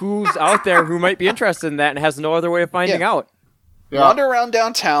know who's out there who might be interested in that and has no other way of finding out. Yeah. Wander around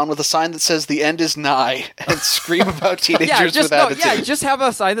downtown with a sign that says "The end is nigh" and scream about teenagers with attitude. Just have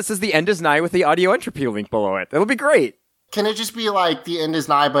a sign that says "The end is nigh" with the audio entropy link below it. It'll be great. Can it just be like "The end is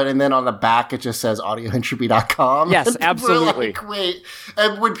nigh," and then on the back it just says audioentropy.com? Yes, absolutely. Wait,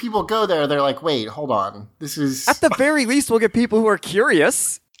 and when people go there, they're like, "Wait, hold on, this is." At the very least, we'll get people who are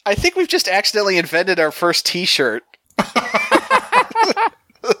curious. I think we've just accidentally invented our first T-shirt.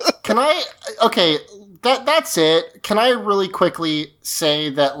 Can I? Okay. That's it. Can I really quickly say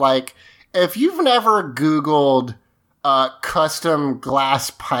that, if you've never Googled custom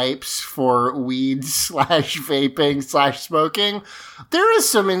glass pipes for weed / vaping / smoking, there is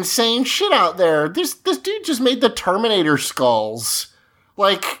some insane shit out there. This dude just made the Terminator skulls.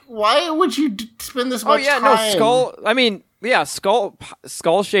 Why would you spend this much time?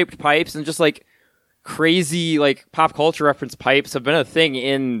 Skull-shaped pipes and just, crazy, pop culture reference pipes have been a thing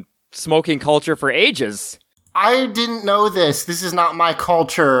in smoking culture for ages. I didn't know this. This is not my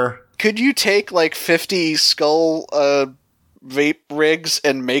culture. Could you take 50 skull vape rigs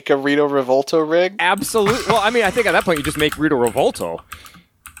and make a Rito Revolto rig? Absolutely. Well, I think at that point you just make Rito Revolto.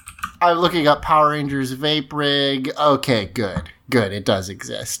 I'm looking up Power Rangers vape rig. Okay, good. It does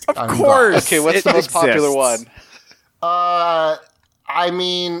exist. Of course. Okay, what's the most popular one?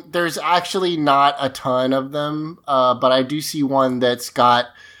 There's actually not a ton of them, but I do see one that's got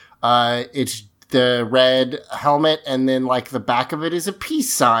it's the red helmet, and then the back of it is a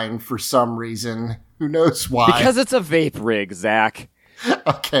peace sign for some reason. Who knows why? Because it's a vape rig, Zach.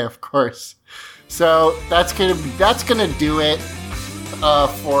 Okay, of course. So that's gonna do it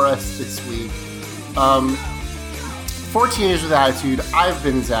for us this week. 14 Years with Attitude. I've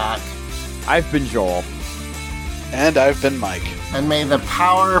been Zach. I've been Joel. And I've been Mike. And may the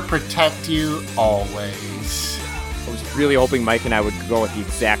power protect you always. I was really hoping Mike and I would go at the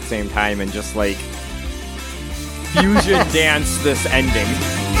exact same time and just fusion dance this ending.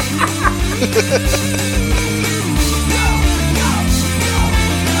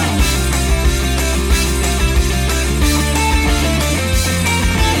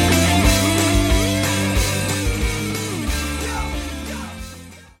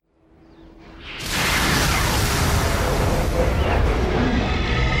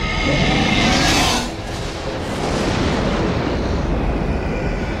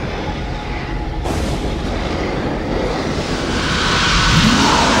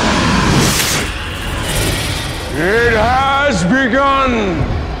 It has has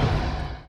begun!